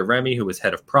 Alexander Remy, who is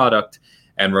head of product,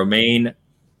 and Romain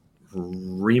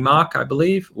Remark, I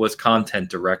believe, was content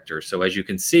director. So as you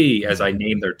can see, as I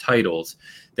name their titles,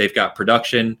 they've got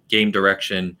production, game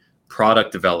direction,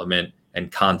 product development,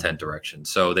 and content direction.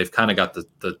 So they've kind of got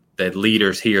the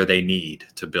leaders here they need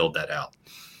to build that out.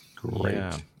 Great.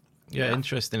 Yeah,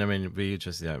 interesting. I mean, it'd be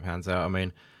interesting how it pans out. I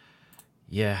mean,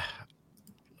 yeah.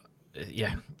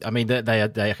 I mean, they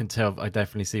I can tell. I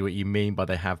definitely see what you mean by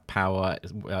they have power.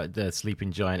 The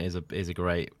Sleeping Giant is a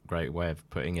great way of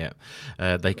putting it.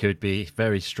 They could be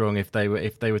very strong if they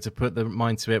were to put the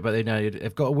mind to it. But they know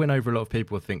they've got to win over a lot of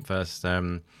people, I think, first.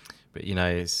 But you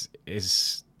know,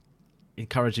 it's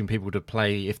encouraging people to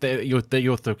play. If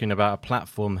you're talking about a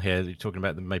platform here, you're talking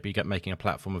about them maybe making a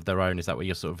platform of their own. Is that what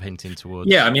you're sort of hinting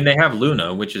towards? Yeah, I mean, they have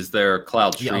Luna, which is their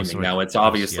cloud streaming. Now it's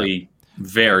obviously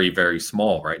very, very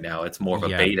small right now. It's more of a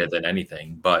beta than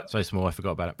anything, but so small I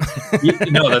forgot about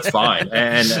it. No, that's fine,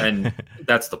 and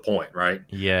that's the point, right?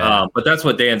 Yeah. But that's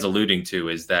what Dan's alluding to,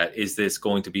 is this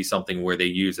going to be something where they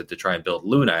use it to try and build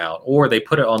Luna out, or they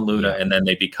put it on Luna and then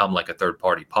they become like a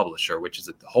third-party publisher, which is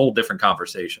a whole different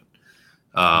conversation.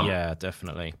 Yeah,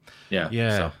 definitely.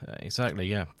 Yeah, exactly.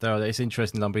 Yeah, it's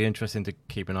interesting. I'll be interesting to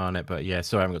keep an eye on it. But yeah,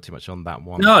 sorry, I haven't got too much on that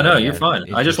one. No, you're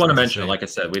fine. I just want to mention it. Like I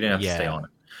said, we didn't have to stay on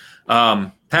it.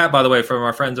 Pat, by the way, from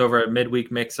our friends over at Midweek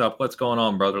Mix-Up, what's going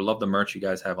on, brother? Love the merch you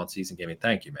guys have on Season Gaming.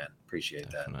 Thank you, man. Appreciate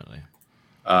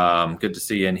that. Good to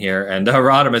see you in here. And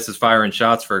Rodimus is firing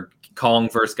shots for Kong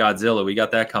versus Godzilla. We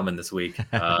got that coming this week.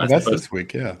 That's this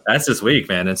week, yeah. That's this week,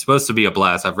 man. It's supposed to be a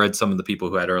blast. I've read some of the people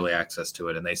who had early access to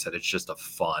it, and they said it's just a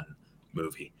fun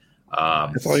movie.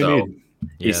 That's all you need.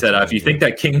 He said, if you think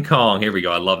that King Kong, here we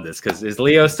go. I love this, because is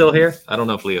Leo still here? I don't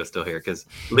know if Leo's still here, because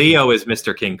Leo is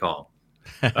Mr. King Kong.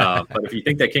 But if you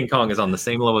think that King Kong is on the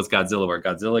same level as Godzilla, where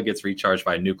Godzilla gets recharged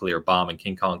by a nuclear bomb and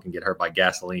King Kong can get hurt by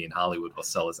gasoline, Hollywood will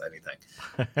sell us anything.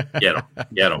 Get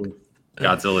him.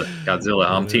 Godzilla.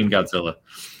 I'm Team Godzilla.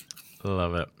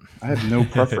 Love it. I have no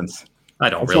preference. I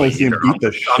don't really see him beat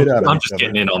the shit out of I'm just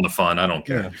getting in on the fun. I don't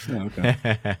care.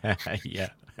 Yeah.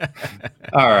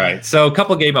 All right. So a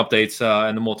couple of game updates,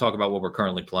 and then we'll talk about what we're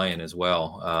currently playing as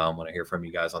well. I want to hear from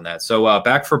you guys on that. So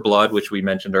Back 4 Blood, which we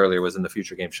mentioned earlier, was in the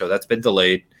Future Game Show. That's been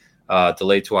delayed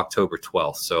to October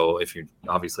 12th. So if you're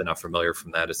obviously not familiar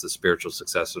from that, it's the spiritual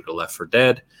successor to Left 4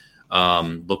 Dead.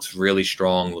 Looks really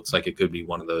strong. Looks like it could be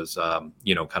one of those, kind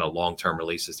of long-term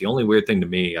releases. The only weird thing to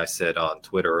me, I said on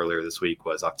Twitter earlier this week,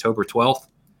 was October 12th.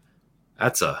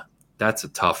 That's a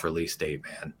tough release date,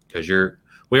 man, because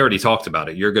we already talked about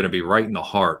it. You're going to be right in the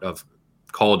heart of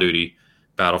Call of Duty,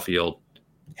 Battlefield,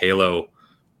 Halo.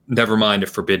 Never mind if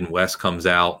Forbidden West comes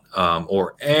out,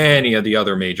 or any of the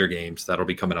other major games that'll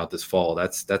be coming out this fall.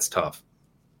 That's tough.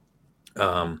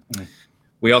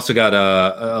 We also got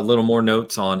a little more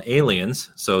notes on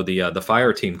Aliens. So the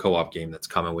Fire Team co-op game that's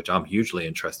coming, which I'm hugely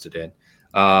interested in,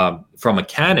 from a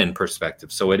canon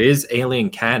perspective. So it is Alien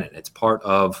canon. It's part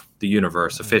of the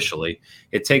universe officially.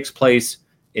 It takes place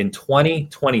in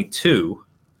 2022,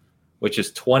 which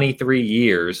is 23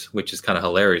 years, which is kind of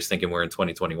hilarious thinking we're in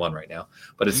 2021 right now.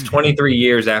 But it's 23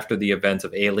 years after the events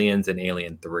of Aliens and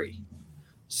Alien 3.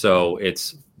 So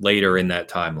it's later in that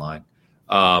timeline.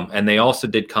 And they also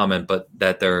did comment, but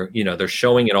that they're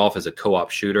showing it off as a co-op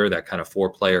shooter, that kind of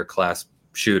 4-player class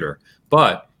shooter.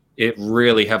 But it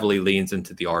really heavily leans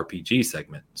into the RPG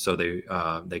segment. So they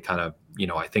kind of,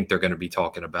 I think they're going to be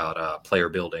talking about player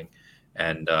building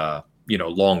and,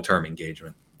 long-term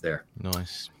engagement there.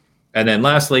 Nice. And then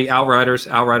lastly, Outriders.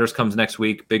 Outriders comes next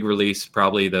week. Big release,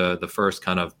 probably the first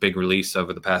kind of big release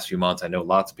over the past few months. I know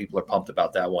lots of people are pumped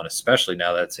about that one, especially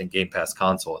now that it's in Game Pass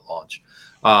console at launch.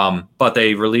 But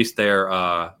they released their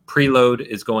preload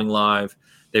is going live.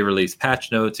 They released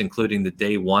patch notes, including the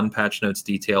day one patch notes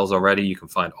details already. You can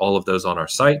find all of those on our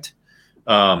site.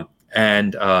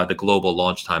 And the global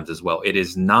launch times as well. It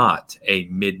is not a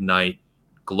midnight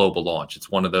global launch. It's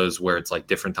one of those where it's like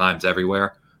different times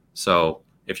everywhere. So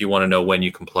if you want to know when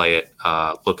you can play it,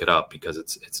 look it up, because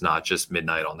it's not just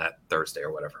midnight on that Thursday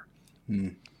or whatever.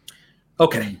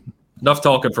 Okay, enough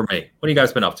talking for me. What have you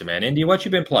guys been up to, man? Indy, what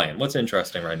you been playing? What's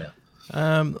interesting right now?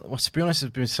 Well, to be honest,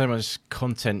 there's been so much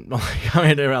content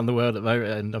going around the world at the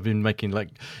moment, and I've been making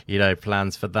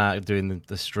plans for that, doing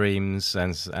the streams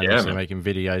and also making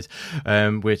videos,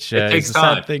 which is a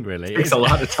sad thing, really. It takes a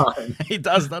lot of time. It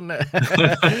does, doesn't it?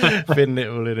 Fitting it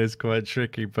all in is quite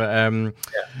tricky, but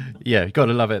you got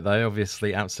to love it though.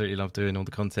 Obviously, absolutely love doing all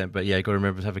the content, but you got to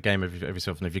remember to have a game every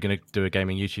so often if you're going to do a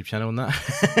gaming YouTube channel on that.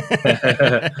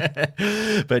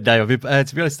 But no, to be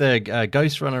honest,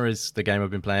 Ghost Runner is the game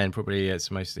I've been playing. Probably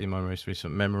it's mostly in my most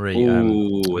recent memory.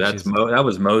 That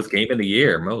was Mo's game of the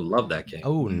year. Mo loved that game.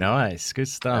 Oh, nice, good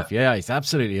stuff. Yeah, it's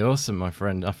absolutely awesome, my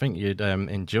friend. I think you'd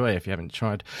enjoy it if you haven't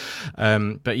tried.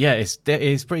 But yeah, it's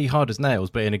pretty hard as nails,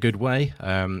 but in a good way.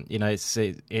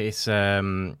 It's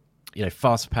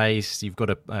fast paced. You've got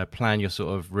to plan your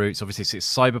sort of routes. Obviously,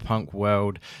 it's cyberpunk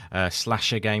world,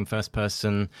 slasher game, first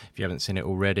person. If you haven't seen it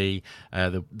already,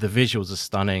 the visuals are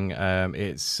stunning.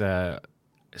 It's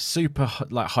super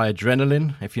high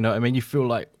adrenaline, if you know what I mean. You feel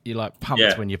like you're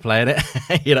pumped when you're playing it.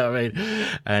 You know what I mean?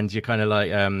 And you're kind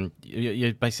of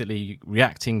you're basically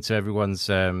reacting to everyone's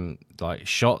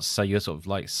shots, so you're sort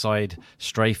of side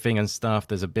strafing and stuff.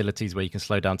 There's abilities where you can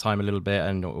slow down time a little bit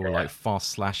or fast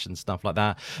slash and stuff like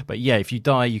that. But yeah, if you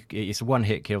die, it's a one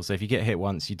hit kill, so if you get hit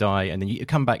once you die, and then you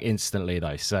come back instantly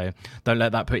though, so don't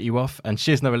let that put you off. And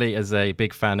Shizno Elite is a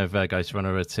big fan of Ghost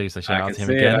Runner 2, so shout out to him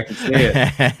again. I can see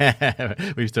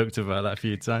it. We've talked about that a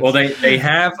few times. Well, they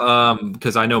have,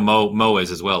 because I know Mo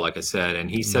is as well, like I said, and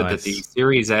he said that the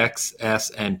Series X,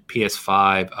 S, and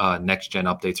PS5 next gen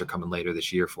updates are coming later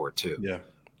this year for it too. Yeah,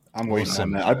 I'm waiting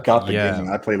on that. I've got the game.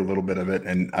 I played a little bit of it,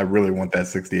 and I really want that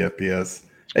 60 FPS.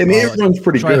 I mean, it runs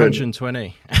pretty good.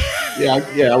 120.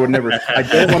 I would never. I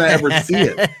don't want to ever see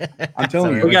it. I'm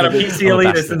telling you. We got a PC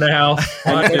elitist in the house.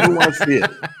 I never want to see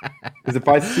it, because if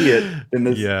I see it, then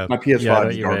my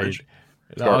PS5 is garbage.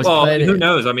 Well, who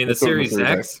knows? I mean, the Series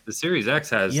X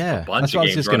has a bunch of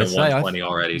games running 120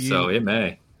 already, so it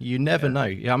may. You never know.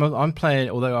 Yeah, I'm playing.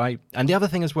 And the other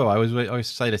thing as well, I always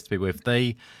say this to people: if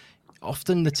they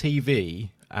often the TV,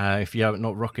 if you're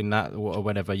not rocking that or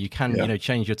whatever, you can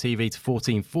change your TV to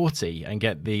 1440 and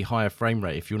get the higher frame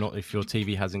rate. If your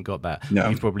TV hasn't got that,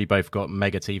 you've probably both got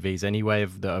mega TVs anyway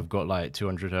that have got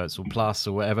 200 hertz or plus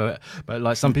or whatever.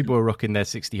 But some people are rocking their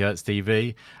 60 hertz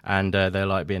TV, and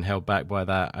they're being held back by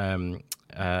that.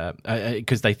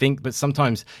 Because they think, but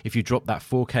sometimes if you drop that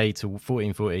 4K to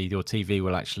 1440, your TV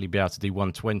will actually be able to do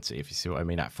 120, if you see what I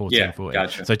mean, at 1440. Yeah,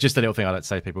 gotcha. So just a little thing I like to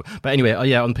say to people. But anyway,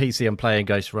 on PC I'm playing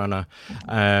Ghost Runner.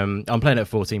 I'm playing at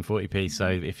 1440p, so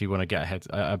if you want to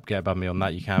get above me on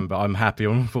that, you can. But I'm happy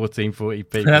on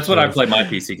 1440p. That's what I play my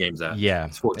PC games at. Yeah,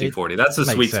 it's 1440. That's the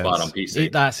sweet spot on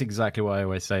PC. That's exactly what I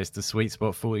always say. It's the sweet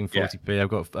spot, 1440p. I've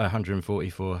got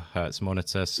 144 hertz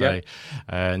monitor, so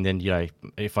and then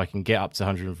if I can get up to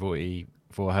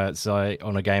 144 hertz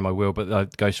on a game, I will.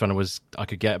 But Ghost Runner I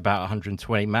could get about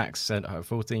 120 max at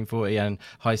 1440 and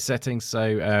high settings. So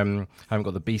I haven't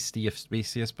got the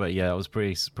beastiest, but I was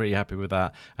pretty happy with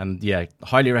that. And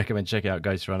highly recommend checking out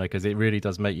Ghost Runner, because it really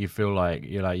does make you feel like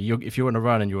if you're on a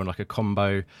run and you're on a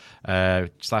combo,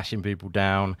 slashing people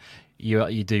down.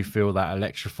 You do feel that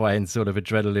electrifying sort of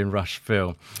adrenaline rush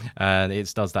feel, and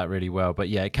it does that really well. But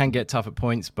it can get tough at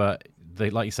points, but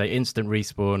like you say, instant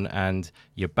respawn and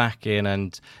you're back in,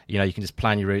 and you can just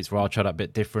plan your routes. Where I'll try that a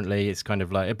bit differently. It's kind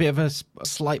of like a bit of a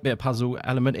slight bit of puzzle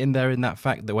element in there, in that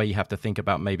fact, the way you have to think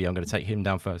about, maybe I'm going to take him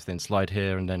down first, then slide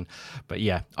here, and then. But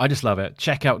I just love it.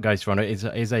 Check out Ghost Runner. It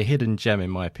is a hidden gem in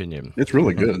my opinion. It's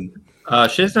really good.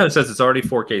 Shizno says it's already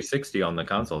 4K 60 on the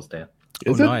consoles, Dan.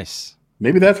 Is it? Nice.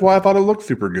 Maybe that's why I thought it looked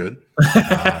super good.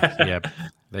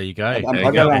 There you go.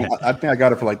 I think I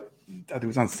got it for I think it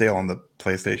was on sale on the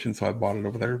PlayStation, so I bought it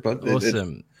over there. But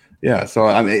awesome. So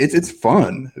I mean, it's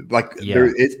fun. But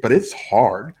it's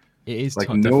hard. It is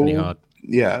definitely hard.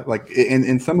 Yeah,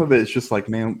 and some of it is just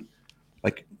man,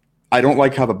 I don't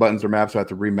like how the buttons are mapped, so I have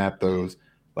to remap those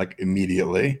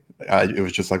immediately. It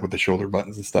was just with the shoulder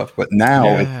buttons and stuff. But now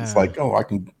it's I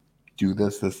can do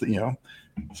this.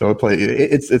 So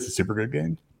it's a super good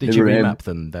game. Did you remap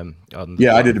them then?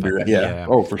 I did a remap. Yeah.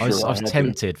 Oh, for sure. I was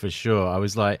tempted for sure. I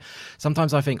was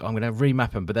sometimes I think I'm going to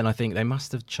remap them, but then I think they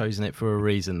must have chosen it for a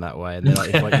reason that way. And then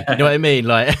you know what I mean?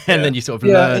 And then you sort of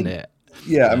learn it.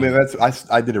 Yeah, I mean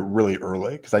I did it really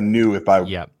early because I knew if I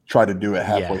Yep. tried to do it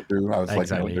halfway through, I was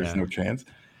Exactly, like, no, there's yeah. no chance.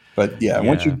 But yeah,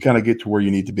 once Yeah. you kind of get to where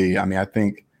you need to be, I mean, I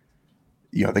think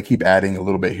they keep adding a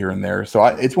little bit here and there. So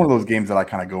it's one of those games that I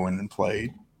kind of go in and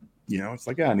play. It's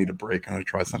like, I need a break. I'm gonna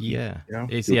try something. Yeah, it's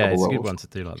do it's a good levels. one to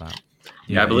do like that.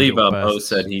 Yeah, I believe Bo bursts.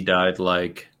 said he died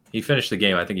he finished the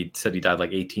game. I think he said he died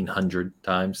like 1,800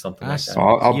 times, something like that.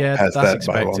 I'll that's pass that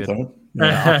by a long expected. time.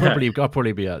 Yeah, I'll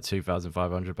probably be at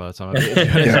 2,500 by the time.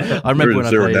 I remember when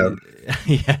I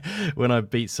played. When I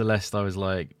beat Celeste, I was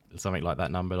like something like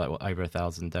that number, like over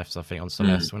 1,000 deaths, I think, on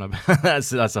Celeste. When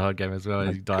that's a hard game as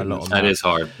well. You die a lot on that. That is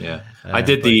hard. Yeah, I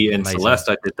did in Celeste.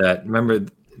 I did that. Remember,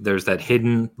 there's that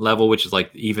hidden level, which is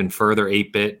like even further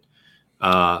 8-bit.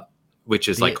 Which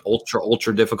is like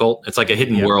ultra difficult. It's like a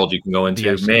hidden world you can go into.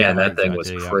 That thing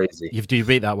was crazy. You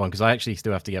beat that one? Because I actually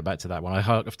still have to get back to that one.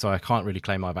 I can't really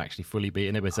claim I've actually fully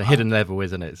beaten it, but it's a hidden level,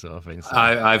 isn't it? Sort of thing. So.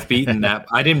 I've beaten that.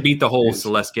 I didn't beat the whole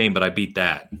Celeste game, but I beat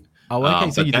that. Oh,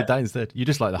 okay. So you did that insteed. You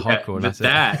just like the hardcore.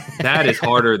 That is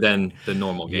harder than the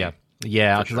normal game.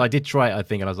 Yeah, because I did try it, I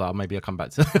think, and I was like, maybe I'll come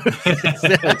back to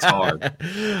It's hard.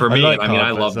 For me, I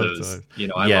love those. I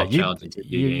love challenging games.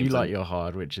 You like your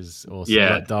hard, which is awesome. Yeah.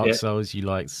 You like Dark Souls, you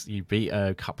beat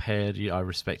Cuphead. I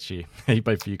respect you.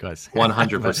 Both of you guys.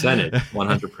 100%.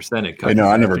 100%. I know,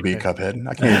 I never beat Cuphead.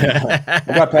 I can't.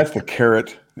 I got past the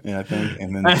carrot, I think,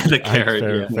 and then the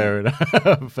carrot. Fair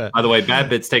enough. By the way, Bad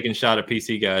Bit's taking a shot at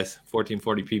PC, guys.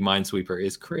 1440p Minesweeper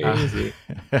is crazy.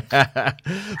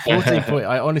 1440.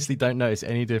 I honestly don't notice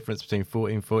any difference between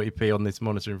 1440p on this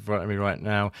monitor in front of me right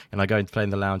now, and I go and play in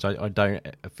the lounge. I don't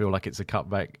feel like it's a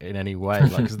cutback in any way,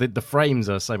 because the frames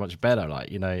are so much better.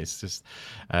 It's just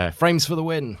frames for the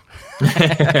win.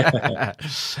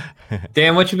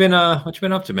 Dan, what you been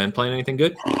up to, man? Playing anything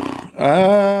good?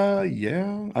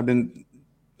 Yeah, I've been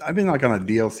like on a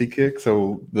DLC kick.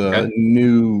 So the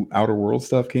new Outer Worlds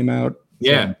stuff came out.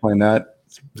 So I'm playing that.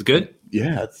 It's good.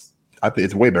 Yeah, I think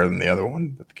it's way better than the other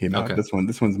one that came out. This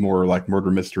one's more like murder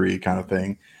mystery kind of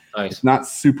thing. Nice. It's not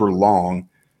super long,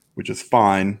 which is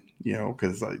fine,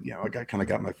 because I kind of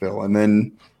got my fill. And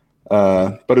then,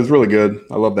 but it was really good.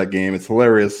 I love that game. It's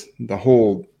hilarious. The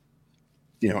whole,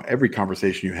 every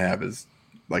conversation you have is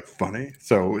like funny.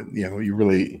 So you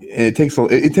really, it takes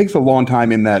a long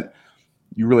time in that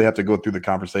you really have to go through the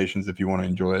conversations if you want to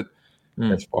enjoy it.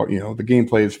 As far, the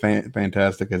gameplay is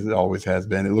fantastic, as it always has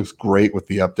been. It looks great with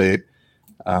the update.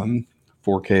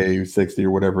 4K 60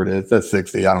 or whatever it is. That's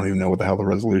 60. I don't even know what the hell the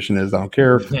resolution is. I don't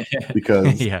care,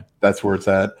 because that's where it's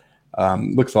at.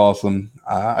 Looks awesome.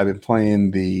 I've been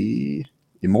playing the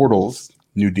Immortals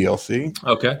new DLC.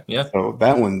 Okay, yeah. So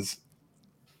that one's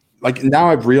like,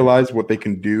 now I've realized what they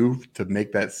can do to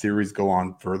make that series go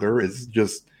on further is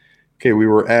just, okay, we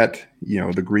were at,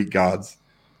 the Greek gods.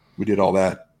 We did all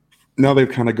that. Now they've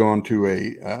kind of gone to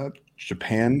a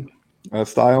Japan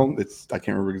style. I can't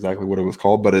remember exactly what it was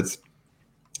called, but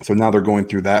so now they're going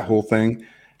through that whole thing.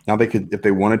 Now they could, if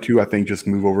they wanted to, I think, just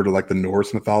move over to like the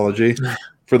Norse mythology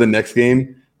for the next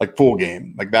game, like full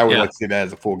game. Like that would like see that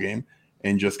as a full game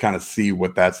and just kind of see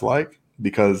what that's like.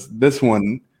 Because this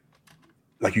one,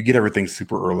 like, you get everything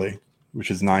super early,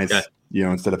 which is nice,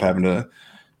 instead of having to,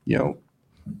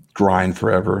 grind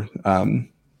forever.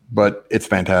 But it's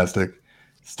fantastic.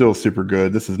 Still super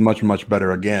good. This is much, much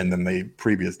better again than the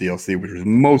previous DLC, which was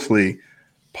mostly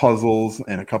puzzles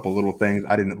and a couple little things.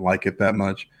 I didn't like it that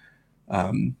much.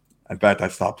 In fact, I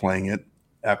stopped playing it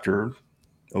after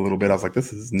a little bit. I was like,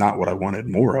 this is not what I wanted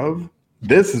more of.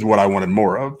 This is what I wanted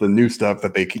more of. The new stuff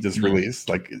that they just released,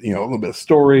 like, a little bit of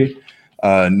story,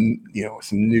 some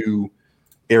new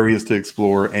areas to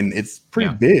explore. And it's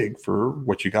pretty big for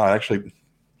what you got. Actually,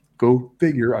 go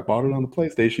figure. I bought it on the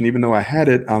PlayStation, even though I had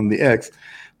it on the X.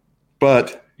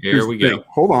 But here we go.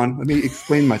 Hold on. Let me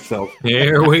explain myself.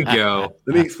 Here we go.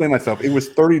 Let me explain myself. It was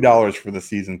 $30 for the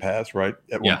season pass, right?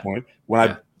 At one point.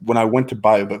 When I went to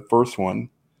buy the first one,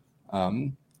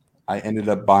 I ended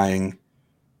up buying,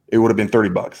 it would have been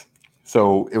 $30.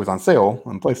 So it was on sale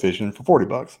on PlayStation for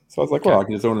 $40. So I was like, well, I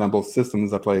can just own it on both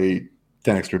systems. I play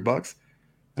 10 extra bucks.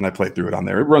 And I play through it on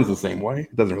there. It runs the same way.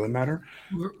 It doesn't really matter,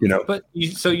 But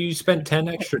you spent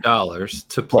 $10 extra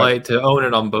to play to own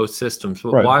it on both systems.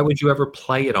 But why would you ever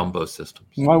play it on both systems?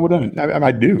 Why would I?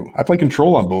 I do. I play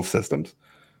Control on both systems.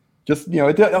 Just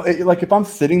like if I'm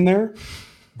sitting there,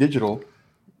 digital,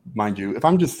 mind you, if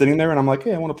I'm just sitting there and I'm like,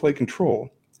 hey, I want to play Control.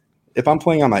 If I'm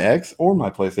playing on my X or my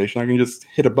PlayStation, I can just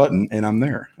hit a button and I'm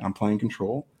there. I'm playing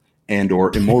Control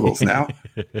or Immortals now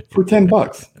for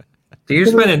 $10. So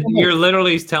you're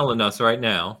literally telling us right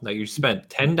now that you spent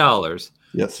 $10.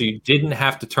 Yes. So you didn't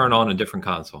have to turn on a different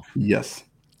console. Yes.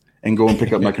 And go and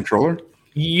pick up my controller.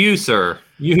 You, sir.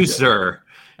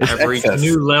 It's Have reached excess.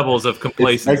 new levels of It's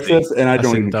complacency. excess, and I That's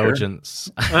don't even care.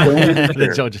 indulgence. Don't even The care.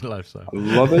 indulgent lifestyle. I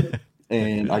love it,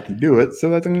 and I can do it, so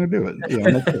that's I'm going to do it. That's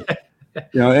it.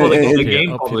 Well, the and-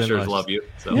 game opulent publishers life. love you.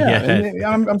 So. Yeah,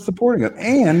 Yeah. and I'm supporting it.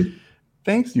 And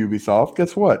thanks, Ubisoft.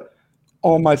 Guess what?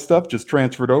 All my stuff just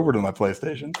transferred over to my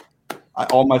PlayStation.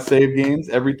 All my save games,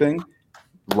 everything,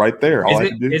 right there. All I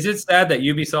can do. Is it sad that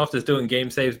Ubisoft is doing game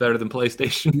saves better than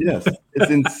PlayStation? Yes,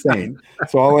 it's insane.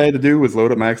 So all I had to do was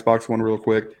load up my Xbox One real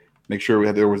quick, make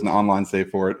sure there was an online save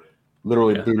for it.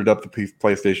 Literally booted up the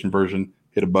PlayStation version,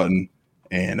 hit a button,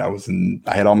 and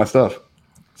I had all my stuff.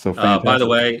 So by the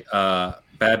way,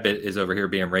 Badbit is over here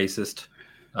being racist.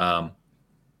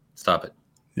 Stop it.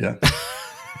 Yeah.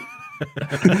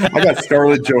 I got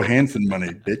Scarlett Johansson money,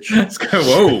 bitch.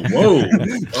 Whoa.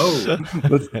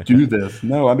 Let's do this.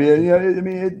 No, I mean,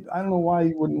 I don't know why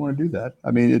you wouldn't want to do that. I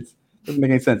mean, it doesn't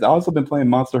make any sense. I've also been playing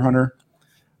Monster Hunter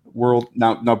World.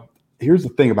 Now, here's the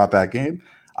thing about that game.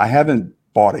 I haven't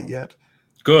bought it yet.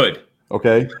 Good.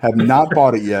 Okay, have not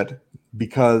bought it yet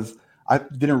because I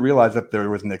didn't realize that there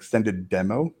was an extended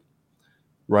demo.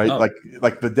 Right, Oh.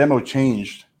 like the demo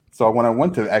changed. So when I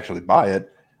went to actually buy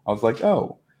it, I was like,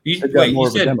 oh. You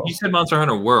said Monster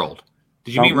Hunter World.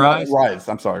 Did you mean Rise? Rise.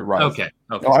 I'm sorry, Rise. Okay.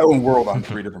 No, I own World on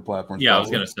 3 different platforms. Yeah, I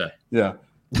was going to say. Yeah.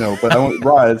 No, but I went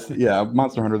Rise. Yeah,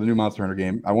 Monster Hunter, the new Monster Hunter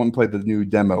game. I went and played the new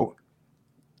demo.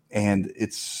 And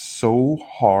it's so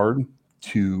hard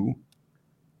to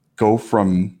go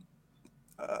from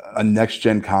a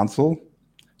next-gen console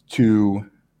to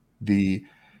the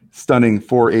stunning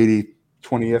 480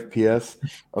 20 FPS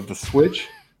of the Switch.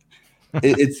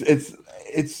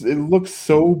 It looks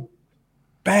so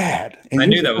bad. And I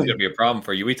knew that was going to be a problem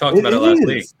for you. We talked about it last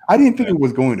week. I didn't think it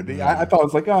was going to be. I thought it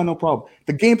was like, oh, no problem.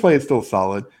 The gameplay is still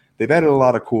solid. They've added a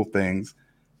lot of cool things,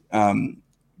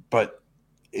 but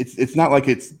it's not like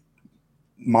it's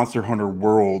Monster Hunter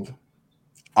World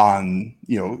on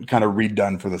kind of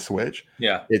redone for the Switch.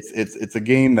 Yeah, it's a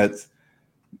game that's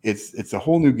it's a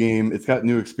whole new game. It's got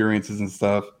new experiences and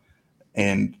stuff,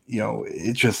 and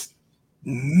it just.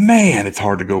 Man, it's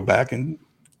hard to go back and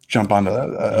jump onto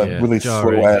a really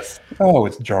jarring. slow ass. Oh,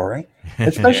 it's jarring,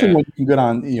 especially when you can get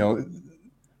on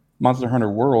Monster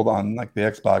Hunter World on like the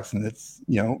Xbox and it's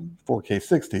 4K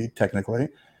 60 technically,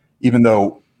 even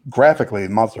though graphically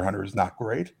Monster Hunter is not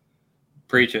great.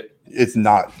 Preach it. It's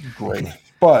not great,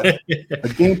 but the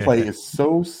gameplay is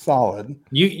so solid.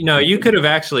 You could have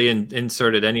actually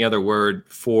inserted any other word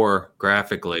for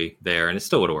graphically there, and it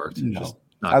still would have worked. No.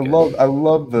 I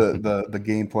love the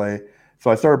gameplay. So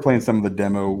I started playing some of the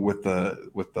demo with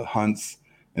the hunts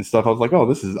and stuff. I was like,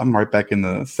 oh, I'm right back in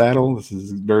the saddle. This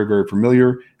is very, very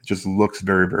familiar. It just looks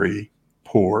very, very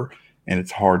poor and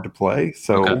it's hard to play.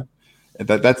 So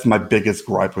that's my biggest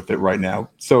gripe with it right now.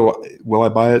 So will I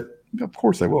buy it? Of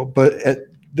course I will. But at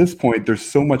this point, there's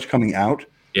so much coming out.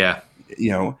 Yeah.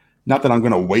 Not that I'm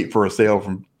going to wait for a sale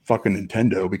from fucking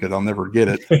Nintendo because I'll never get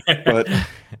it. But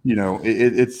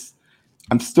it's.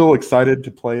 I'm still excited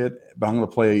to play it, but I'm going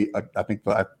to play. I think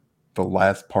the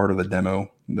last part of the demo.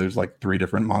 There's like 3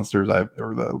 different monsters,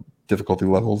 or the difficulty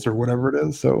levels, or whatever it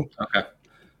is. So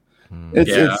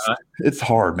it's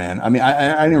hard, man. I mean,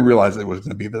 I didn't realize it was going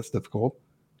to be this difficult,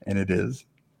 and it is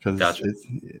because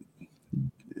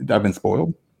I've been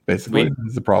spoiled. Basically,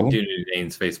 is the problem. We do need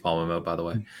Dane's facepalm emote, by the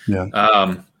way.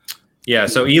 Yeah. Yeah,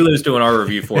 so Elu's doing our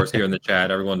review for us here in the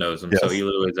chat. Everyone knows him. Yes. So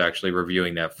Elu is actually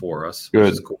reviewing that for us. Good.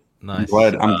 Which is cool. Nice.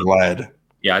 I'm glad.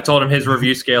 Yeah, I told him his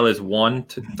review scale is 1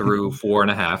 through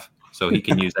 4.5, so he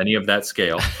can use any of that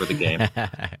scale for the game.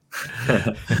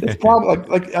 It's probably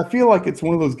like I feel like it's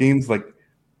one of those games like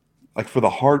for the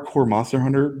hardcore Monster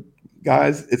Hunter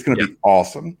guys, it's going to be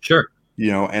awesome. Sure.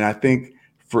 And I think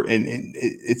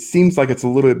it seems like it's a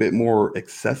little bit more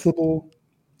accessible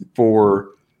for,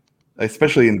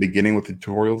 especially in the beginning with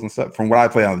tutorials and stuff. From what I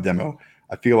play on the demo,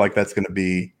 I feel like that's going to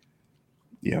be,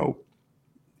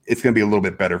 it's going to be a little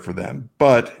bit better for them.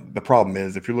 But the problem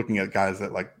is, if you're looking at guys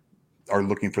that are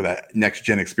looking for that next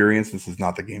gen experience, this is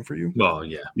not the game for you. Well,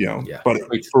 yeah. But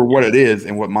for what it is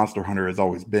and what Monster Hunter has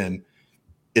always been,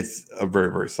 it's a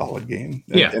very, very solid game.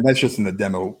 And that's just in the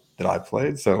demo that I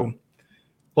played. So,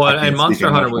 well, and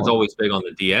Monster Hunter was always big on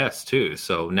the DS too.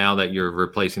 So now that you're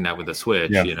replacing that with a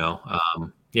Switch, I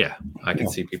can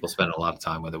see people spending a lot of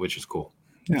time with it, which is cool.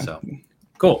 Yeah. So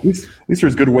cool. At least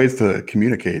there's good ways to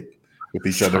communicate with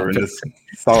each other in this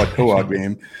solid co-op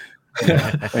game.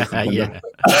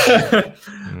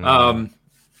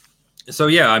 So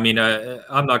yeah, I mean,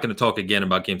 I'm not going to talk again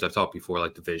about games I've talked before,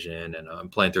 like Division, and I'm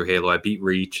playing through Halo. I beat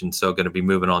Reach, and so going to be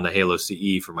moving on to Halo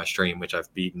CE for my stream, which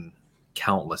I've beaten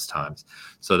countless times.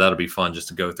 So that'll be fun just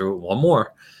to go through it one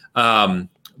more.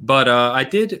 But I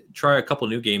did try a couple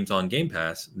new games on Game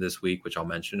Pass this week, which I'll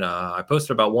mention. I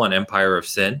posted about one, Empire of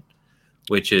Sin,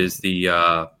 which is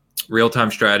the real-time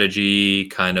strategy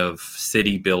kind of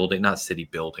city building, not city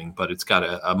building, but it's got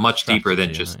a much deeper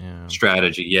than just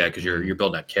strategy. Yeah, because you're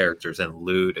building out characters and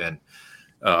loot and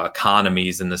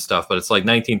economies and this stuff. But it's like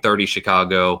 1930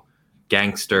 Chicago,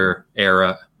 gangster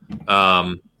era,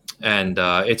 and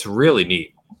it's really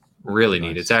neat. Really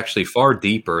neat. It's actually far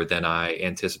deeper than I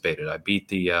anticipated. I beat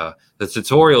the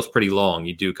tutorial's pretty long.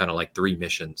 You do kind of like 3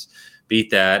 missions.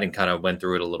 Beat that and kind of went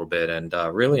through it a little bit, and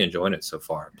really enjoying it so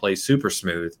far. It plays super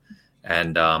smooth,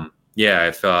 and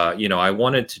if I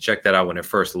wanted to check that out when it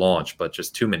first launched, but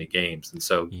just too many games, and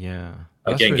so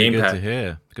that's again, really Game good Pass. to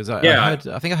hear, because I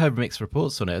think I heard mixed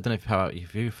reports on it. I don't know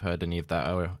if you've heard any of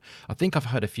that, or I think I've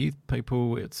heard a few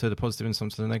people to the positive and some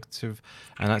to the negative,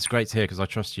 and that's great to hear because I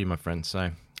trust you, my friend.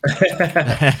 So.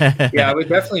 Yeah, I would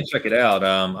definitely check it out.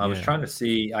 I was trying to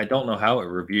see. I don't know how it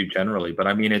reviewed generally, but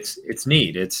I mean, it's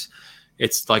neat. It's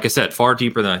like I said, far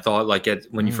deeper than I thought. Like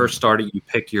when you first started, you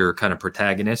pick your kind of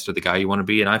protagonist or the guy you want to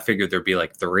be, and I figured there'd be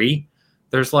like 3.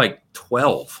 There's like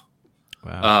 12.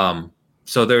 Wow.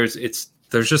 So there's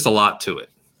just a lot to it.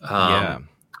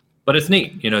 But it's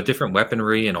neat. Different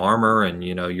weaponry and armor, and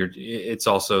it's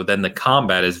also then the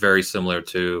combat is very similar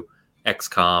to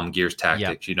XCOM, Gears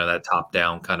Tactics, that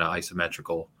top-down kind of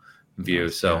isometrical view.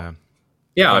 Nice, so,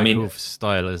 yeah, I mean, cool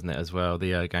style, isn't it, as well?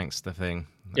 The gangster thing.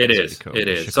 It is. Cool. It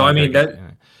is. So, I mean, it's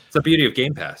the beauty of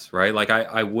Game Pass, right? Like,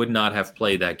 I would not have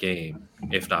played that game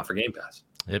if not for Game Pass.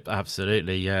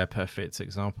 Absolutely. Yeah, perfect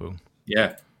example.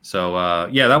 Yeah. So,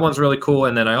 that one's really cool.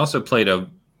 And then I also played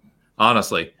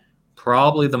honestly,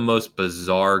 probably the most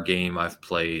bizarre game I've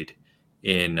played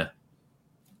in...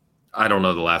 I don't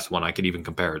know the last one I could even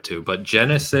compare it to, but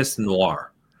Genesis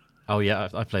Noir. Oh yeah,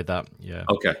 I played that. Yeah.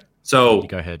 Okay. So you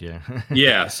go ahead. Yeah.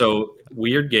 Yeah. So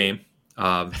weird game.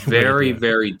 Very,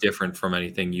 very different from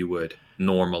anything you would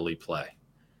normally play.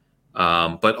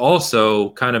 But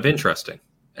also kind of interesting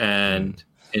and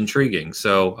intriguing.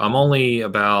 So I'm only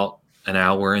about an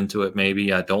hour into it,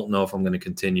 maybe. I don't know if I'm going to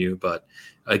continue, but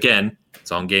again,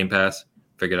 it's on Game Pass.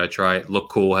 Figured I'd try it. Look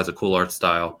cool, has a cool art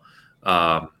style.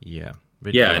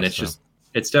 Really and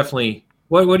it's definitely.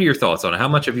 What are your thoughts on it? How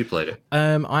much have you played it?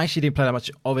 I actually didn't play that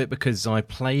much of it because I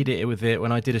played it with it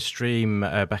when I did a stream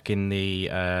back in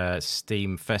the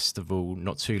Steam Festival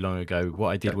not too long ago. What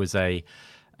I did was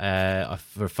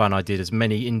for fun, I did as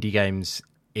many indie games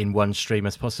in one stream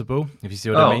as possible, if you see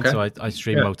what I mean. So I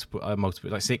streamed multiple,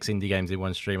 like 6 indie games in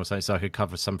one stream or something, so I could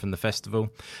cover some from the festival,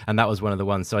 and that was one of the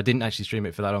ones. So I didn't actually stream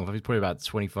it for that long. It was probably about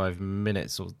 25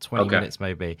 minutes or 20 minutes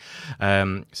maybe.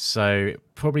 So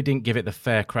probably didn't give it the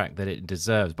fair crack that it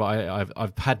deserves, but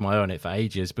I've had my eye on it for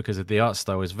ages because of the art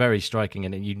style is very striking,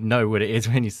 and you know what it is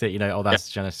when you see it. That's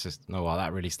Genesis.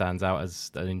 That really stands out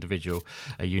as an individual,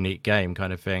 a unique game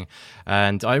kind of thing.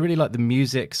 And I really like the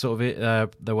music, sort of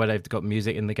it, the way they've got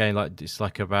music in the game, like it's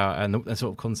like about, and the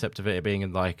sort of concept of it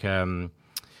being like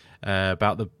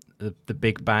about the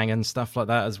Big Bang and stuff like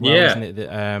that as well, isn't it?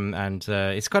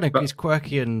 It's kind of it's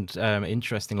quirky and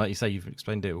interesting, like you say. You've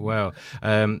explained it well.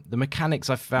 The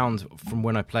mechanics I found from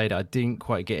when I played it, I didn't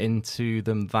quite get into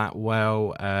them that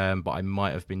well, but I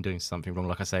might have been doing something wrong.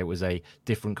 Like I say, it was a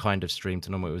different kind of stream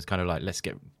to normal. It was kind of like, let's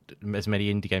get as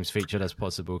many indie games featured as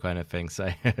possible kind of thing. So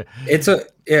it's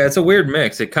a weird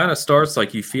mix. It kind of starts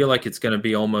like you feel like it's going to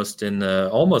be almost kind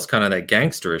of that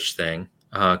gangsterish thing.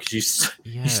 Because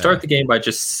you start the game by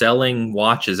just selling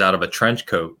watches out of a trench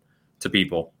coat to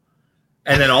people,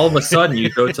 and then all of a sudden you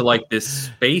go to like this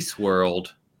space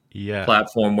world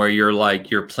platform where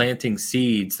you're planting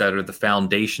seeds that are the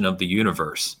foundation of the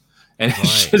universe, and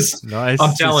it's just nice.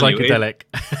 I'm telling you, psychedelic.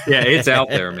 It's out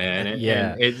there, man.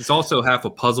 And it's also half a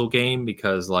puzzle game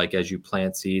because like as you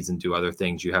plant seeds and do other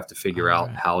things, you have to figure out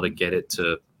how to get it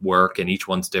to work, and each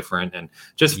one's different, and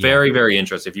just very, very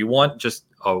interesting. If you want just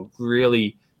a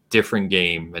really different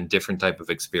game and different type of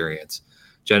experience,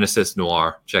 Genesis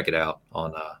Noir, check it out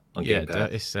on Game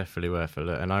Pass. It's definitely worth a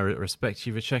look, and I respect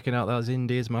you for checking out those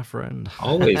indies, my friend.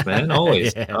 Always, man,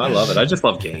 always. I love it. I just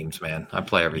love games, man. I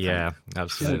play everything. Yeah,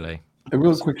 absolutely. A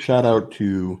real quick shout out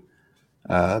to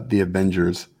the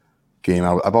Avengers game.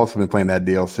 I've also been playing that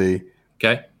DLC.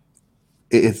 Okay.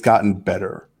 It's gotten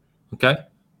better. Okay.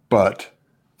 But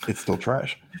it's still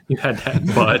trash. You had that,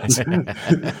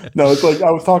 but no, it's like I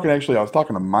was talking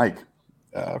to Mike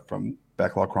from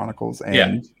Backlog Chronicles,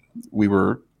 and we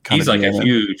were he's like a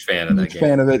huge fan of that game.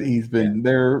 Fan of it. He's been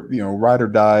there, ride or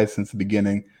die since the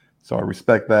beginning. So I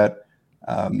respect that.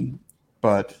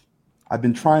 But I've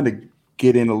been trying to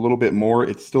get in a little bit more,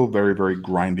 it's still very, very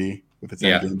grindy with its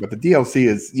endgame. But the DLC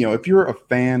is, if you're a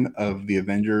fan of the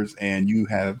Avengers and you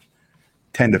have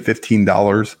 $10 to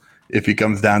 $15, if it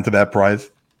comes down to that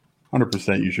price,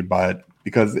 100% you should buy it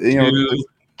because too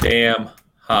damn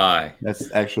high.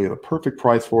 That's actually the perfect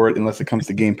price for it. Unless it comes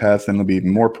to Game Pass, then it'll be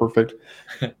even more perfect.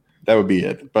 That would be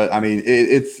it. But I mean,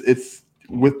 it's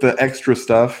with the extra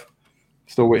stuff.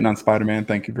 Still waiting on Spider-Man.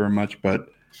 Thank you very much. But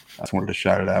I just wanted to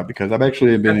shout it out because I've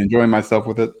actually been enjoying myself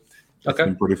with it. It's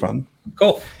been pretty fun.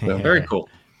 Cool. So. Very cool.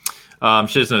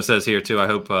 Shizno says here too, I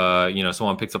hope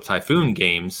someone picks up Typhoon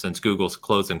Games since Google's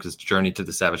closed them because Journey to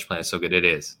the Savage Planet is so good. It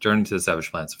is. Journey to the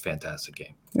Savage Planet is a fantastic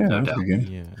game. Yeah, no doubt.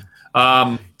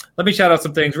 Yeah. Let me shout out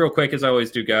some things real quick, as I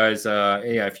always do, guys.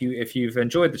 If you've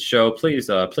enjoyed the show, please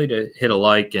hit a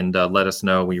like and let us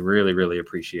know. We really, really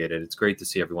appreciate it. It's great to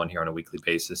see everyone here on a weekly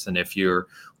basis. And if you're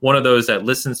one of those that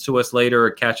listens to us later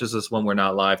or catches us when we're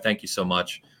not live, thank you so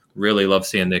much. Really love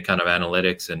seeing the kind of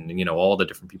analytics and all the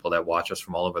different people that watch us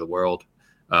from all over the world,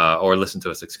 or listen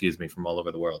to us, from all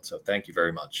over the world. So thank you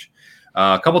very much.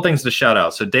 A couple things to shout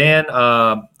out. So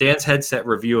Dan's headset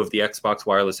review of the Xbox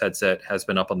wireless headset has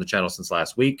been up on the channel since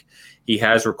last week. He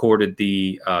has recorded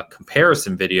the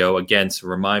comparison video against.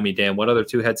 Remind me, Dan, what other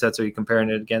two headsets are you comparing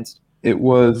it against? It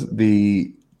was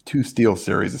the two Steel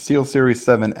Series, the Steel Series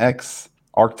 7X,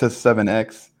 Arctis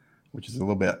 7X, which is a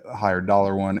little bit higher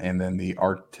dollar one, and then the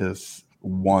Arctis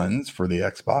ones for the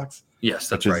Xbox. Yes,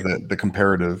 that's right. The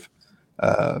comparative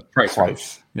price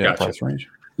range.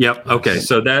 Yep. Okay.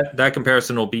 So that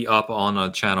comparison will be up on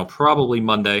a channel probably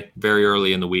Monday, very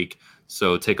early in the week.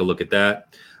 So take a look at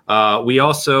that. We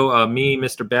also, me,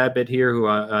 Mr. Badbit here, who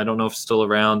I don't know if still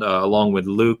around, along with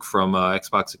Luke from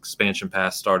Xbox Expansion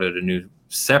Pass, started a new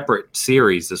separate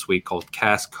series this week called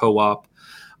Cast Co-op.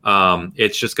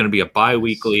 It's just going to be a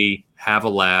bi-weekly have a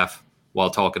laugh while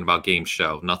talking about game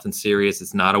show. Nothing serious.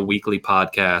 It's not a weekly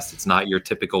podcast. It's not your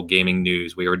typical gaming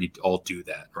news. We already all do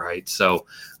that, right? So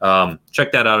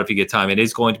check that out if you get time. It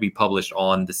is going to be published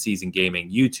on the Season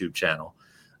Gaming YouTube channel.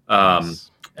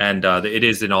 And it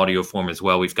is in audio form as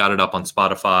well. We've got it up on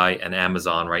Spotify and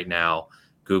Amazon right now.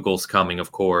 Google's coming,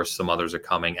 of course. Some others are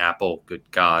coming. Apple, good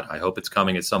God. I hope it's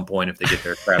coming at some point if they get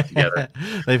their crap together.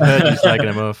 They've heard you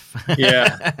slagging them off.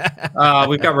 Yeah.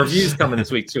 We've got reviews coming this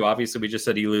week, too. Obviously, we just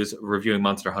said Elu's reviewing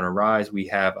Monster Hunter Rise. We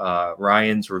have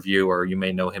Ryan's review, or you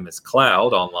may know him as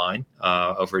Cloud online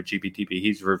over at GPTP.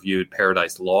 He's reviewed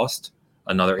Paradise Lost,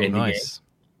 another indie game.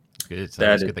 Good.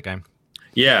 That's good, the game.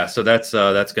 Yeah, so that's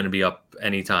going to be up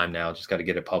anytime now. Just got to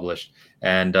get it published.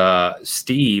 And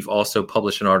Steve also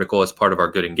published an article as part of our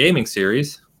Good in Gaming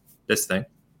series, this thing,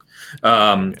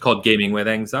 called Gaming with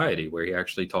Anxiety, where he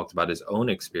actually talked about his own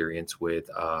experience with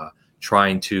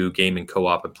trying to game in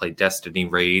co-op and play Destiny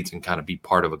raids and kind of be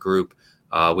part of a group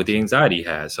with the anxiety he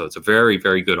has. So it's a very,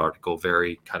 very good article,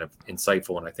 very kind of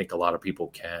insightful, and I think a lot of people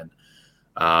can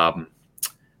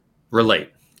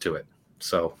relate to it.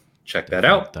 So check that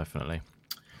out. Definitely.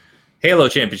 Halo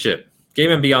Championship,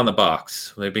 Game Beyond the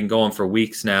Box. They've been going for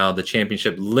weeks now. The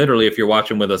championship, literally, if you're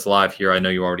watching with us live here, I know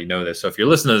you already know this. So if you're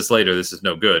listening to this later, this is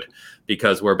no good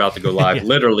because we're about to go live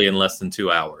literally in less than 2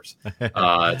 hours.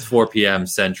 It's 4 p.m.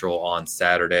 Central on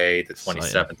Saturday, the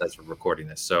 27th, as we're recording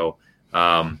this. So,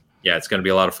 it's going to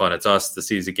be a lot of fun. It's us, the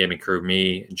Season Gaming crew,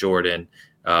 me, Jordan,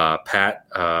 Pat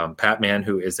Man,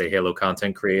 who is a Halo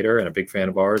content creator and a big fan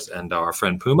of ours, and our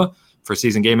friend Puma for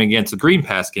Season Gaming against the Green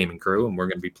Pass Gaming crew, and we're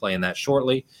going to be playing that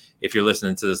shortly. If you're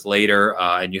listening to this later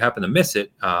and you happen to miss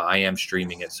it, I am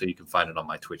streaming it, so you can find it on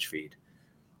my Twitch feed.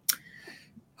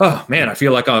 Oh, man, I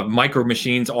feel like a Micro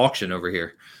Machines auction over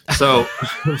here. So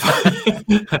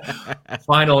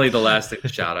finally, the last thing to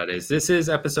shout out is this is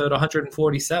episode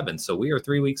 147, so we are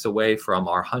 3 weeks away from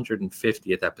our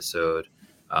 150th episode.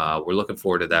 We're looking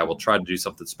forward to that. We'll try to do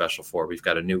something special for it. We've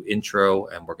got a new intro,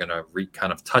 and we're going to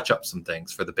kind of touch up some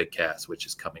things for the big cast, which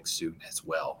is coming soon as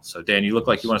well. So, Dan, you look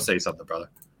like you want to say something, brother.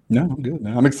 No, I'm good,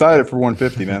 man. I'm excited for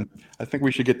 150, man. I think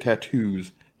we should get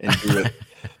tattoos and do it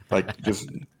like just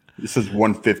this is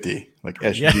 150, like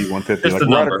SG 150, just like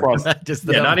right across.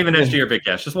 Not even SG or Big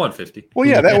Cash, just 150. Well,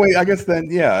 yeah, that way, I guess then,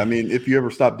 yeah. I mean, if you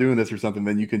ever stop doing this or something,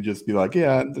 then you can just be like,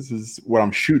 yeah, this is what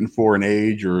I'm shooting for in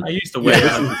age. Or I used to weigh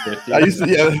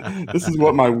 150. This is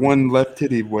what my one left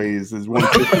titty weighs is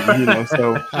 150.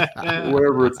 So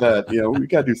wherever it's at, we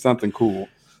got to do something cool.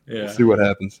 Yeah, see what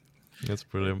happens. That's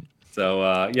brilliant.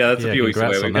 So that's a few weeks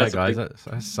away. On that, guys.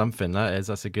 That's something.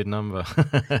 That's a good number.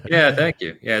 Yeah, thank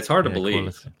you. Yeah, it's hard to believe.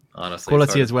 Quality. Honestly,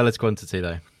 quality as well as quantity,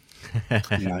 though.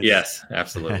 Yes,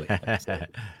 absolutely.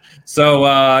 So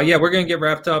we're gonna get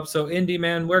wrapped up. So, Indy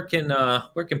man, where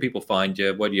can people find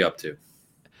you? What are you up to?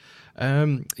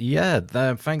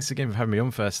 Thanks again for having me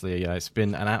on. Firstly, it's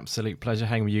been an absolute pleasure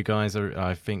hanging with you guys.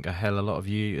 I think a lot of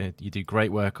you do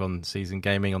great work on Seasoned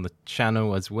Gaming on the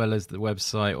channel as well as the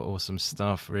website. Awesome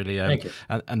stuff, really. Thank you.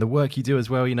 And the work you do as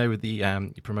well, with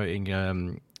the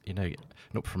promoting,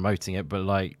 not promoting it, but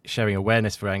like sharing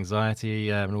awareness for anxiety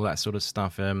and all that sort of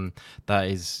stuff. That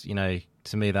is,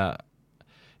 to me, that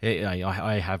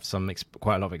I have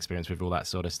quite a lot of experience with all that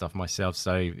sort of stuff myself.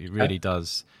 So it really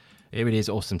does. It really is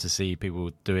awesome to see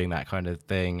people doing that kind of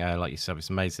thing, like yourself. It's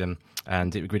amazing,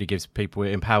 and it really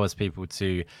empowers people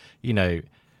to,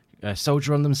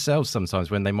 soldier on themselves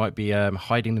sometimes when they might be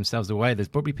hiding themselves away. There's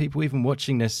probably people even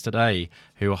watching this today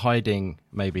who are hiding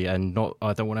maybe and not,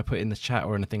 I don't want to put in the chat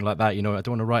or anything like that. I don't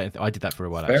want to write. I did that for a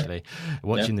while, actually.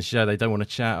 Watching the show, they don't want to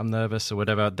chat, I'm nervous or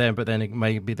whatever. But then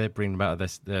maybe they're bringing about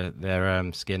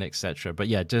their skin, etc. But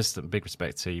yeah, just a big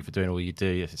respect to you for doing all you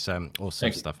do. It's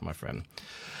awesome stuff, my friend.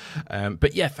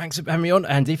 But yeah, thanks for having me on.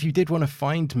 And if you did want to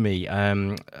find me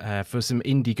for some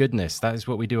indie goodness, that is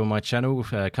what we do on my channel.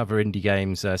 Cover indie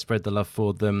games, spread the love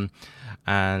for them.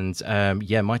 And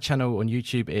my channel on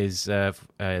YouTube is The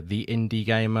Indie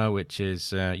Gamer, which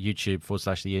is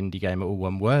YouTube/The Indie Gamer, all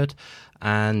one word.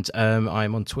 And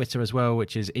I'm on Twitter as well,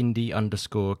 which is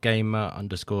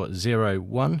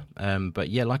indie_gamer_01. But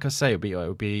yeah, like I say, it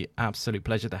would be absolute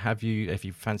pleasure to have you if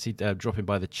you fancied dropping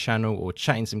by the channel or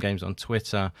chatting some games on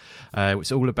Twitter.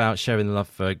 It's all about sharing the love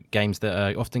for games that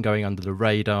are often going under the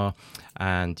radar.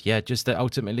 And yeah, just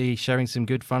ultimately sharing some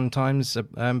good fun times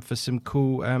for some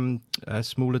cool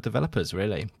smaller developers,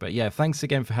 really. But yeah, thanks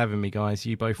again for having me, guys.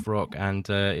 You both rock, and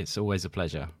it's always a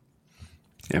pleasure.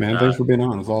 Yeah, man. Thanks for being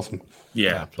on. It was awesome.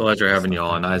 Yeah, pleasure having you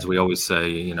on. As we always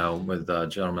say, with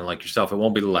gentlemen like yourself, it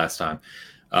won't be the last time.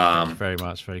 Thank you very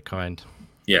much. Very kind.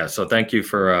 Yeah, so thank you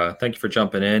for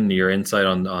jumping in. Your insight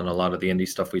on a lot of the indie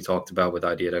stuff we talked about with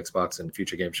ID at Xbox and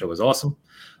Future Game Show was awesome.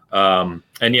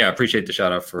 And yeah, I appreciate the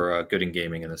shout out for Good in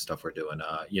Gaming and the stuff we're doing.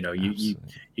 You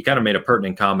kind of made a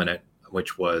pertinent comment,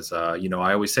 which was, I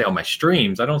always say on my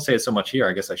streams, I don't say it so much here,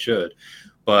 I guess I should,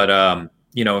 but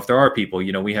if there are people,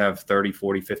 we have 30,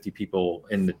 40, 50 people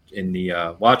in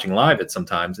the watching live at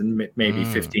sometimes, and maybe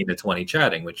 15 to 20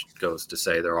 chatting, which goes to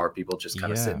say there are people just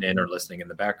kind of sitting in or listening in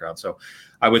the background. So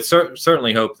I would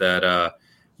certainly hope that,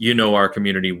 our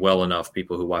community well enough,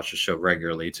 people who watch the show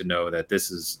regularly, to know that this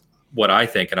is what I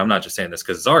think, and I'm not just saying this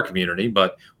because it's our community,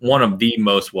 but one of the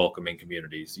most welcoming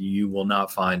communities. You will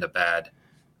not find a bad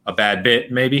bit,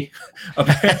 maybe.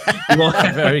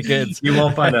 Very good. You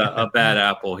won't find a bad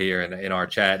apple here in our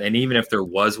chat. And even if there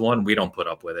was one, we don't put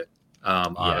up with it,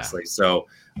 honestly. So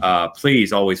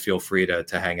please always feel free to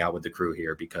hang out with the crew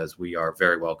here, because we are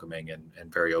very welcoming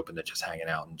and very open to just hanging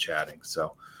out and chatting.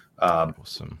 So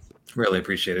awesome. Really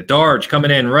appreciate it. Darge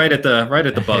coming in right at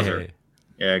the buzzer.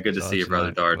 Yeah, good to see you,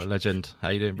 brother Darge. Legend. How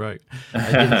you doing, bro?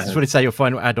 I just want to say your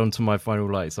final add-on to my final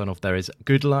sign off there is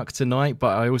good luck tonight,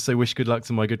 but I also wish good luck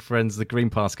to my good friends, the Green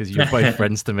Pass, because you're both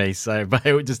friends to me. So, but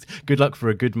just good luck for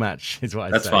a good match is what I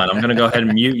say. That's fine. I'm going to go ahead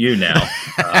and mute you now.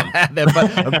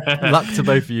 Luck to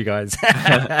both of you guys.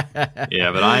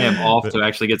 Yeah, but I am off to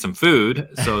actually get some food,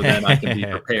 so then I can be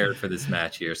prepared for this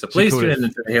match here. So please tune in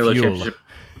to the Halo Championship.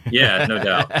 Yeah, no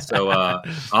doubt. So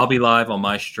I'll be live on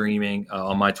my streaming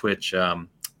on my Twitch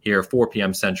here 4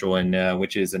 p.m. Central, and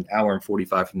which is an hour and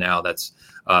 45 from now. That's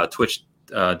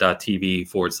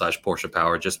twitch.tv/Porsche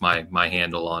Power, just my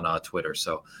handle on Twitter.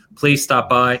 So please stop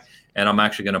by, and I'm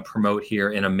actually going to promote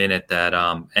here in a minute that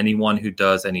anyone who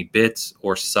does any bits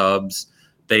or subs,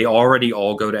 they already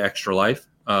all go to Extra Life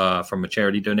from a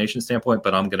charity donation standpoint,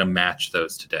 but I'm going to match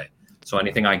those today. So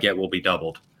anything I get will be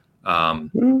doubled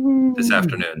this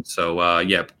afternoon. So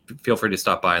yeah, feel free to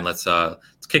stop by and let's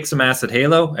kick some ass at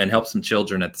Halo and help some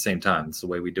children at the same time. It's the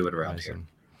way we do it around here.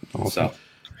 Awesome. So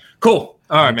cool.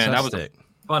 All right, man. That was a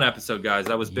fun episode, guys.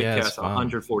 That was Big Cast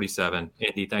 147.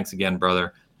 Andy, thanks again,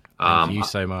 brother. Thank you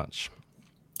so much.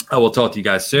 I will talk to you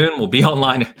guys soon. We'll be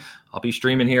online. I'll be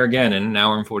streaming here again in an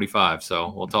hour and 45.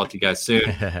 So we'll talk to you guys soon.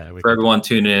 For everyone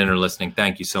tuning in or listening,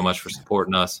 thank you so much for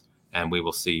supporting us, and we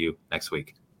will see you next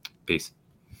week. Peace.